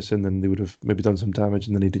 2 units in, and they would have maybe done some damage,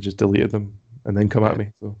 and then he'd have just deleted them and then come at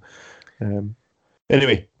me. So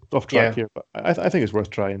anyway, off track here, but I think it's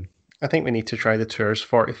worth trying. I think we need to try the 2 hours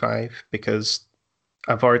 45, because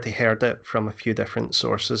I've already heard it from a few different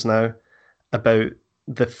sources now about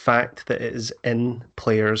the fact that it is in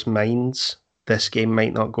players' minds. This game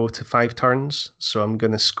might not go to 5 turns, so I'm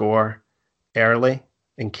going to score early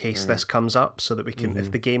in case this comes up, so that we can,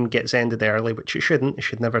 if the game gets ended early, which it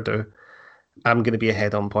should never do, I'm going to be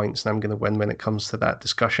ahead on points and I'm going to win when it comes to that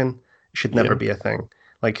discussion. It should never be a thing.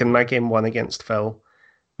 Like in my game 1 against Phil,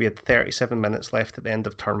 we had 37 minutes left at the end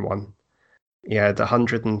of turn 1. He had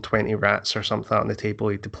 120 rats or something on the table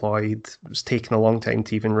he deployed. It was taking a long time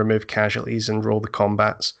to even remove casualties and roll the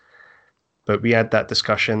combats. But we had that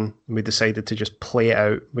discussion, and we decided to just play it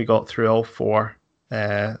out. We got through all 4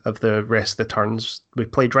 of the rest of the turns. We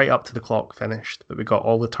played right up to the clock finished, but we got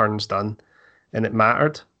all the turns done. And it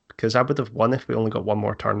mattered, because I would have won if we only got 1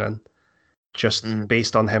 more turn in, just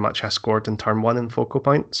based on how much I scored in turn 1 in focal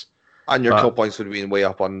points. And your kill points would have been way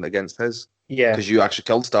up on against his. Yeah, because you actually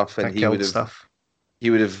killed stuff, and he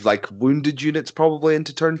would have like wounded units probably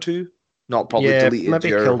into turn 2, not probably deleted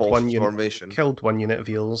your whole formation. Killed 1 unit of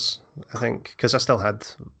eels, I think, because I still had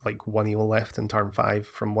like 1 eel left in turn 5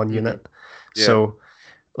 from 1 unit. Yeah. So,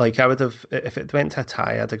 like, I would have, if it went to a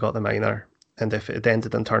tie, I'd have got the minor, and if it had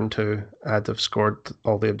ended in turn 2, I'd have scored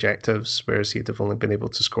all the objectives, whereas he'd have only been able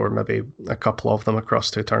to score maybe a couple of them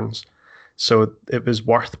across 2 turns. So it was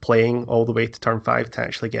worth playing all the way to turn 5 to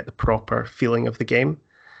actually get the proper feeling of the game.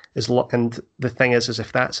 And the thing is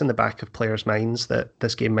if that's in the back of players' minds that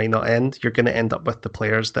this game might not end, you're going to end up with the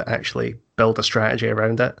players that actually build a strategy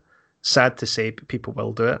around it sad to say, but people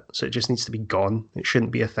will do it. So it just needs to be gone. It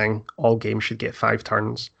shouldn't be a thing. All games should get 5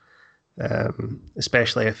 turns,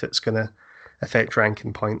 especially if it's going to affect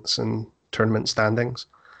ranking points and tournament standings.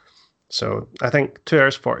 So I think 2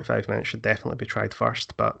 hours 45 minutes should definitely be tried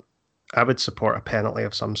first, but I would support a penalty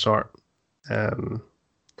of some sort. Don't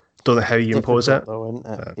know how you impose it. Though, isn't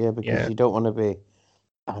it? Yeah, because you don't want to be.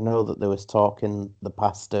 I know that there was talk in the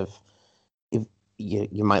past of if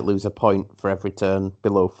you might lose a point for every turn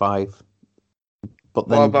below 5, but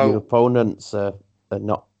then your opponents are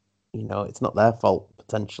not. It's not their fault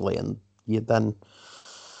potentially, and you're then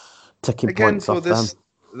taking points off them.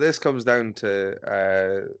 This comes down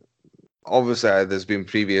to obviously there's been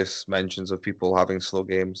previous mentions of people having slow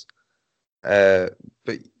games.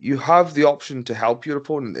 But you have the option to help your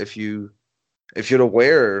opponent if you're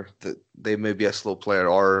aware that they may be a slow player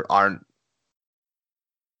or aren't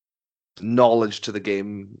knowledge to the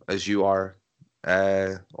game as you are,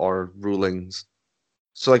 or rulings.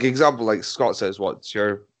 So, like example, like Scott says, what's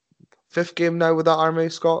your 5th game now with that army,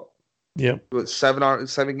 Scott? Yeah.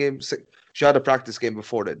 7 games. 6. You had a practice game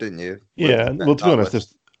before it, didn't you? Yeah. Well, to be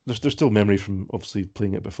honest, there's still memory from obviously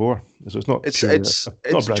playing it before, so it's not. It's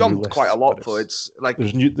jumped quite a lot, though. It's like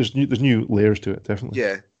there's new layers to it, definitely.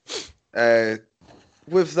 Yeah.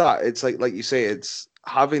 With that, it's like you say, it's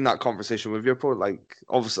having that conversation with your opponent. Like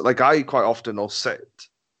obviously, like I quite often will sit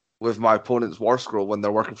with my opponent's war scroll when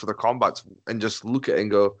they're working for their combats and just look at it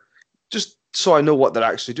and go, just so I know what they're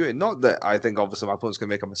actually doing. Not that I think obviously my opponent's gonna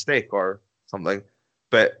make a mistake or something,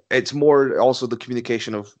 but it's more also the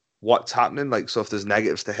communication of what's happening. Like, so if there's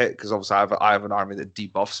negatives to hit, because obviously I have an army that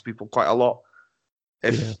debuffs people quite a lot.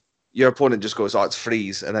 If your opponent just goes, oh, it's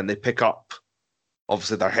freeze, and then they pick up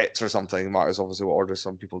obviously their hits or something, it matters obviously what order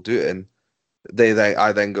some people do it in.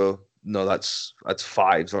 I then go, no, that's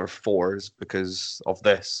 5s or 4s because of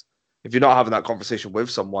this. If you're not having that conversation with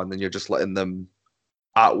someone, then you're just letting them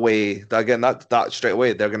outweigh that straight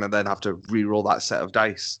away. They're gonna then have to re-roll that set of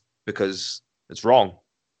dice because it's wrong.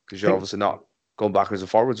 Because you're obviously not going backwards and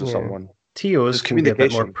forwards with someone. TOs can be a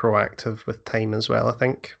bit more proactive with time as well. I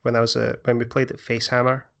think when we played at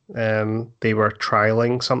Facehammer, they were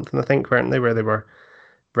trialing something, I think, weren't they, where they were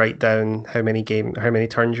write down how many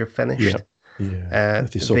turns you've finished. Yeah.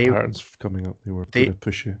 If they saw patterns coming up, they were going to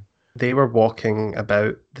push you. They were walking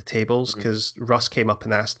about the tables because Russ came up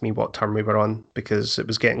and asked me what turn we were on because it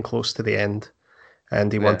was getting close to the end,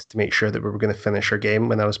 and he wanted to make sure that we were going to finish our game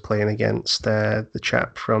when I was playing against the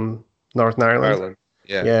chap from Northern Ireland.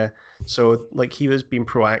 Yeah. So like he was being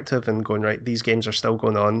proactive and going, right, these games are still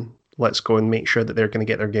going on. Let's go and make sure that they're going to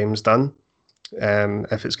get their games done.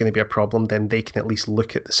 If it's going to be a problem, then they can at least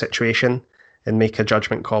look at the situation and make a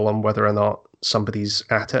judgment call on whether or not somebody's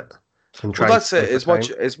at it. Well, that's it. As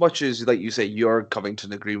much as like you say, you're coming to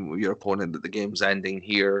an agreement with your opponent that the game's ending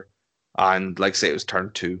here, and like say it was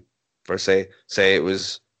turn 2, for say it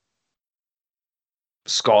was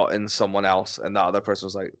Scott and someone else, and that other person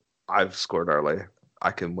was like, I've scored early,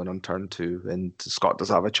 I can win on turn 2, and Scott does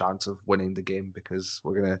have a chance of winning the game because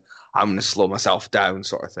I'm gonna slow myself down,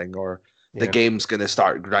 sort of thing, or the game's gonna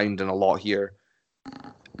start grinding a lot here.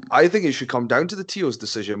 I think it should come down to the TO's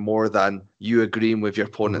decision more than you agreeing with your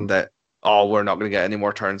opponent that, oh, we're not going to get any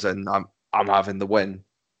more turns in, I'm having the win.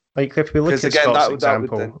 Like if we look at Scott's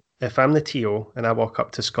example, if I'm the TO and I walk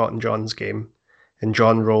up to Scott and John's game and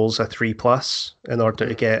John rolls a 3+ in order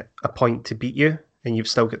to get a point to beat you and you've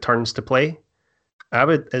still got turns to play,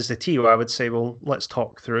 as the TO, I would say, well, let's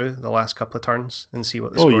talk through the last couple of turns and see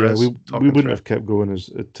what the score is. We wouldn't have kept going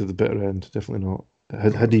to the bitter end, definitely not.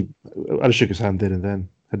 I'd have shook his hand then and then.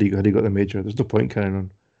 Had he got the major, there's no point carrying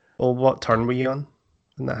on. Well, what turn were you on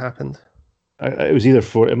when that happened? It was either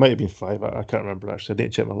 4. It might have been 5. I can't remember actually. I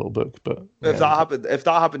didn't check my little book, but if that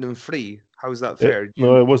happened in 3, how is that fair?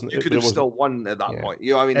 No, it wasn't. You could have still won at that point.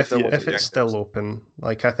 You know what I mean? If it's still open,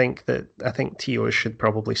 like I think TOs should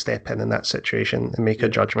probably step in that situation and make a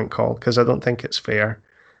judgment call because I don't think it's fair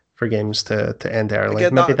for games to end early.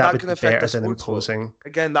 Again, Maybe that would can be affect better than imposing. Vote.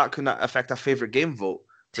 Again, that can affect a favourite game vote.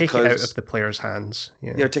 Take it out of the player's hands.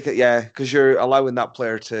 Because you're allowing that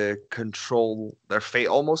player to control their fate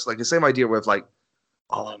almost. Like the same idea with like,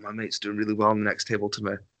 oh, my mate's doing really well on the next table to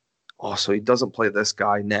me. Oh, so he doesn't play this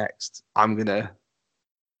guy next. I'm going to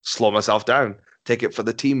slow myself down. Take it for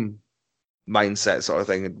the team mindset sort of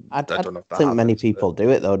thing. I don't know if that think many people do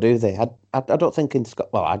it though, do they? I don't think in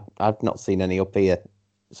Scotland. Well, I've not seen any up here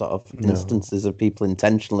sort of instances of people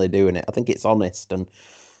intentionally doing it. I think it's honest and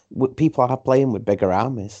people are playing with bigger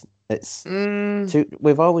armies. It's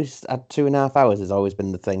we've always had 2.5 hours has always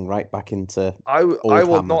been the thing right back into. I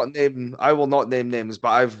will not name names, but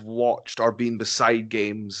I've watched or been beside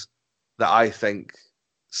games that I think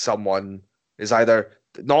someone is either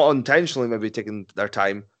not intentionally maybe taking their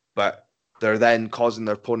time, but they're then causing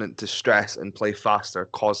their opponent to stress and play faster,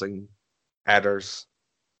 causing errors.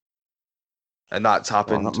 And that's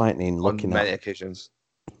happened that might mean on looking many at. occasions.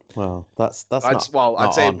 Well, that's I'd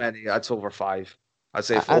not say on. many. That's over 5. I'd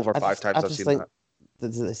say I- over I 5 just- times I I've just seen think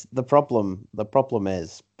that. the problem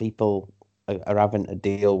is people are having to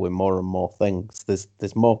deal with more and more things.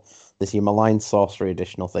 There's more. There's your malign sorcery,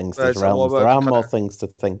 additional things. There's Right, so what realms. about There are kinda- more things to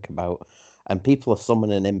think about, and people are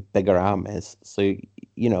summoning in bigger armies. So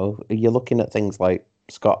you're looking at things like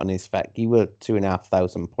Scott and his spec. You were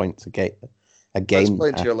 2,500 points a game. That's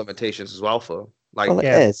playing to your limitations as well, though. Like, Well, it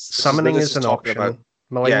Yeah, is. summoning this is an talking option. about-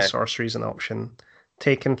 Malign yeah. sorcery is an option.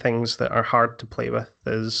 Taking things that are hard to play with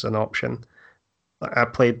is an option. I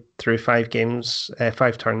played through 5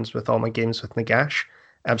 turns with all my games with Nagash.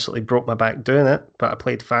 Absolutely broke my back doing it, but I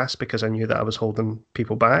played fast because I knew that I was holding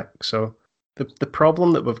people back. So the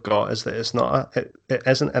problem that we've got is that it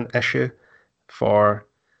isn't an issue for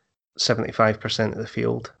 75% of the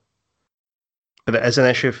field, but it is an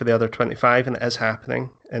issue for the other 25, and it is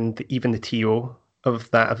happening. And even the TO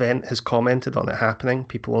of that event has commented on it happening.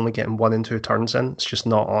 People only getting 1 and 2 turns in. It's just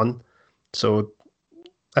not on. So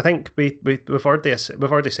I think we've already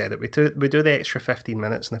said it. We do the extra 15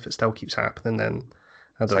 minutes, and if it still keeps happening, then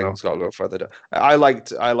I don't know. It's got to go further down. I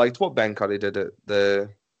liked what Ben Curry did at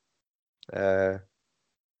the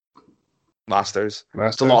Masters.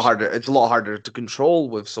 It's a lot harder. It's a lot harder to control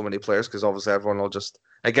with so many players because obviously everyone will just.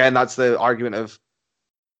 Again, that's the argument of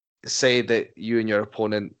say that you and your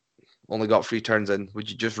opponent only got 3 turns in.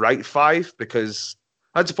 Would you just write 5? Because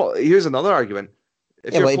here's another argument.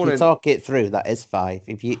 If you talk it through, that is 5.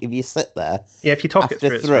 If you sit there, if you talk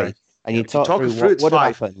after it through, 3 and you talk through what would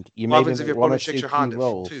have happened, you what maybe happens if your make 1 or opponent 2 shakes your hand key at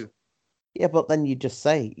rolls. 2? Yeah, but then you just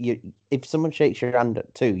say if someone shakes your hand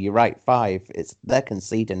at 2, you write 5. They're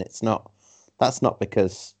conceding. That's not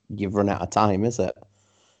because you've run out of time, is it?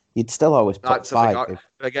 You'd still always put 5.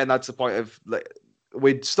 Again, that's the point of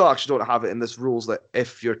we still actually don't have it in this rules that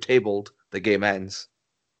if you're tabled, the game ends.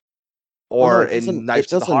 Or in Knife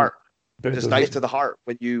to the Heart. There's Knife to the Heart.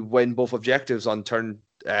 When you win both objectives on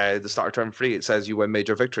the start of turn 3, it says you win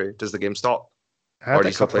major victory. Does the game stop? I had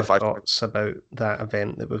a couple of thoughts about that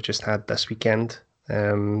event that we've just had this weekend.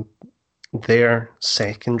 Their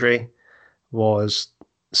secondary was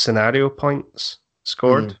scenario points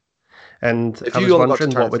scored. And I was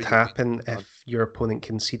wondering what would happen if your opponent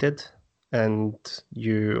conceded and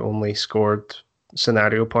you only scored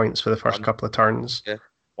scenario points for the first couple of turns. Yeah.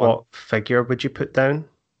 What figure would you put down?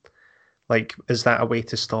 Like, is that a way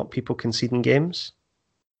to stop people conceding games?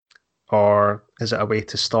 Or is it a way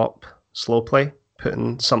to stop slow play?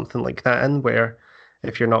 Putting something like that in where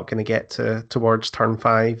if you're not going to get towards turn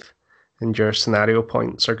 5 and your scenario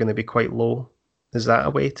points are going to be quite low, is that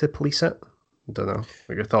a way to police it? I don't know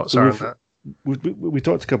what your thoughts are on that. We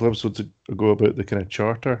talked a couple of episodes ago about the kind of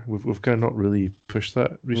charter. We've kind of not really pushed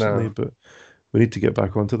that recently, but we need to get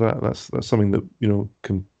back onto that. That's something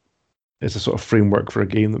that is a sort of framework for a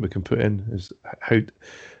game that we can put in. Is how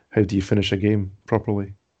do you finish a game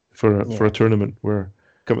properly for a tournament? Where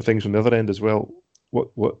a couple of things from the other end as well.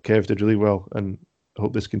 What Kev did really well, and I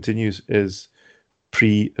hope this continues, is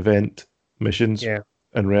pre-event missions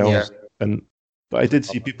and realms. But I did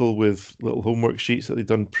see people with little homework sheets that they'd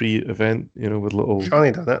done pre-event, with little...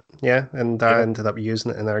 Johnny done it, and I ended up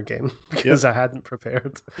using it in our game because I hadn't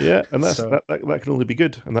prepared. Yeah, and that can only be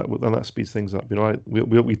good, and that speeds things up.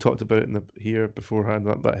 We talked about it here beforehand.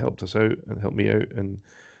 That helped us out and helped me out, and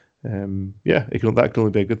that can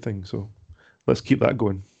only be a good thing. So let's keep that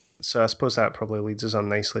going. So I suppose that probably leads us on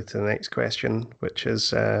nicely to the next question, which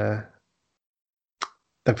is... in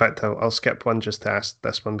fact, I'll skip one just to ask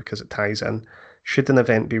this one because it ties in. Should an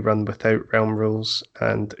event be run without realm rules,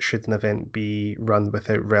 and should an event be run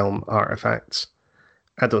without realm artifacts?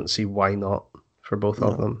 I don't see why not for both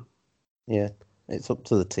of them. Yeah, it's up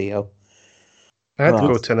to the TO. I had to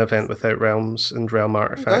go to an event without realms and realm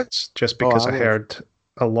artifacts just because I heard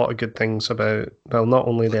a lot of good things about, not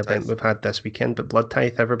only the event we've had this weekend, but Blood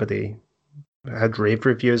Tithe. Everybody had rave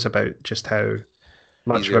reviews about just how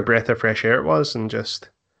much of a breath of fresh air it was, and just...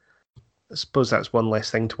 I suppose that's one less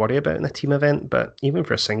thing to worry about in a team event, but even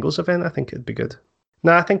for a singles event, I think it'd be good.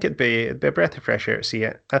 No, I think it'd be a breath of fresh air to see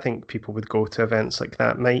it. I think people would go to events like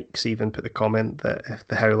that. Mike's even put the comment that if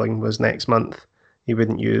the Howling was next month, he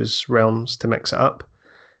wouldn't use Realms to mix it up.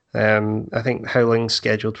 I think Howling's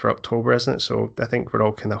scheduled for October, isn't it? So I think we're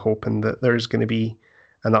all kind of hoping that there's going to be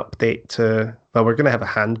an update to... Well, we're going to have a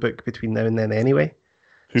handbook between now and then anyway.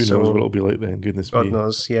 Who knows what it'll be like then? Goodness me. God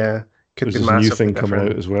knows, yeah. There's a new thing coming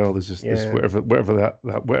out as well. There's just this whatever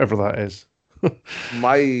that is.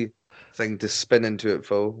 My thing to spin into it,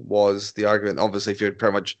 Phil, was the argument. Obviously, if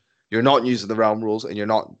you're not using the realm rules and you're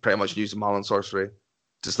not pretty much using Malin sorcery,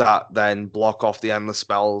 does that then block off the endless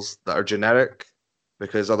spells that are generic?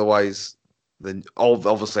 Because otherwise, then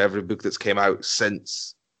obviously every book that's came out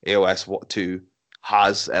since AOS 2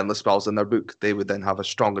 has endless spells in their book. They would then have a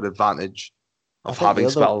stronger advantage of having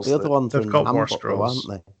spells. The other ones are in the got War handbook, though, aren't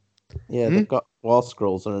Scrolls. they? Yeah, they've got War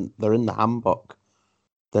Scrolls, and they're in the handbook.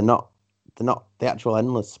 They're not. The actual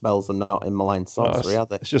endless spells are not in Malign Sorcery, are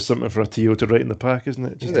they? It's just something for a TO to write in the pack, isn't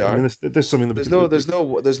it? Just, They I mean, are. there's something that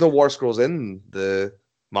There's no War Scrolls in the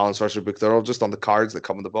Malin Sorcery book. They're all just on the cards that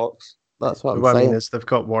come in the box. That's what I'm What I saying. mean is they've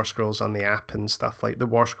got War Scrolls on the app and stuff. Like the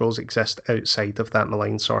War Scrolls exist outside of that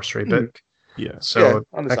Malign Sorcery book. Yeah. So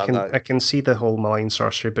I understand that. I can see the whole Malign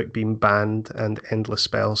Sorcery book being banned and endless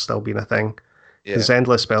spells still being a thing. Yeah. Because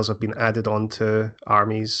endless spells have been added onto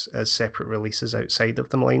armies as separate releases outside of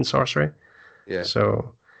the Malign Sorcery. Yeah.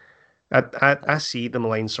 So I see the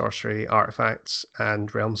Malign Sorcery artifacts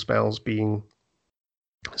and realm spells being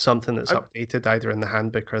something that's updated either in the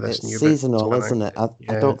handbook or this It's new book. seasonal, isn't it?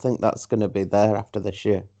 I don't think that's going to be there after this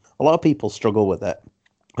year. A lot of people struggle with it,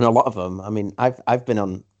 and a lot of them. I mean, I've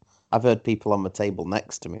heard people on the table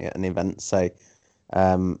next to me at an event say,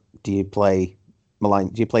 "Do you play Malign?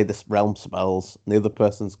 Do you play this realm spells?" And the other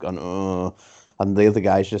person's gone, "Oh," and the other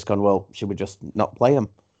guy's just gone, "Well, should we just not play them?"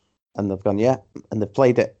 And they've gone, "Yeah," and they've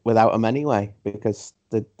played it without them anyway because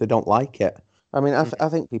they don't like it. I mean, I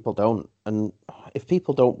think people don't, and if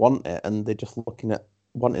people don't want it and they're just looking at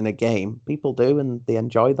wanting a game, people do, and they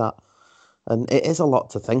enjoy that. And it is a lot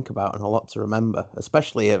to think about and a lot to remember,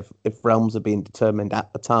 especially if realms are being determined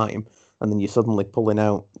at the time, and then you're suddenly pulling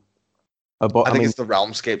out. I think it's the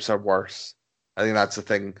realmscapes are worse. I think that's the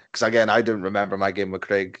thing. Because again, I didn't remember my game with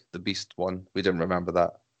Craig, the Beast one. We didn't remember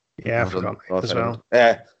that. Yeah, I forgot as well.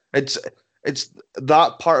 Yeah, it's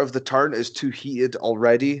that part of the turn is too heated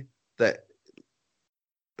already that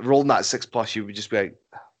rolling that 6+, you would just be like,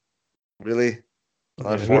 really?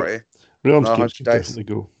 Another 40? Realmscapes can definitely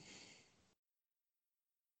go.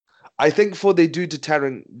 I think for they do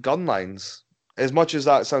deterrent gun lines, as much as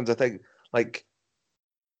that sounds, I think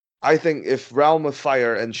if Realm of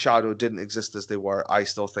Fire and Shadow didn't exist as they were, I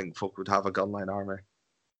still think folk would have a gunline army.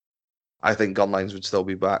 I think gunlines would still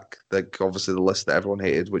be back. Like obviously the list that everyone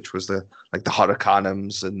hated, which was the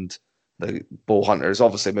Hurricanums and the Bow Hunters.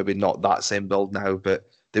 Obviously maybe not that same build now, but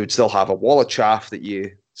they would still have a wall of chaff that you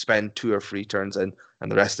spend 2 or 3 turns in, and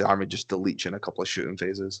the rest of the army just deletes in a couple of shooting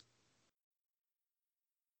phases.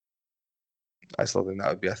 I still think that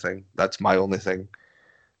would be a thing. That's my only thing.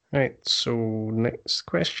 Right, so next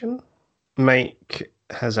question. Mike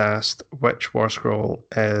has asked which War Scroll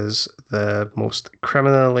is the most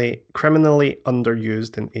criminally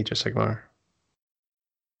underused in Age of Sigmar.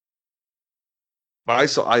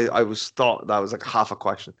 But I was thought that was like half a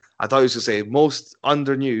question. I thought he was going to say most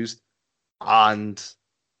underused and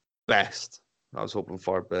best. I was hoping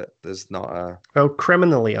for, but there's not a... Well,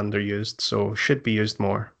 criminally underused, so should be used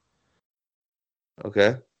more.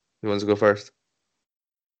 Okay. Who wants to go first?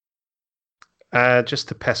 Just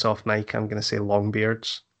to piss off Mike, I'm going to say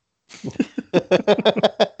Longbeards.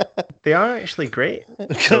 They are actually great.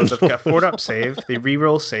 So they've got a 4-up save. They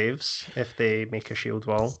reroll saves if they make a shield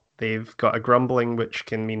wall. They've got a grumbling, which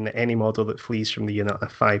can mean that any model that flees from the unit at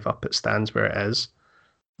 5-up, it stands where it is.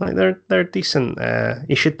 Like they're decent.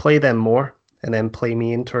 You should play them more and then play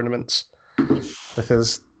me in tournaments with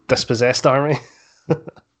his dispossessed army.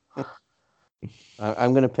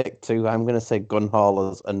 I'm going to pick 2. I'm going to say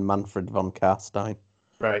Gunhaulers and Manfred von Carstein.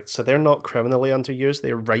 Right, so they're not criminally underused.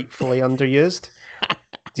 They're rightfully underused.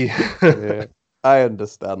 Yeah, I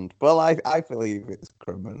understand. Well, I believe it's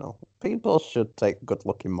criminal. People should take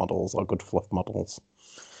good-looking models or good fluff models.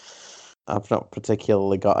 I've not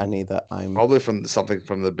particularly got any that I'm... Probably from something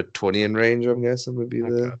from the Bretonnian range, I'm guessing, would be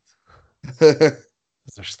the...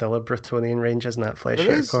 Is there still a Bretonnian range, isn't that? Flesh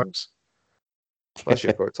Eater Corps? Flesh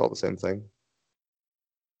Eater Corps, it's all the same thing.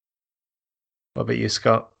 What about you,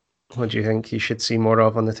 Scott? What do you think you should see more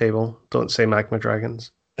of on the table? Don't say Magma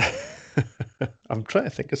Dragons. I'm trying to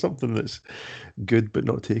think of something that's good but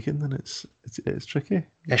not taken, and it's tricky.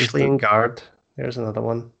 Ishlian Guard. There's another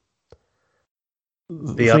one.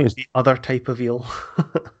 The other type of eel.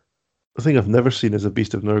 The thing I've never seen is a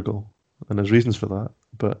Beast of Nurgle, and there's reasons for that.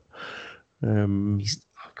 But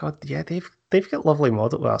God, yeah, they've got lovely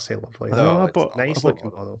models. Well, I say lovely. No, nice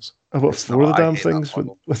looking models. I've got 4 of the damn things.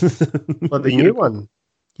 But the new one,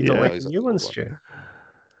 you don't like the new ones, Stu?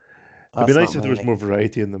 It'd be nice if there was more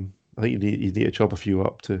variety in them. I think you need to chop a few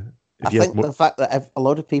up to. I think the fact that a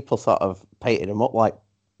lot of people sort of painted them up like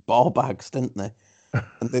ball bags, didn't they?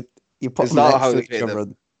 And You put It's them not next how to they each paint other. them.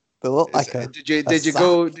 And they look like a. Did you sack,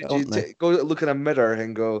 go don't they? go look in a mirror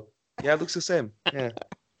and go, yeah, it looks the same. Yeah.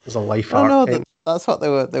 There's a life Oh art no, paint. that's what they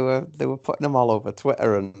were putting them all over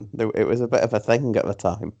Twitter, and it was a bit of a thing at the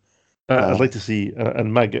time. I'd like to see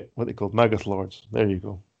and maggot, what they called Magath Lords. There you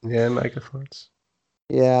go. Yeah, Megathorns.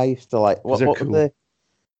 Yeah, I used to like. What they're were cool. they?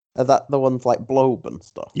 Are that the ones like Blobe and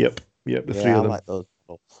stuff? Yep, the Yeah, three I of them. like those.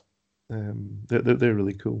 They're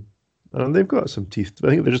really cool. And they've got some teeth. I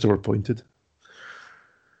think they're just overpointed.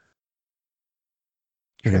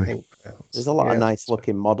 Anyway. There's a lot of nice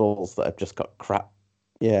looking models that have just got crap.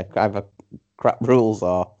 Yeah, either crap rules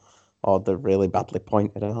or they're really badly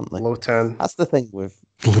pointed, aren't they? Lotan. That's the thing with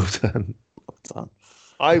Lotan. Lotan.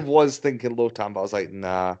 I was thinking Lotan, but I was like,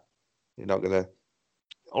 nah, you're not gonna.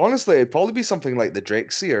 Honestly, it'd probably be something like the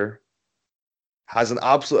Drakeseer. Has an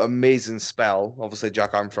absolute amazing spell. Obviously,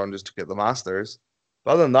 Jack Armstrong just took it the Masters.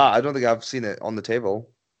 But other than that, I don't think I've seen it on the table.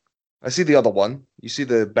 I see the other one. You see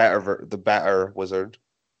the better wizard.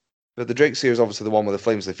 But the Drakeseer is obviously the one with the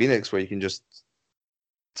Flames of the Phoenix, where you can just.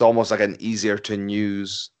 It's almost like an easier to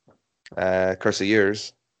use Curse of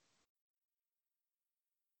Years.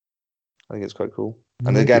 I think it's quite cool.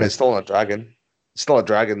 And again, it's still not a dragon. It's still a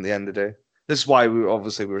dragon at the end of the day. This is why we were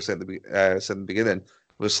saying at the beginning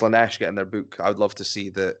with Slaanesh getting their book. I would love to see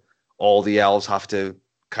that all the elves have to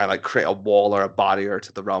kind of like create a wall or a barrier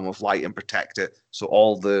to the realm of light and protect it. So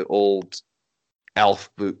all the old elf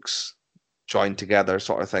books join together,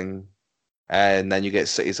 sort of thing, and then you get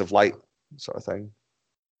cities of light, sort of thing.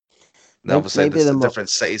 And obviously, the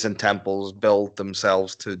different cities and temples build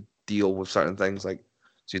themselves to deal with certain things. Like,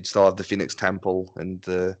 so you'd still have the Phoenix Temple and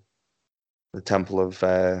the Temple of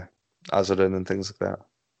Azarin and things like that.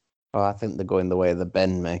 Oh, I think they're going the way of the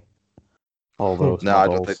Ben May. All those. No, I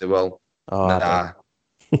don't think they will. Oh, nah.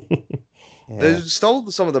 There's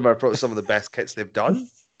still some of them are probably some of the best kits they've done.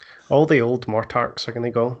 All the old Mortarks are going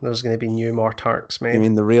to go. There's going to be new Mortarks made. You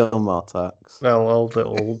mean the real Mortarks? Well, all the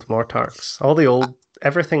old Mortarks. All the old...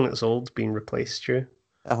 Everything that's old being replaced, Stu.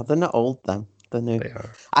 Oh, they're not old then. They're new. They are.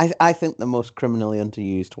 I think the most criminally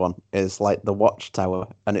underused one is like the Watchtower,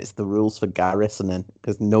 and it's the rules for garrisoning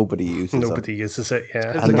because nobody uses Nobody uses it,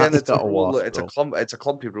 yeah. Because And again, that's it's a got a rule. wasp It's a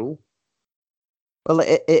clumpy rule. Well,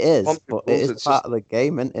 it is, Clumpy but rules, it is it's part just- of the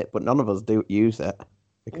game, isn't it? But none of us do use it.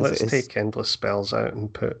 Because Let's take endless spells out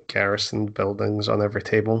and put garrison buildings on every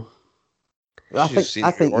table. I You've think you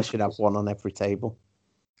seen should have one on every table.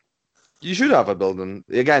 You should have a building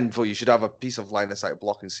again. You should have a piece of line of sight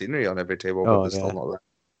blocking scenery on every table, but Oh, there's yeah. still not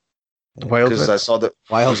there. Wild Because I saw that.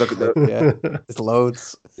 Wild, Look at the- yeah, there's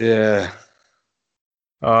loads. Yeah.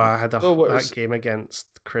 Oh, I had So what that is- game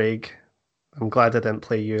against Craig. I'm glad I didn't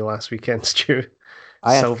play you last weekend, Stu.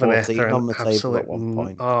 I had Sylvaneth 14 are an on the table at absolute one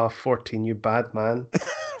point. Oh, 14, you bad man.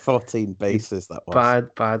 14 bases that was.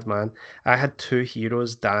 Bad man. I had 2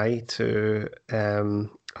 heroes die to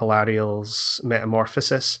Alariel's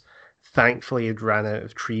Metamorphosis. Thankfully, he'd ran out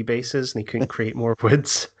of tree bases and he couldn't create more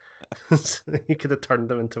woods. So he could have turned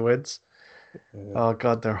them into woods. Yeah. Oh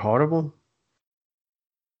god, they're horrible.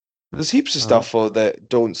 There's heaps of stuff that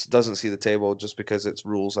doesn't see the table just because its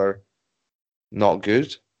rules are not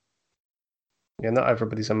good. Yeah, not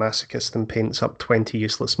everybody's a masochist and paints up 20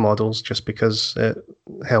 useless models just because it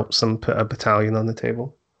helps them put a battalion on the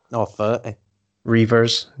table. No, 30.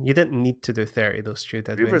 Reavers. You didn't need to do 30 though, Stu,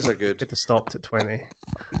 did we? Reavers are good. Could have stopped at 20.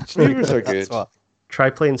 Reavers are That's good. what- Try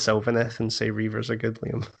playing Sylvaneth and say Reavers are good,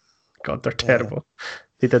 Liam. God, they're terrible.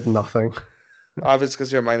 They did nothing. If it's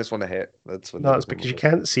because you're -1 to hit. That's when No, it's because you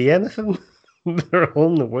can't see anything. They're all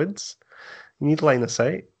in the woods. You need line of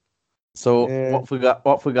sight. So Yeah. what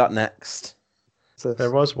have we got next?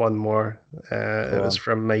 There was one more. It was on.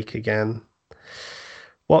 from Mike again.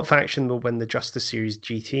 What faction will win the Justice Series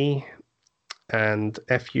GT? And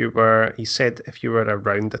he said if you were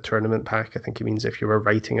around a tournament pack, I think he means if you were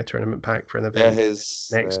writing a tournament pack for an event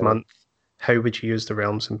next month, how would you use the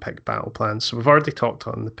realms and pick battle plans? So we've already talked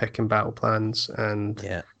on the pick and battle plans and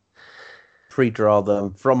Yeah. Pre-draw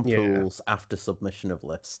them from Yeah. pools after submission of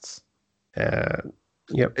lists.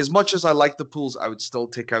 yep. As much as I like the pools, I would still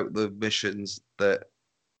take out the missions that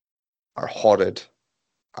are horrid.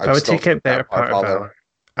 I would still take out Better Part of Valor. Valor.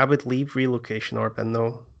 I would leave Relocation Orbin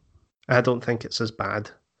though. I don't think it's as bad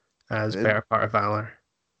as Yeah. Better Part of Valor.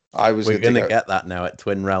 I was We're going going to to get that now at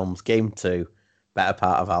Twin Realms. Game 2, Better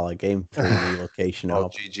Part of Valor. Game 3, Relocation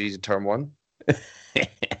Orb. GG to turn 1.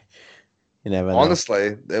 You never know.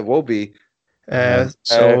 Honestly, it will be.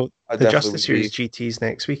 So I the definitely Justice would Series be. GT's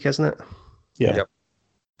next week, isn't it? Yeah. Yep.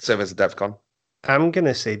 Same as the DevCon. I'm going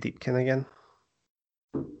to say Deepkin again.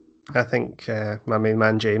 I think my main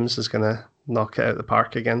man James is going to knock it out of the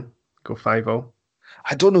park again. Go 5-0.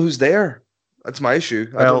 I don't know who's there. That's my issue.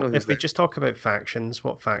 I don't know Well, who's if we there. just talk about factions,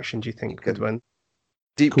 what faction do you think would win?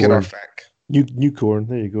 Deepkin or Corn. Feck. New corn.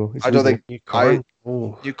 There you go. It's I don't legal. think New Corn?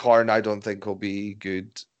 Oh, New Corn. I don't think will be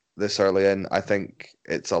good this early in. I think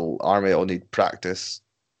it's an army that'll need practice.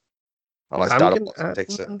 Unless Dada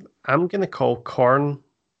takes it. I'm gonna call Corn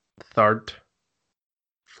third,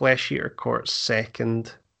 Flesh Eater Court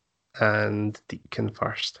second, and Deepkin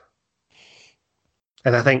first.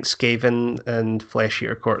 And I think Skaven and Flesh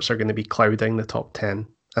Eater Courts are going to be clouding the top 10.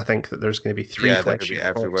 I think that there's going to be three Yeah, they're Flesh gonna be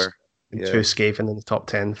Eater Courts everywhere. and Yeah. 2 Skaven in the top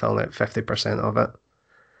 10, filling out 50% of it.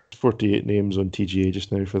 48 names on TGA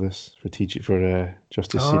just now for this for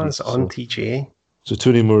Justice Oh, Series. it's on TGA. So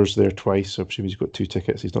Tony Moore's there twice. So I presume he's got 2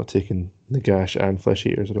 tickets. He's not taking Nagash and Flesh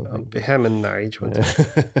Eaters. I don't It'll think. be him and Nige. Won't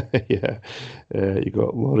it? Yeah. You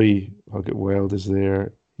got Laurie Huggett Wild is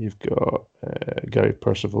there. You've got Gary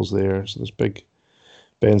Percival's there. So there's big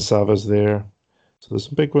Ben Sava's there. So there's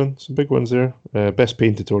some big ones there. Best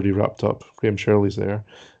Painted already wrapped up. Graham Shirley's there.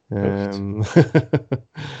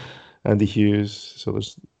 Andy Hughes. So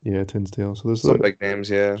there's Tinsdale. So there's Some big names,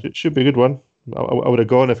 yeah. should be a good one. I would have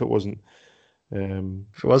gone if it wasn't.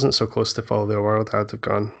 If it wasn't so close to Follow the World, I'd have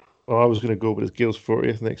gone. Well, I was going to go, but it's Gail's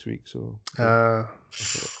 40th next week, so I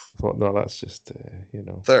thought, no, that's just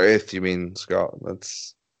 30th, you mean, Scott?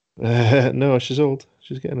 That's no, she's old.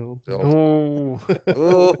 She's getting old. Oh,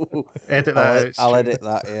 Oh, edit that out. I'll Stu. edit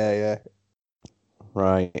that. Yeah.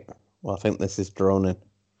 Right. Well, I think this is droning.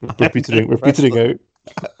 We're petering out.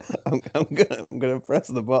 I'm gonna press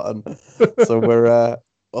the button. So we're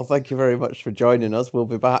well, thank you very much for joining us. We'll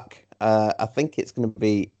be back. I think it's going to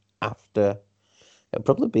be after. It'll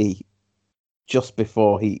probably be just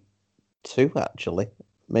before Heat 2, actually.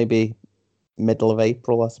 Maybe middle of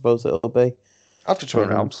April, I suppose it'll be. after Twin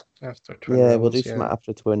Realms. After Twin Yeah, Realms, we'll do something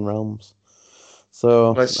after Twin Realms.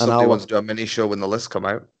 So, Unless and somebody wants to do a mini show when the lists come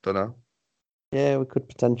out. Don't know. yeah, we could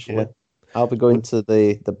potentially. Yeah. I'll be going to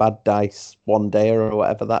the Bad Dice one day or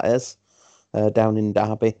whatever that is, down in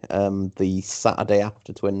Derby, the Saturday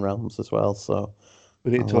after Twin Realms as well. So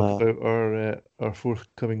We need to talk about our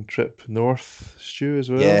forthcoming trip north, Stu, as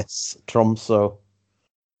well. yes, Tromso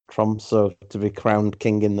to be crowned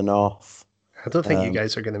king in the north. I don't think you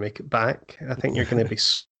guys are going to make it back. I think you're going to be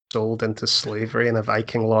sold into slavery in a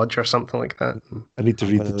Viking lodge or something like that. I need to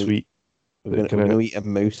read the tweet. We're going to eat a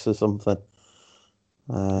moose or something,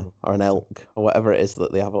 or an elk or whatever it is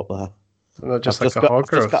that they have up there. Not just like a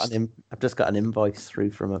hog roast. I've just got an invoice through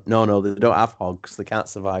from it. No, they don't have hogs. They can't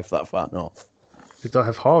survive that far north. They don't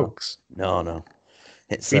have hogs. No.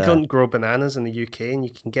 It's We don't grow bananas in the UK, and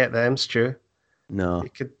you can get them, Stu. no. They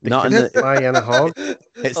could Not in fly in a hog.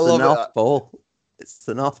 It's I the love North Pole. It's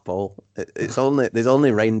the North Pole. There's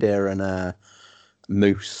only reindeer and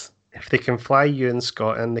moose. If they can fly you in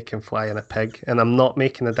Scotland, they can fly in a pig. And I'm not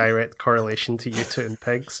making a direct correlation to you two and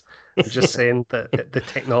pigs. I'm just saying that the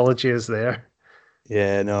technology is there.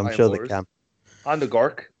 Yeah, no, I'm Flying sure boars. they can. And the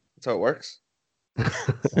Gork. That's how it works.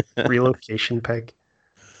 Relocation pig.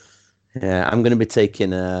 Yeah, I'm going to be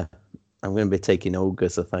taking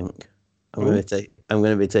ogres. I think I'm going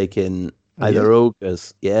to be taking either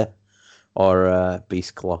ogres, or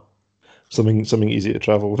beast claw. Something easy to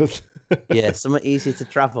travel with. Yeah, something easy to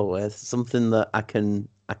travel with, something that I can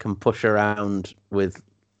push around with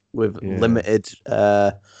limited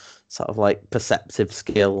sort of like perceptive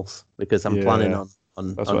skills, because I'm planning on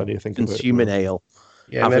That's what I need to think about. consuming ale.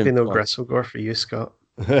 Yeah, maybe Having no fun. Gristlegore for you, Scott.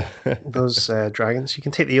 Those dragons. You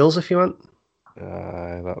can take the eels if you want.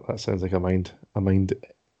 That sounds like a mind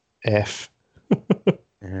F.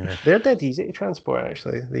 Yeah. They're dead easy to transport,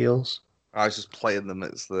 actually, the eels. I was just playing them.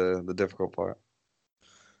 It's the difficult part.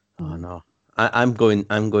 Oh no, I'm going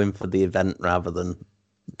for the event rather than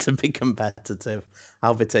to be competitive.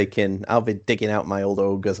 I'll be digging out my old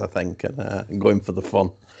ogres, I think, and going for the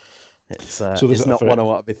fun. It's not one I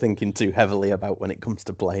want to be thinking too heavily about when it comes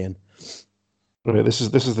to playing. Right, this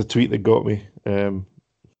is the tweet that got me.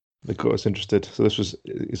 That got us interested. So this was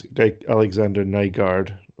a guy Alexander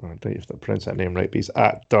Nygaard. I don't know if I pronounced that name right, but he's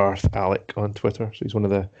at Darth Alec on Twitter. So he's one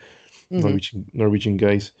of the Norwegian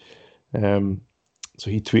guys. So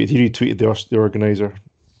he retweeted the organizer,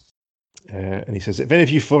 and he says, "If any of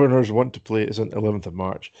you foreigners want to play, it's on 11th of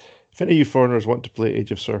March. If any of you foreigners want to play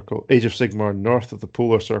Age of Sigmar north of the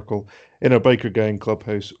Polar Circle in our biker gang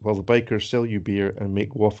clubhouse, while the bikers sell you beer and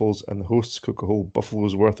make waffles, and the hosts cook a whole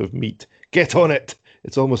buffalo's worth of meat, get on it.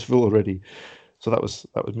 It's almost full already." So that was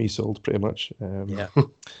me sold pretty much. Yeah,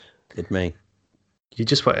 good me. You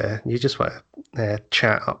just want to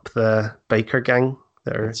chat up the biker gang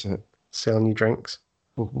that are That's it. selling you drinks.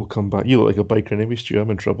 We'll come back. You look like a biker anyway, Stu.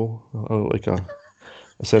 I'm in trouble. I look like a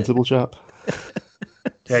sensible chap.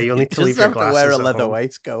 Yeah, you'll need to Just leave your have to wear a glasses at leather home.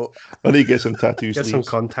 waistcoat. I need to get some tattoo Get some sleeves.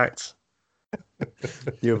 contacts.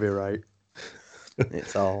 You'll be right.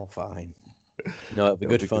 It's all fine. No, it'll be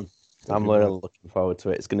It'll good be fun. It'll I'm be really mad. looking forward to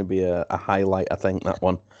it. It's going to be a highlight, I think, that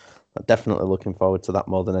one. I'm definitely looking forward to that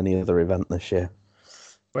more than any other event this year.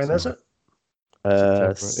 When is it?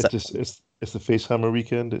 September. Sep- It's the Facehammer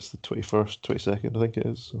weekend. It's the 21st, 22nd, I think it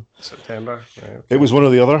is. So. September. Right, okay. It was one or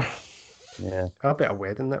the other. yeah. I'll be at a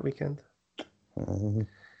wedding that weekend.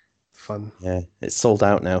 Fun. Yeah, it's sold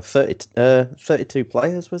out now. 32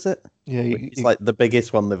 players, was it? Yeah, It's like the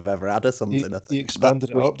biggest one they've ever had or something. I he think. expanded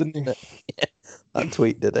That it up, didn't he? That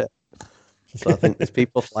tweet did it. So I think there's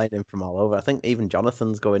people flying in from all over. I think even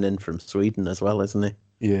Jonathan's going in from Sweden as well, isn't he?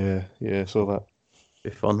 Yeah, saw that. Be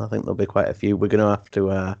fun. I think there'll be quite a few. We're gonna have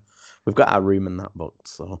to. We've got our room in that booked,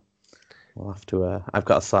 so we'll have to. I've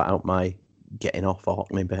got to sort out my getting off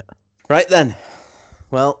Orkney bit. Right then.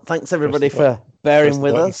 Well, thanks everybody for bearing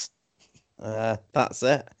with us. That's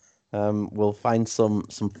it. We'll find some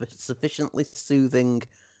sufficiently soothing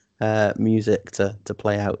music to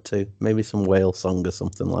play out to. Maybe some whale song or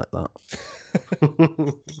something like that.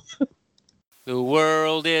 The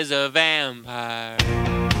world is a vampire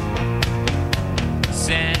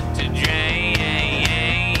sent to drain.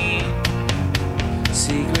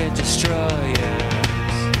 Secret destroyers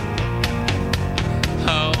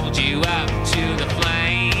hold you up to the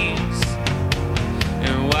flames.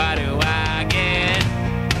 And what do I get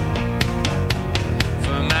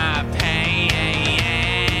for my pain?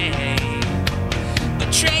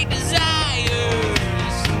 Betrayed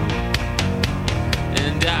desires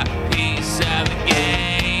and a piece of the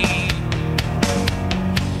game.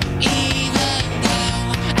 Even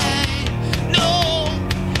though I know,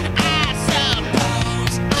 I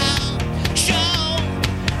suppose I'll show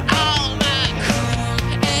all my cool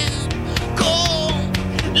and cold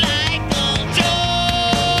like a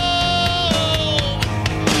Joe.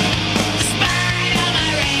 Despite all my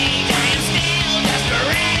rage, I am still just a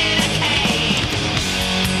rat in a cage.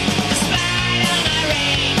 Despite all my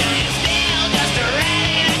rage, I am still just a rat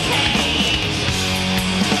in a cage.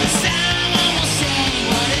 But someone will say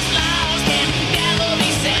what is lost can never be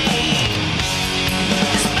saved.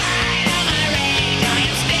 Despite all my rage, I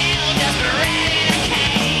am still just a rat in a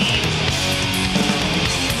cage.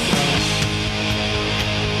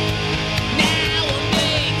 Now I'm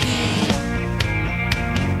making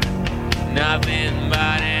nothing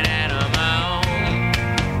but an animal.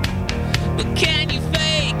 But can you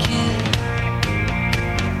fake it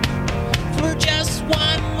for just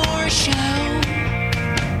one more show?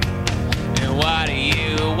 And what do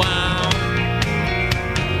you want?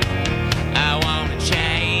 I want to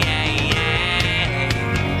change.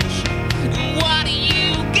 What do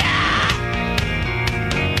you got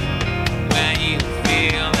when you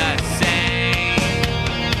feel the same?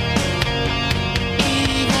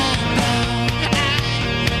 Even though I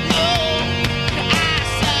know, I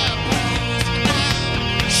suppose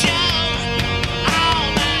I'll show all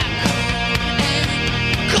my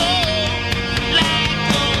cool like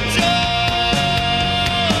old Joe.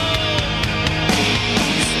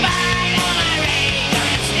 Despite all my rage,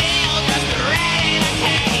 I'm still just a rat in a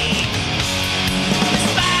cage.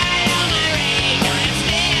 Despite all my rage, I'm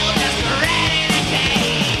still just a rat in a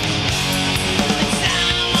cage. And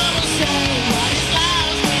someone will say what is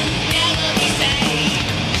lost can never be saved.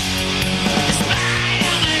 Despite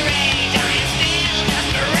all my rage, I am still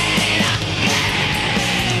just a rat in a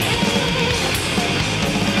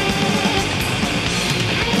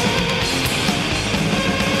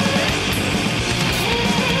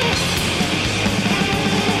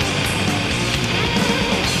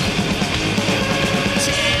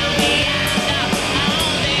Tell me I'm the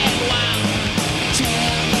only one.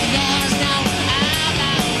 Tell me there's no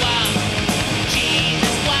other one.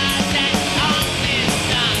 Jesus wasn't on this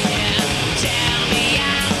song, yeah. Tell me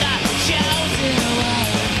I'm the chosen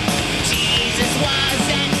one. Jesus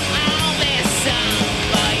wasn't on this song,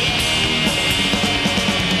 but yeah.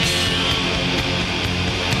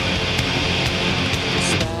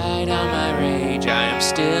 Despite all my rage, I am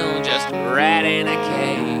still just a rat in a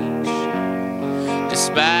cage.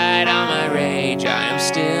 Despite all my rage, I am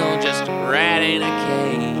still just a rat in a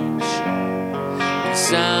cage. And